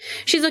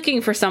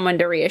someone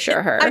to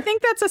reassure her. I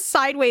think that's a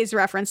sideways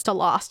reference to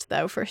Lost,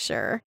 though, for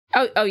sure.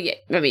 Oh yeah.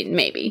 I mean,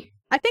 maybe.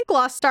 I think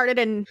Lost started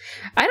in...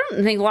 I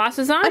don't think Lost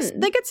is on. I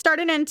think it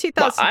started in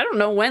 2000. Well, I don't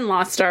know when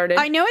Lost started.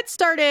 I know it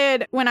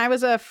started when I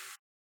was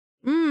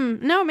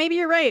no, maybe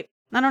you're right.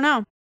 I don't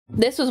know.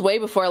 This was way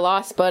before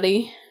Lost,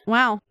 buddy.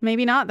 Wow,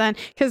 maybe not then.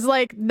 Because,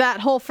 like, that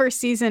whole first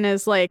season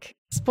is, like,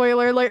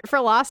 spoiler alert for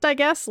Lost, I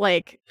guess.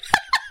 Like,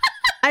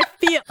 I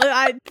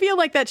feel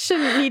like that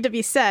shouldn't need to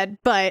be said,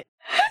 but...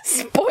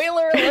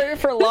 Spoiler alert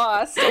for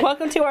Lost.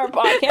 Welcome to our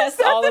podcast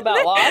all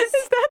about Lost.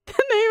 Is that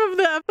the name of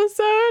the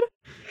episode?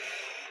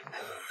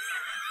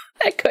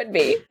 That could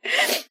be.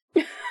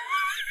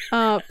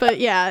 But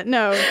yeah,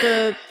 no,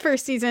 the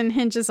first season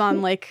hinges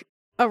on, like,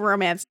 a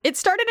romance. It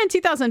started in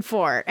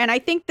 2004, and I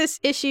think this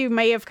issue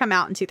may have come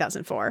out in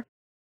 2004.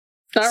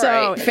 All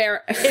right,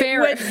 fair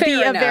would be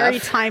enough. A very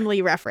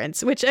timely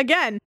reference, which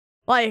again,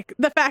 like,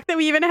 the fact that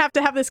we even have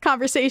to have this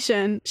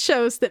conversation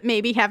shows that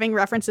maybe having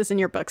references in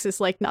your books is,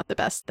 like, not the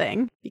best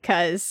thing,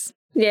 because...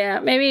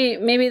 Yeah,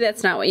 maybe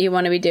that's not what you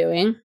want to be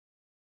doing.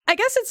 I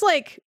guess it's,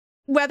 like,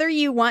 whether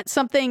you want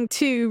something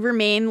to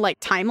remain, like,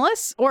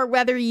 timeless, or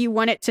whether you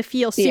want it to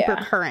feel super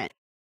current.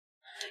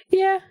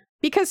 Yeah.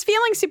 Because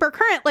feeling super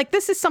current, like,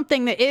 this is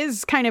something that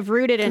is kind of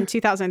rooted in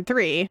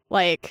 2003.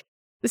 Like,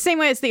 the same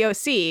way as the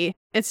OC.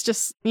 It's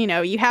just, you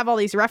know, you have all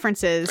these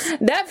references.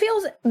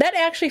 That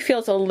actually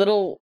feels a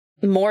little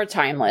more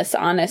timeless,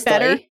 honestly.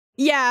 Better?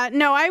 Yeah,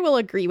 no, I will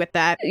agree with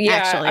that,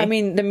 actually. I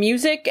mean, the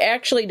music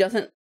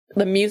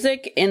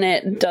in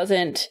it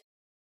doesn't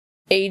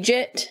age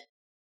it,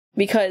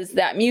 because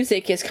that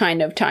music is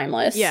kind of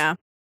timeless. Yeah.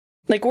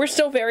 Like, we're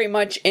still very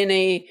much in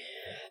a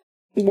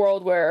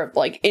world where,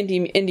 like,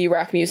 indie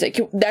rock music,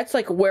 that's,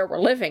 like, where we're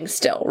living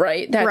still,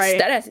 right?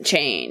 That hasn't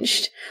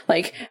changed.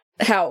 Like,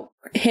 how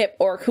hip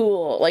or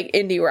cool, like,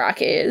 indie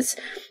rock is.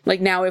 Like,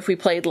 now if we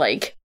played,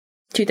 like,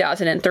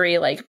 2003,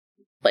 like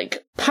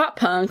pop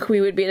punk, we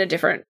would be in a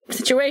different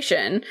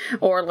situation.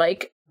 Or,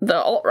 like,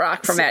 the alt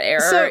rock from that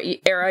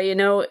era, you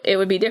know, it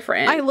would be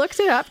different. I looked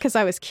it up because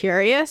I was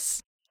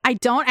curious. I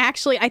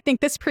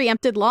think this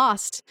preempted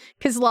Lost,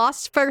 because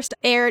Lost first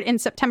aired in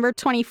September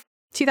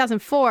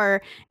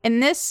 2004,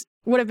 and this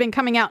would have been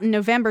coming out in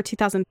November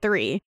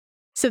 2003.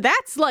 So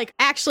that's, like,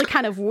 actually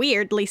kind of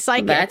weirdly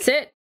psychic. That's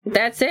it,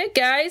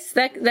 guys.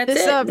 That's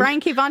it. Brian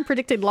K. Vaughan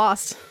predicted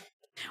Lost.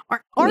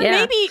 Or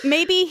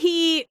maybe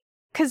he,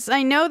 because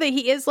I know that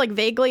he is, like,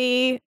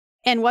 vaguely,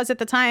 and was at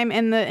the time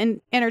in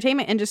the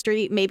entertainment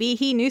industry, maybe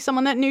he knew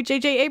someone that knew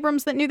J.J.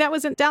 Abrams that knew that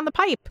wasn't down the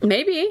pipe.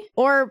 Maybe.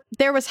 Or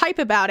there was hype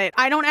about it.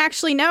 I don't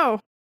actually know.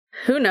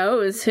 Who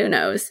knows?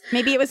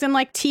 Maybe it was in,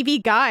 like,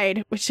 TV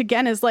Guide, which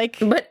again is like...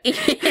 But... like,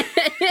 that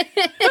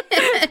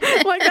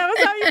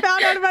was how you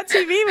found out about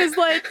TV, was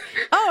like,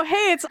 oh,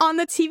 hey, it's on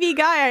the TV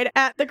Guide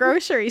at the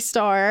grocery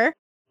store.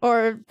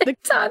 Or...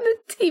 It's on the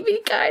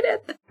TV Guide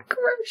at the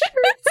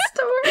grocery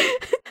store. I mean,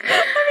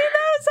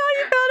 that was how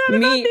you found out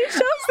about these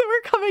shows that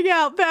were coming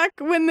out back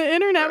when the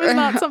internet was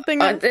not something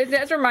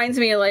that reminds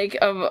me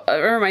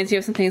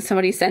of something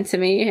somebody sent to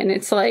me, and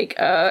it's like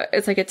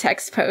a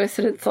text post,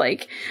 and it's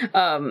like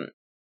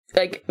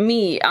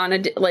me on a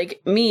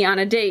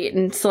date,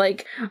 and it's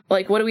like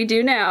what do we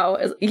do now?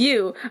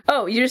 You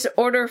just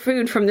order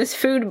food from this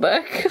food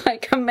book,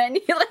 like a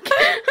menu.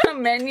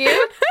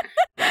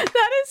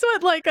 That is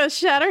what, like, a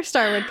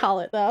Shatterstar would call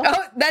it, though.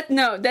 Oh,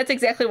 that's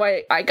exactly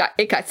why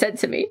it got sent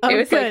to me. It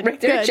was like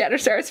Richter and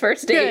Shatterstar's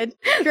first date.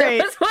 Good, great.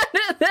 That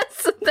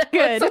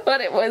was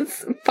what it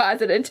was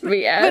posited to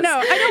me as. But no,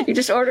 I don't. You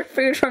just order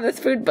food from this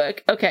food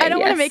book. Okay, I don't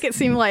want to make it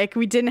seem like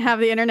we didn't have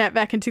the internet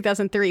back in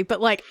 2003, but,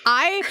 like,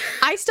 I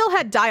still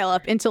had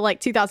dial-up until,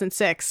 like,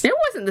 2006. It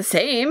wasn't the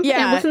same.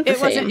 Yeah,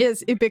 it wasn't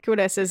as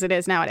ubiquitous as it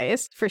is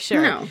nowadays, for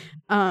sure. No.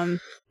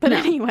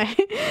 Anyway,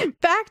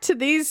 back to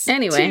these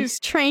two's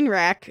train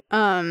wreck.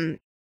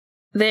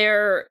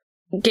 They're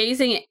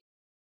gazing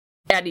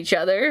at each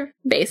other,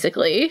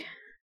 basically.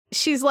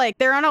 She's like,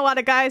 there aren't a lot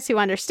of guys who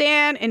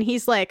understand, and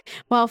he's like,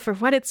 well, for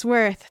what it's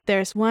worth,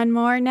 there's one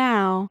more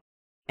now.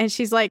 And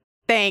she's like,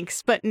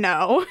 thanks, but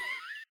no.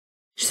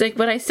 She's like,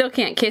 but I still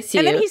can't kiss you.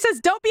 And then he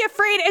says, don't be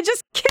afraid, and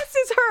just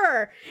kisses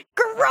her.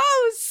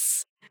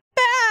 Gross.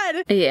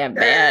 Bad. Yeah,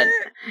 bad.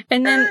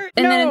 And then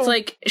it's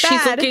like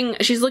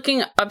she's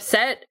looking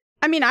upset.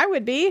 I mean, I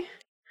would be.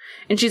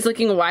 And she's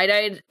looking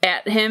wide-eyed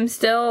at him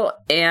still,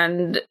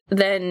 and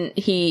then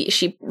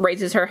she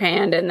raises her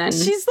hand, and then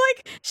she's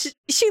like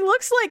she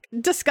looks like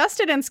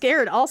disgusted and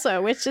scared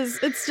also, which is,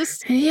 it's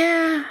just,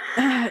 yeah.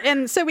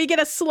 And so we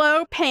get a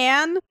slow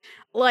pan,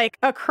 like,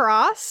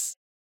 across,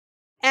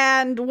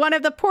 and one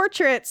of the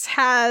portraits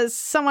has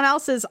someone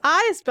else's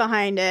eyes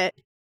behind it.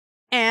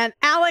 And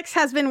Alex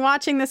has been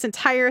watching this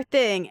entire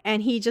thing,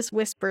 and he just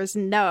whispers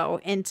no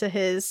into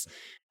his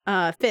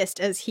fist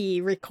as he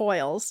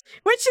recoils,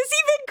 which is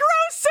even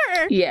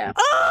grosser! Yeah.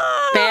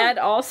 Oh! Bad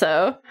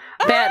also.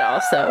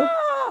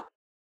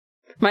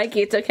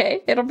 Mikey, it's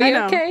okay. It'll be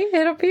okay.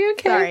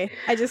 Sorry.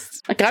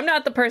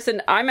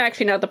 I'm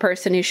actually not the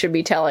person who should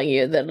be telling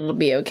you that it'll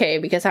be okay,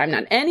 because I'm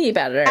not any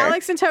better.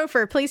 Alex and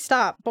Topher, please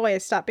stop.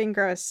 Boys, stop being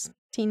gross.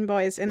 Teen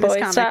boys in this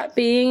comic. Boys, stop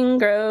being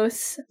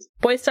gross.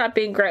 Boys, stop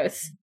being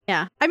gross.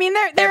 Yeah, I mean,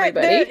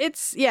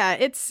 it's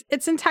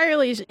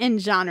entirely in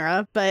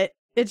genre, but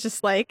it's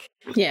just like,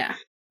 yeah,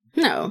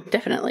 no,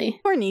 definitely.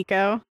 Poor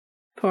Nico,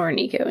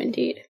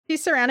 indeed.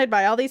 She's surrounded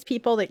by all these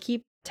people that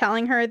keep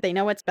telling her they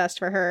know what's best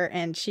for her,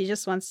 and she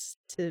just wants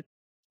to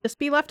just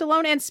be left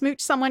alone and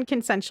smooch someone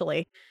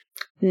consensually.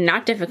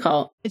 Not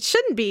difficult. It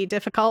shouldn't be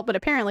difficult, but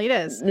apparently it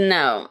is.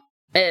 No,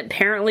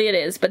 apparently it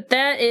is. But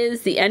that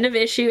is the end of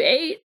issue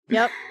 8.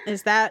 Yep,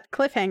 is that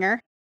cliffhanger.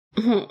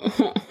 Oh,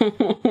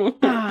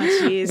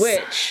 jeez.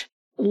 Which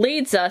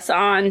leads us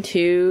on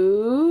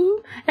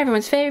to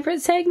everyone's favorite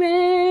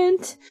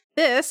segment.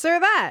 This or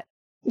that.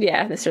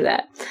 Yeah, this or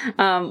that.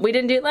 We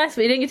didn't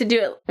get to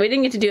do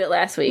it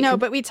last week. No,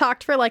 but we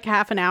talked for like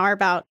half an hour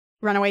about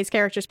Runaways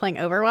characters playing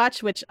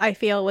Overwatch, which I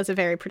feel was a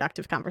very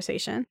productive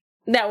conversation.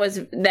 That was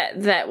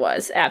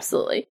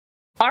absolutely.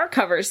 Our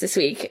covers this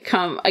week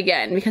come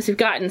again because we've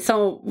gotten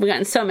so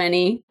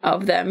many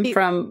of them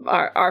from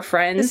our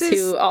friends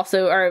who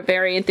also are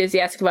very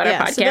enthusiastic about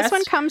our podcast. So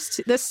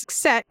this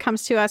set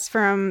comes to us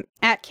from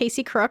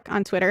 @CaseyCrook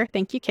on Twitter.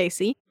 Thank you,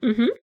 Casey.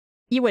 Mm-hmm.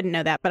 You wouldn't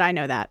know that, but I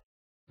know that.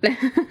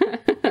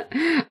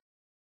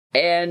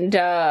 And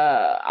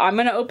I'm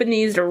going to open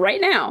these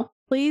right now.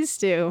 Please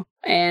do.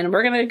 And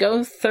we're going to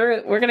go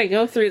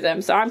through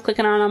them. So I'm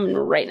clicking on them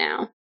right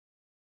now.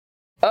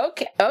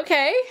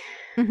 Okay.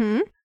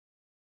 Mm-hmm.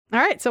 All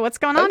right, so what's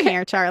going on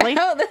here, Charlie?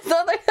 Oh, this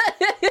other...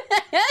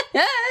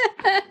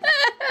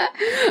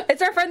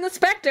 It's our friend the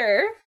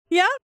Spectre.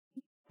 Yeah.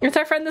 It's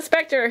our friend the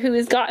Spectre who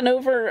has gotten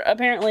over,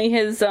 apparently,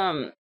 his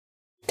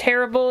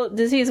terrible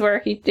disease where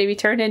he maybe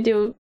turned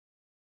into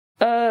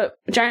a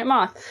giant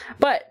moth.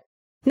 But,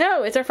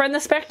 no, it's our friend the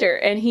Spectre,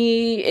 and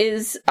he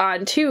is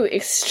on two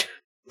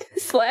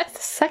the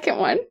second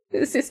one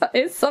is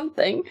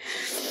something.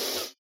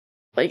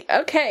 Like,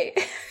 okay.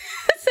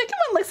 The second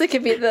one looks like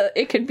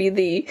it could be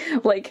the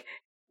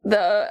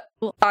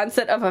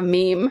onset of a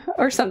meme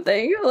or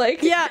something.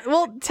 Like, yeah,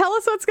 well, tell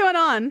us what's going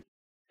on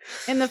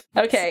in the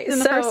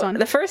first one.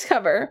 The first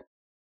cover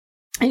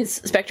is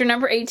Spectre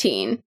number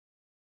 18,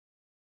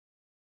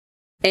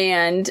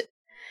 and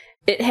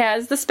it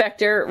has the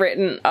Spectre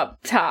written up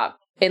top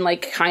in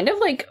like kind of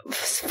like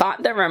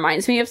font that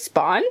reminds me of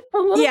Spawn a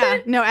little bit. Yeah,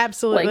 no,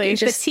 absolutely. Like,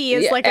 the T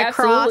is like a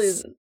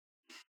cross.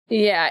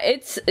 Yeah,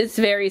 it's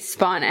very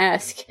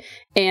Spawn-esque.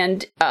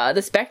 And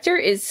the Spectre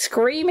is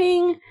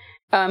screaming.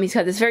 He's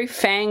got these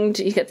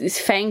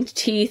fanged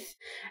teeth.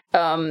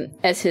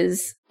 As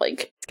his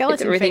like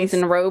skeleton everything's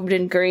face. enrobed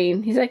in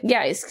green. He's like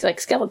like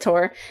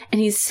Skeletor, and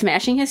he's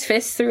smashing his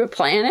fists through a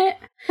planet.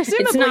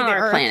 Presumably it's not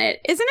our Earth. planet,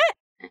 isn't it?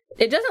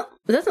 It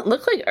doesn't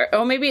look like Earth.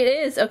 Oh, maybe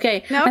it is.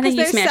 Okay, no, I think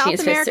he's there's smashing South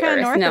his America fists to and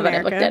Earth. North Now that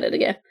America. I looked at it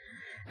again.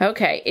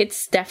 Okay,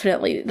 it's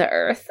definitely the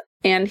Earth.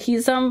 And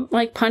he's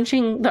like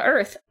punching the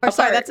Earth apart.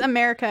 Sorry, that's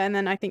America, and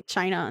then I think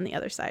China on the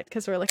other side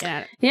because we're looking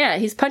at it. Yeah,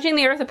 he's punching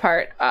the Earth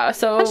apart.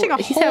 So he's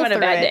having a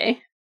bad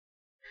day.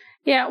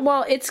 Yeah,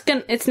 well,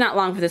 it's not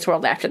long for this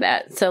world after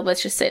that. So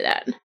let's just say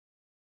that.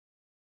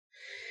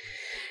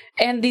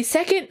 And the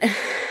second,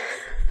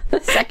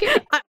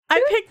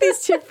 I picked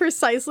these two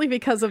precisely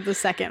because of the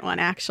second one,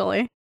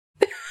 actually.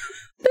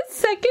 The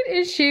second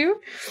issue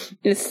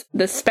is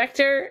the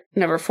Spectre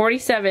number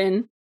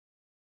 47.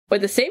 With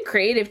the same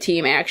creative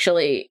team,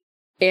 actually,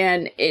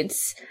 and it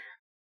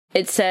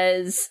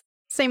says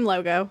same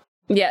logo.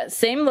 Yeah,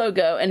 same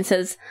logo, and it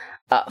says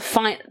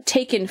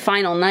 "Taken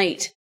Final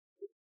Night"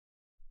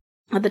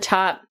 at the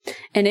top,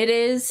 and it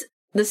is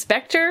the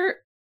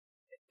Spectre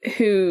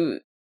who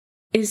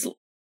is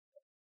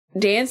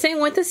dancing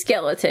with a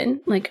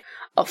skeleton, like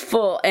a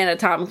full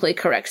anatomically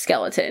correct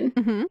skeleton,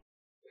 mm-hmm.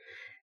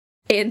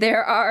 and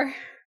there are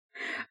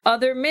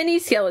other mini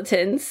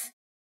skeletons.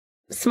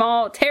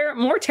 Small,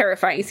 more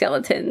terrifying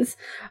skeletons.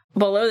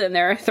 Below them,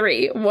 there are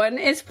three. One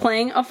is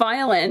playing a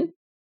violin.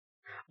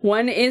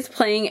 One is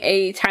playing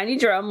a tiny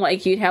drum,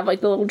 like you'd have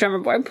like the little drummer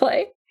boy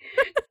play.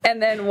 And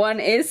then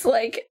one is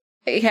like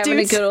having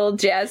a good old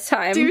jazz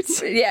time.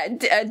 Doot. Yeah,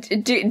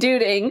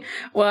 dooting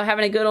while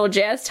having a good old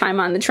jazz time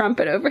on the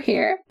trumpet over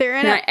here. They're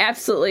in a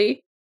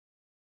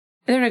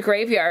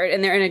graveyard,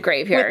 and they're in a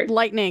graveyard. With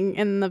lightning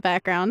in the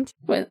background.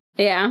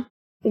 Yeah.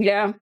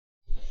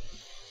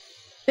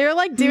 They're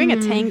like doing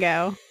a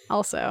tango,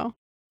 also.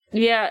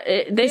 Yeah,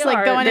 they're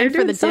like going in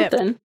for the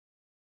something. dip.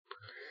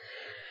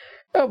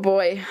 Oh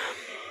boy.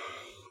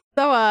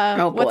 So,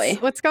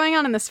 what's going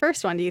on in this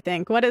first one? Do you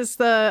think? What is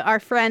our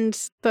friend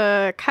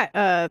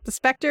the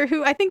Spectre,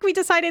 who I think we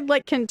decided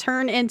like can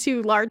turn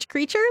into large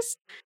creatures?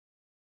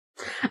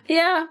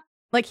 Yeah.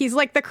 Like he's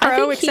like the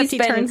crow, except he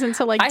turns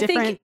into like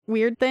different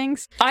weird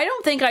things. I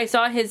don't think I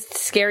saw his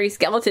scary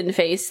skeleton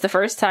face the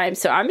first time,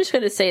 so I'm just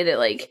going to say that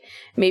like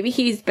maybe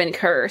he's been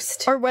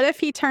cursed. Or what if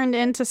he turned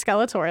into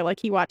Skeletor,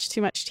 like he watched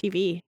too much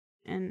TV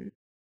and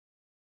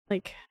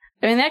like.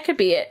 I mean, that could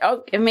be it.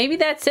 Oh, maybe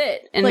that's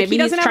it, and like, maybe he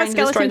doesn't he's have trying a to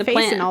destroy skeleton the face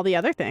plant. and all the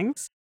other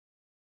things.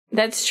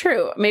 That's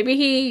true. Maybe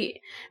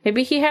he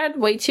had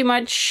way too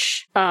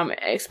much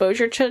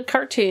exposure to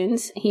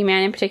cartoons,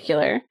 He-Man in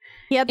particular.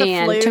 He had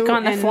the flu took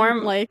on the and,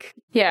 form, like,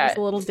 was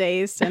a little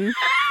dazed and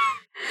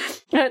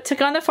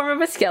took on the form of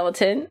a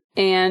skeleton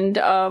and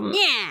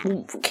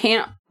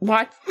can't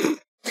watch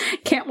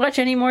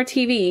any more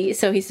TV,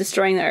 so he's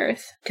destroying the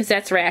Earth because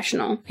that's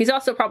rational. He's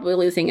also probably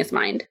losing his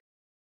mind.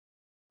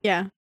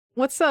 Yeah.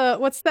 What's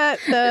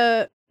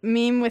the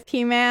meme with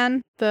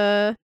He-Man?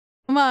 The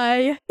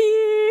my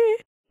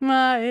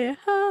I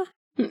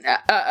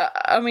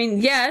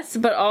mean, yes,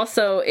 but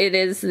also it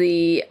is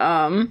the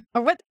Or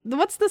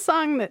what's the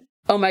song that?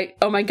 Oh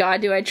my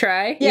God, do I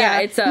try? Yeah,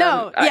 it's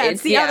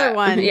it's the other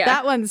one. Yeah.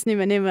 That one's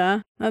Numa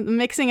Numa. I'm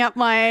mixing up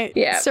my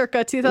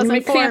circa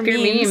 2004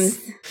 memes.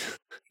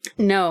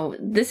 No,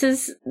 this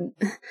is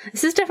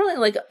definitely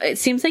like, it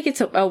seems like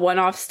it's a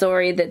one-off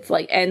story that's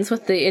like ends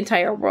with the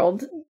entire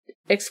world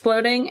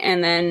exploding,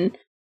 and then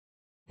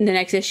the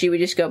next issue we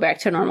just go back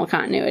to normal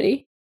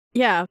continuity.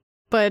 Yeah,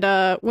 but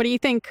what do you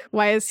think?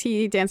 Why is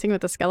he dancing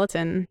with a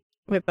skeleton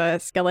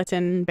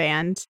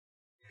band?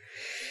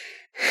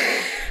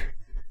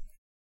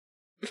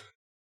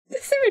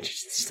 This image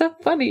is so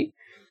funny.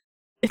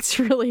 It's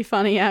really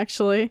funny,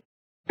 actually.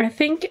 I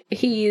think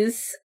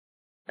he's...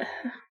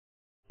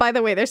 By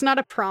the way, there's not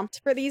a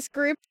prompt for these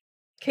groups,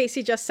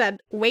 Casey just said,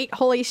 wait,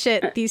 holy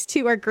shit, these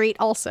two are great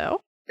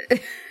also.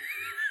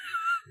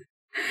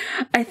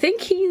 I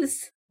think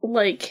he's,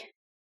 like,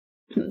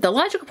 the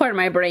logical part of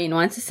my brain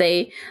wants to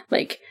say,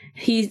 like,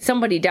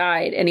 somebody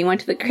died and he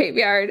went to the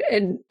graveyard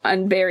and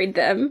unburied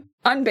them.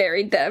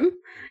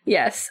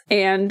 Yes.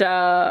 And,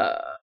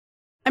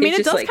 I mean,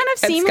 it does kind of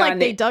seem like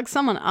they dug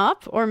someone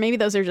up, or maybe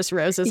those are just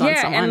roses on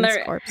someone's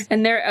corpse.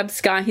 And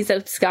he's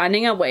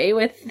absconding away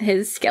with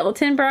his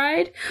skeleton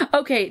bride.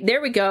 Okay,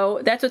 there we go.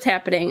 That's what's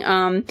happening.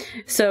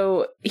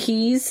 So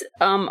he's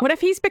what if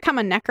he's become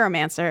a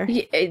necromancer?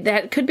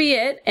 That could be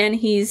it. And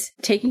he's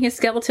taking his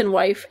skeleton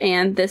wife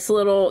and these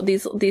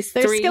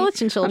three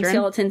skeleton children.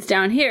 Skeletons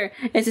down here.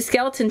 It's the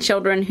skeleton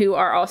children who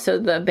are also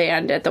the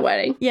band at the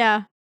wedding.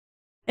 Yeah.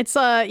 It's,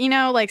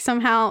 like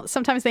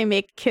sometimes they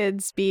make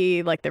kids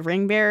be like the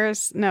ring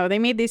bearers. No, they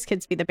made these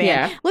kids be the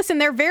band. Yeah. Listen,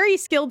 they're very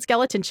skilled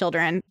skeleton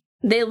children.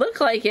 They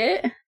look like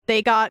it.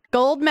 They got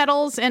gold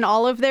medals in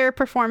all of their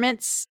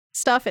performance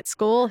stuff at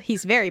school.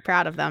 He's very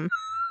proud of them.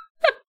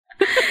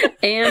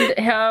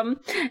 And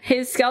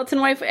his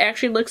skeleton wife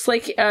actually looks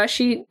like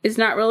she is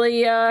not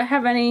really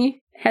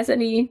has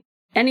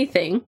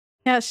anything.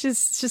 Yeah,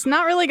 she's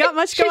not really got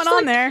much going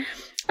on there.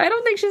 I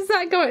don't think she's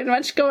not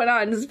much going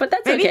on, but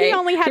that's maybe okay. He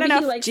only had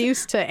enough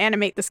juice to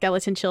animate the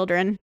skeleton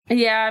children.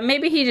 Yeah,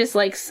 maybe she just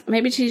likes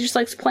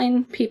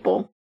plain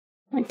people.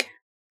 Like,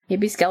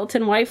 maybe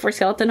skeleton wife or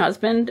skeleton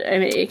husband. I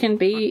mean, it can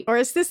be. Or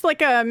is this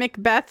like a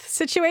Macbeth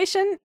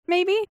situation,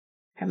 maybe?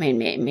 I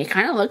mean, it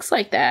kind of looks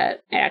like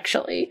that,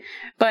 actually.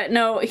 But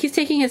no, he's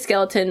taking his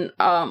skeleton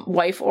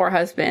wife or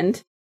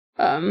husband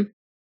to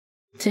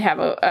have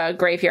a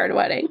graveyard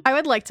wedding. I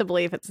would like to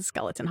believe it's a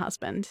skeleton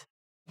husband.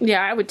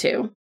 Yeah, I would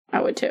too.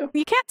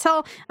 You can't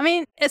tell. I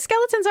mean,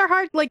 skeletons are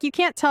hard. Like, you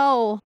can't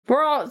tell.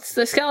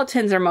 The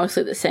skeletons are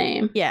mostly the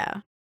same.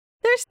 Yeah.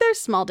 There's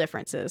small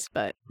differences,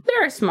 but.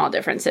 There are small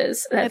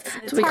differences. That's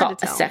what we call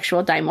a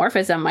sexual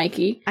dimorphism,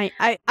 Mikey.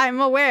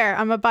 I'm aware.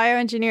 I'm a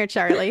bioengineer,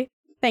 Charlie.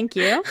 Thank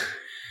you.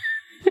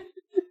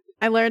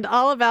 I learned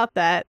all about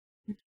that.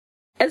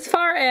 As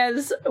far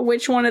as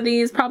which one of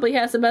these probably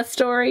has the best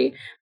story,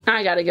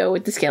 I gotta go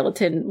with the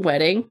skeleton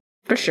wedding,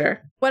 for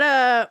sure. What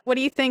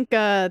do you think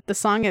the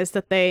song is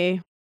that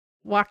they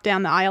walk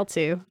down the aisle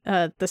to,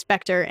 the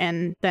Spectre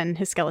and then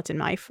his skeleton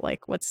wife?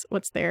 Like, what's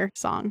their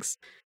songs?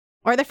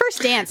 Or the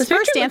first dance. The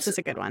first dance is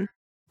a good one.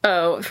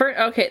 Oh,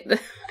 okay.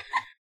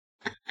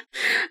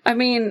 I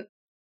mean,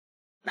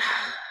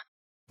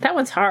 that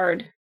one's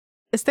hard.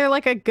 Is there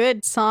like a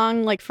good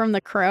song like from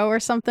The Crow or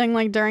something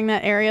like during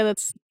that area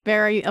that's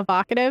very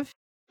evocative?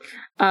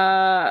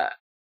 I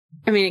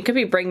mean, it could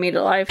be Bring Me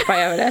to Life by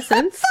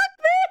Evanescence.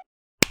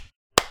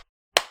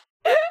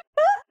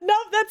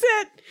 Nope, that's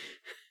it.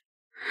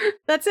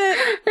 That's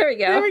it. There we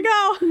go.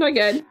 We're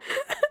good.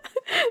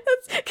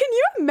 Can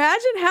you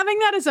imagine having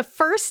that as a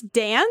first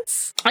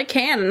dance? I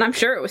can, and I'm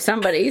sure it was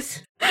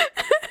somebody's. You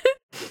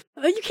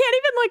can't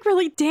even like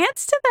really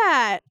dance to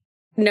that.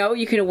 No,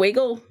 you can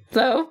wiggle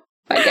though,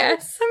 I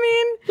guess.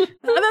 I mean,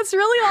 that's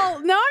really all.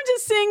 Now I'm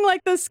just seeing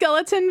like the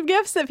skeleton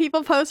gifs that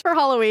people post for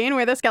Halloween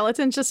where the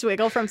skeletons just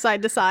wiggle from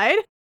side to side.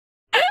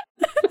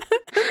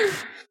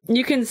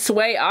 You can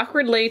sway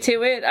awkwardly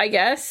to it, I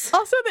guess.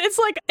 Also, it's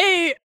like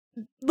a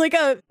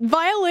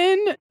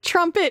violin,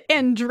 trumpet,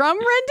 and drum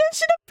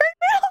rendition of Bring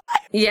Me to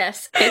Life.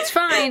 Yes, it's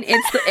fine.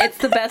 It's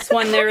the best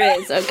one there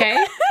is,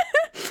 okay?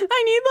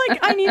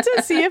 I need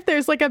to see if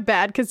there's like a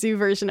bad kazoo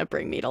version of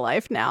Bring Me to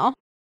Life now.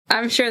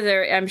 I'm sure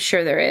there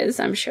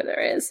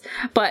is.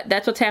 But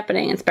that's what's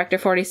happening, Inspector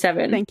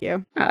 47. Thank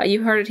you.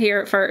 You heard it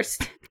here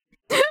first.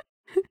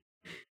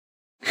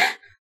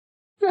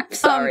 I'm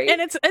sorry.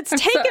 And it's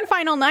taken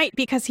final night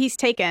because he's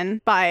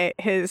taken by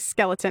his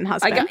skeleton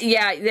husband.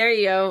 There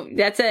you go.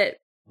 That's it.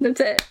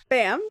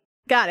 Bam.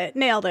 Got it.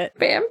 Nailed it.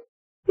 Bam.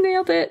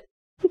 Nailed it.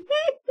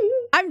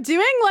 I'm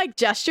doing like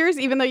gestures,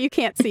 even though you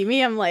can't see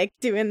me. I'm like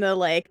doing the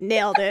like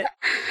nailed it.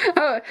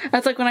 Oh,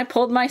 that's like when I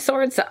pulled my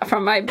swords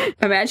from my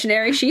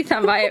imaginary sheath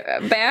on my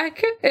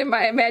back in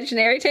my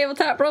imaginary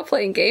tabletop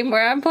role-playing game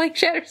where I'm playing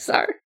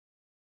Shatterstar.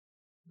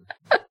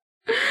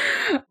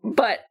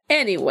 But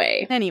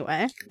anyway,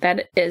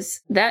 that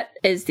is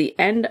the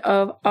end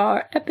of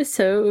our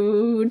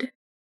episode.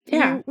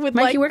 Yeah,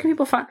 Mikey, where can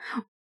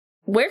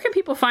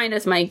people find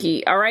us,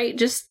 Mikey? All right,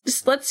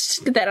 just let's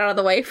get that out of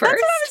the way first.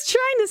 That's what I was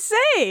trying to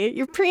say.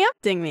 You're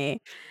preempting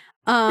me.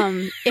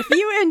 If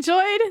you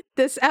enjoyed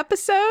this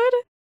episode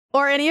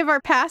or any of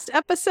our past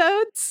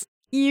episodes,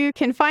 you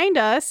can find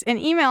us and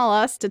email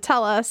us to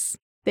tell us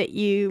that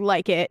you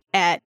like it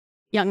at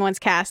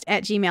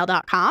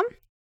youngonescast@gmail.com.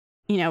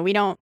 You know,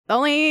 the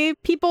only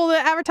people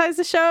that advertise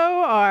the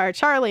show are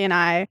Charlie and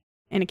I,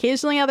 and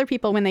occasionally other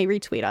people when they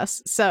retweet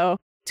us. So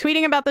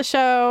tweeting about the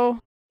show,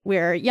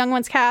 we're Young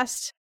Ones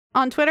Cast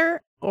on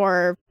Twitter,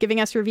 or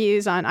giving us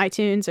reviews on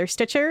iTunes or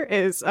Stitcher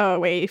is a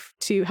way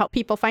to help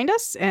people find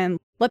us and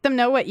let them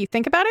know what you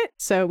think about it.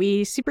 So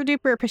we super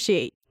duper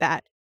appreciate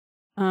that.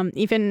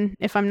 Even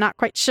if I'm not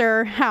quite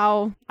sure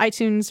how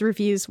iTunes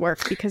reviews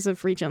work because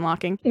of region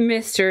locking.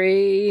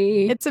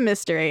 Mystery. It's a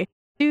mystery.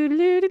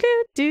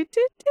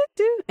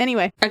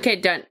 Anyway. Okay,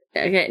 done.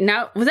 Okay,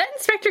 now, was that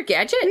Inspector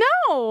Gadget?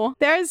 No!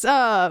 There's,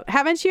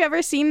 haven't you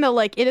ever seen the,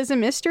 like, It Is a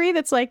Mystery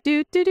that's like,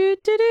 do.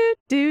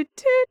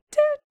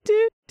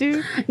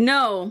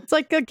 No. It's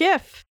like a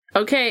GIF.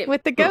 Okay.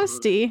 With the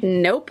ghosty.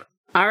 Nope.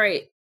 All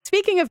right.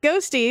 Speaking of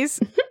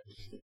ghosties,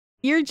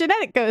 you're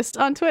Genetic Ghost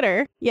on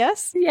Twitter,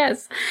 yes?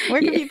 Yes.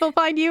 Where can people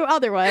find you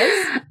otherwise?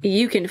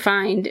 You can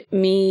find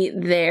me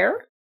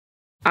there.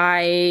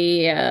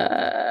 This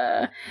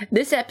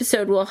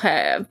episode will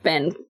have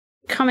been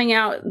coming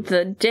out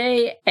the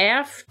day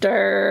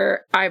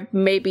after I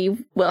maybe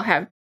will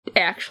have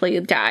actually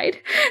died.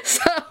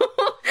 So,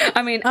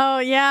 I mean, oh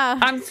yeah,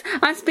 I'm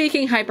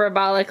speaking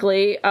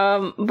hyperbolically.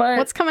 But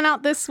what's coming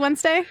out this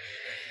Wednesday?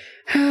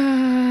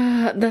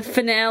 The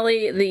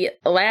finale, the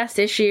last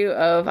issue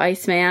of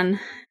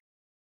Iceman,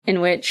 in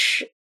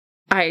which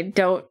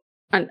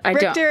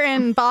Richter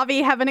and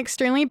Bobby have an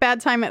extremely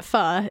bad time at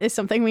pho, is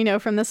something we know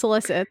from the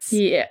solicits.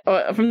 Yeah,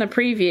 from the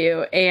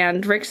preview.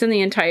 And Rick's in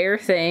the entire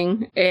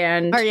thing.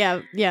 And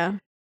yeah.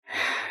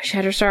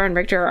 Shatterstar and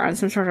Richter are on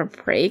some sort of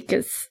break.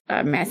 It's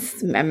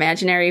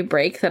imaginary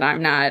break that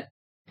I'm not.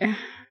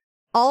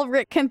 All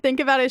Rick can think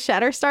about is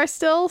Shatterstar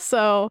still,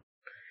 so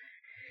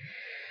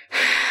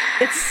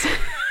it's.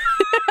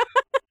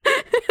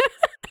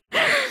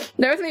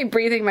 That was me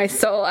breathing my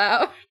soul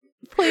out.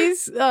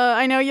 Please,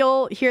 I know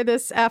you'll hear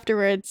this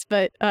afterwards,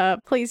 but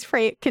please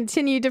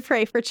continue to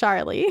pray for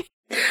Charlie.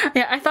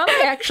 Yeah, I thought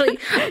I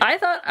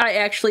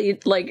actually,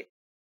 like,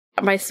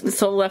 my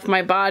soul left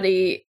my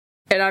body,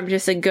 and I'm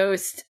just a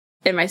ghost,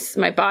 and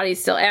my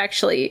body's still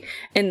actually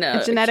in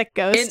the... A genetic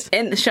ghost.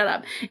 Shut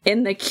up.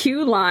 In the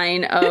queue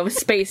line of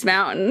Space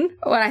Mountain,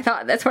 when I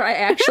thought that's where I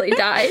actually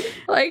died,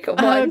 like, once.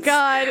 Oh,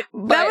 God.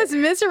 That was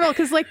miserable,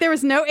 because, like, there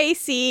was no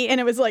AC, and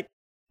it was like,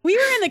 we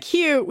were in the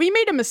queue. We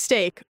made a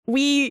mistake.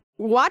 We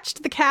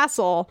watched The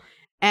Castle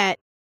at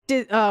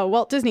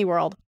Walt Disney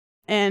World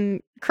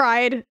and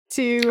cried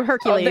to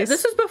Hercules. Oh,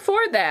 this was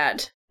before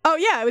that. Oh,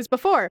 yeah, it was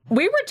before.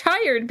 We were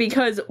tired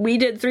because we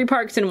did 3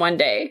 parks in one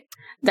day.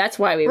 That's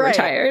why we were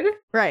tired.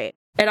 Right.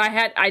 And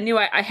I knew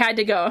I had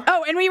to go.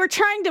 Oh, and we were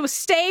trying to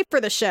stay for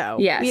the show.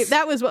 Yes.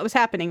 That was what was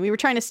happening. We were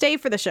trying to stay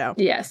for the show.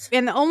 Yes.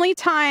 And the only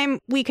time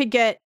we could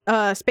get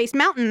Space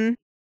Mountain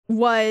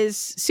was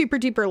super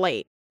duper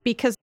late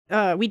because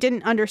we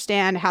didn't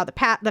understand how the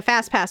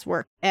Fast Pass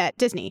worked at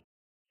Disney.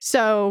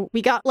 So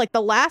we got like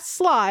the last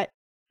slot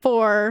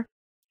for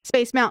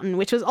Space Mountain,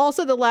 which was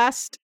also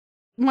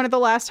one of the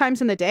last times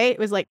in the day. It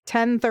was like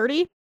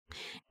 10:30.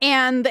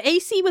 And the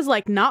AC was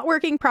like not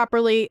working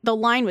properly. The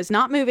line was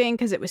not moving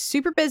because it was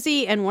super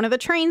busy. And one of the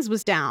trains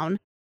was down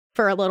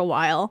for a little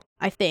while,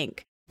 I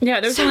think. Yeah,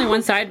 there was only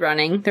one side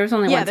running. There was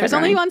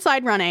only one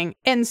side running.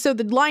 And so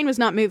the line was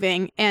not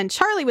moving. And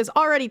Charlie was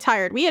already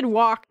tired. We had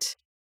walked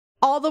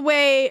all the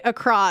way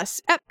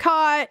across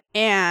Epcot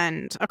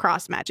and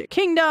across Magic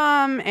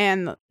Kingdom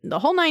and the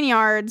whole 9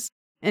 yards.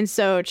 And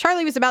so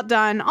Charlie was about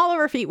done. All of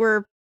our feet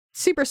were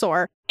super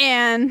sore.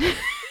 And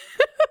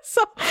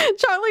so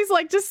Charlie's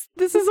like, this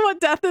is what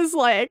death is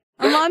like.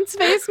 I'm on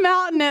Space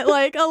Mountain at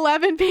like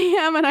 11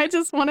 p.m. and I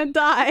just want to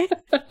die.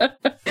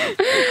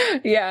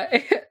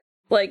 Yeah.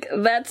 Like,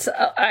 that's,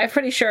 I'm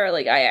pretty sure,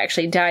 like, I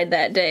actually died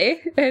that day.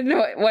 And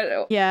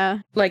yeah.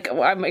 Like,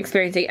 I'm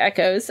experiencing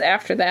echoes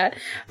after that.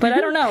 But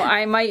I don't know.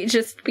 I might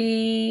just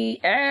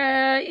be,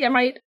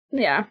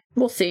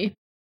 we'll see.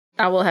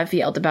 I will have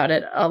yelled about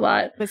it a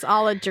lot. It was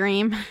all a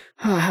dream.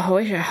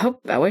 Oh,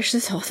 I wish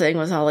this whole thing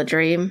was all a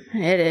dream.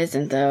 It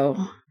isn't,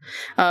 though.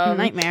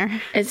 Nightmare.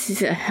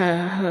 It's,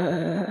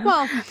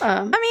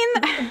 I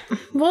mean,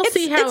 we'll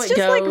see how it just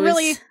goes. Like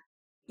really.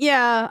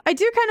 Yeah, I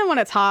do kind of want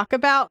to talk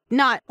about,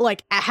 not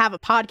like I have a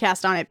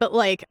podcast on it, but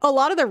like a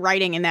lot of the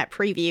writing in that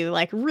preview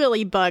like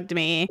really bugged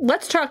me.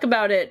 Let's talk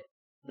about it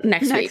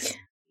next week.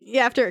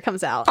 Yeah, after it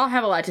comes out. I'll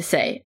have a lot to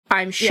say.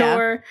 I'm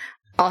sure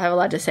I'll have a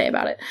lot to say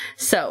about it.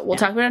 So we'll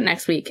talk about it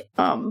next week.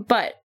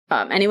 But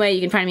anyway, you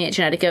can find me at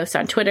Genetic Ghost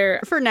on Twitter.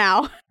 For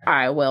now.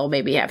 I will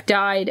maybe have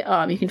died.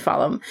 You can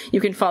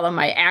follow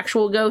my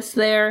actual ghost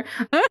there.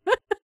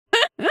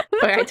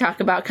 Where I talk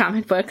about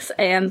comic books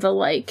and the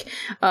like.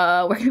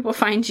 Where can people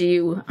find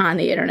you on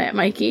the internet,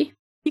 Mikey?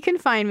 You can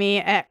find me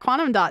at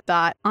quantum ...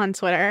 on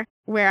Twitter,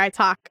 where I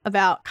talk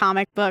about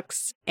comic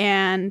books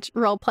and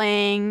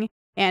role-playing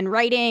and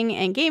writing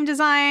and game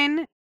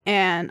design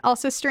and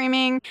also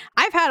streaming.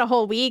 I've had a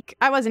whole week.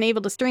 I wasn't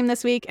able to stream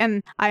this week,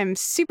 and I'm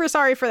super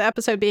sorry for the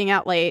episode being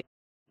out late.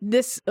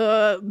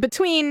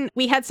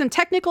 We had some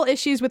technical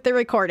issues with the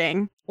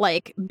recording,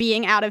 like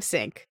being out of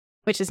sync,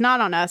 which is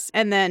not on us.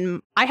 And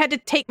then I had to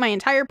take my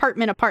entire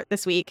apartment apart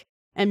this week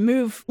and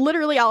move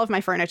literally all of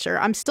my furniture.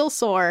 I'm still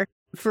sore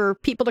for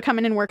people to come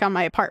in and work on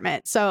my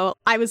apartment. So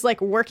I was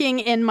like working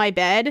in my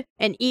bed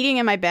and eating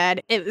in my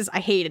bed. I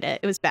hated it.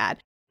 It was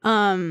bad.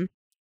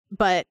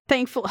 But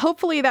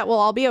hopefully that will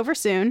all be over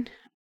soon.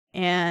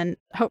 And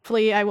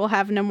hopefully I will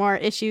have no more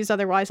issues.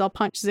 Otherwise I'll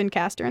punch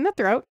Zencaster in the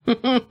throat.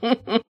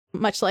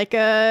 Much like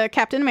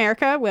Captain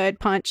America would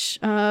punch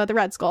the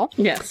Red Skull.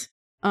 Yes.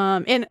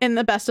 In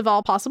the best of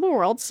all possible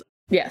worlds.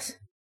 Yes.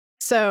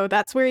 So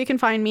that's where you can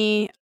find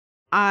me.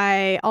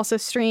 I also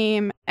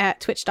stream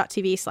at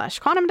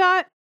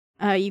twitch.tv/quantumdot.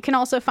 You can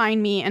also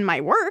find me and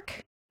my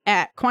work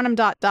at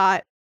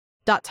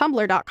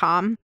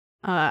quantumdot.tumblr.com.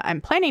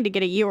 I'm planning to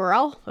get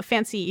a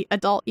fancy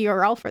adult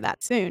URL for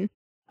that soon.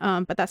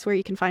 But that's where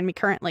you can find me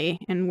currently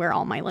and where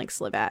all my links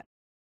live at.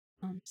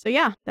 So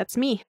yeah, that's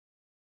me.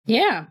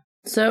 Yeah.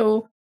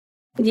 So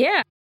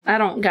yeah, I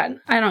don't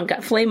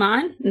got flame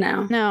on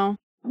now. No.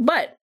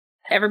 But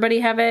everybody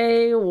have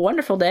a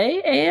wonderful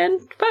day and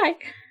bye.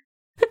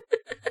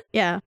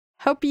 Yeah.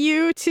 Hope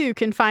you too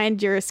can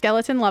find your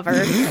skeleton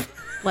lover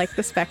like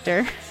the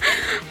Spectre.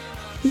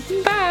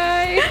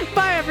 Bye.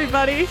 Bye,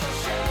 everybody.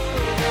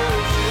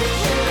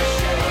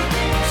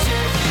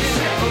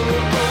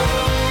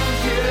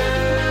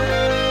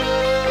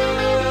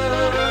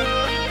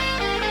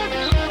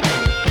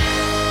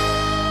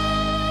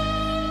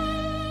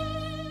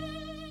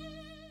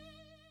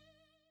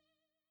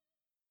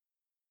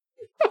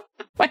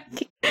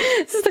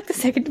 This is like the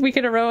second week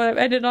in a row I've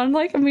ended on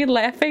like me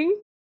laughing.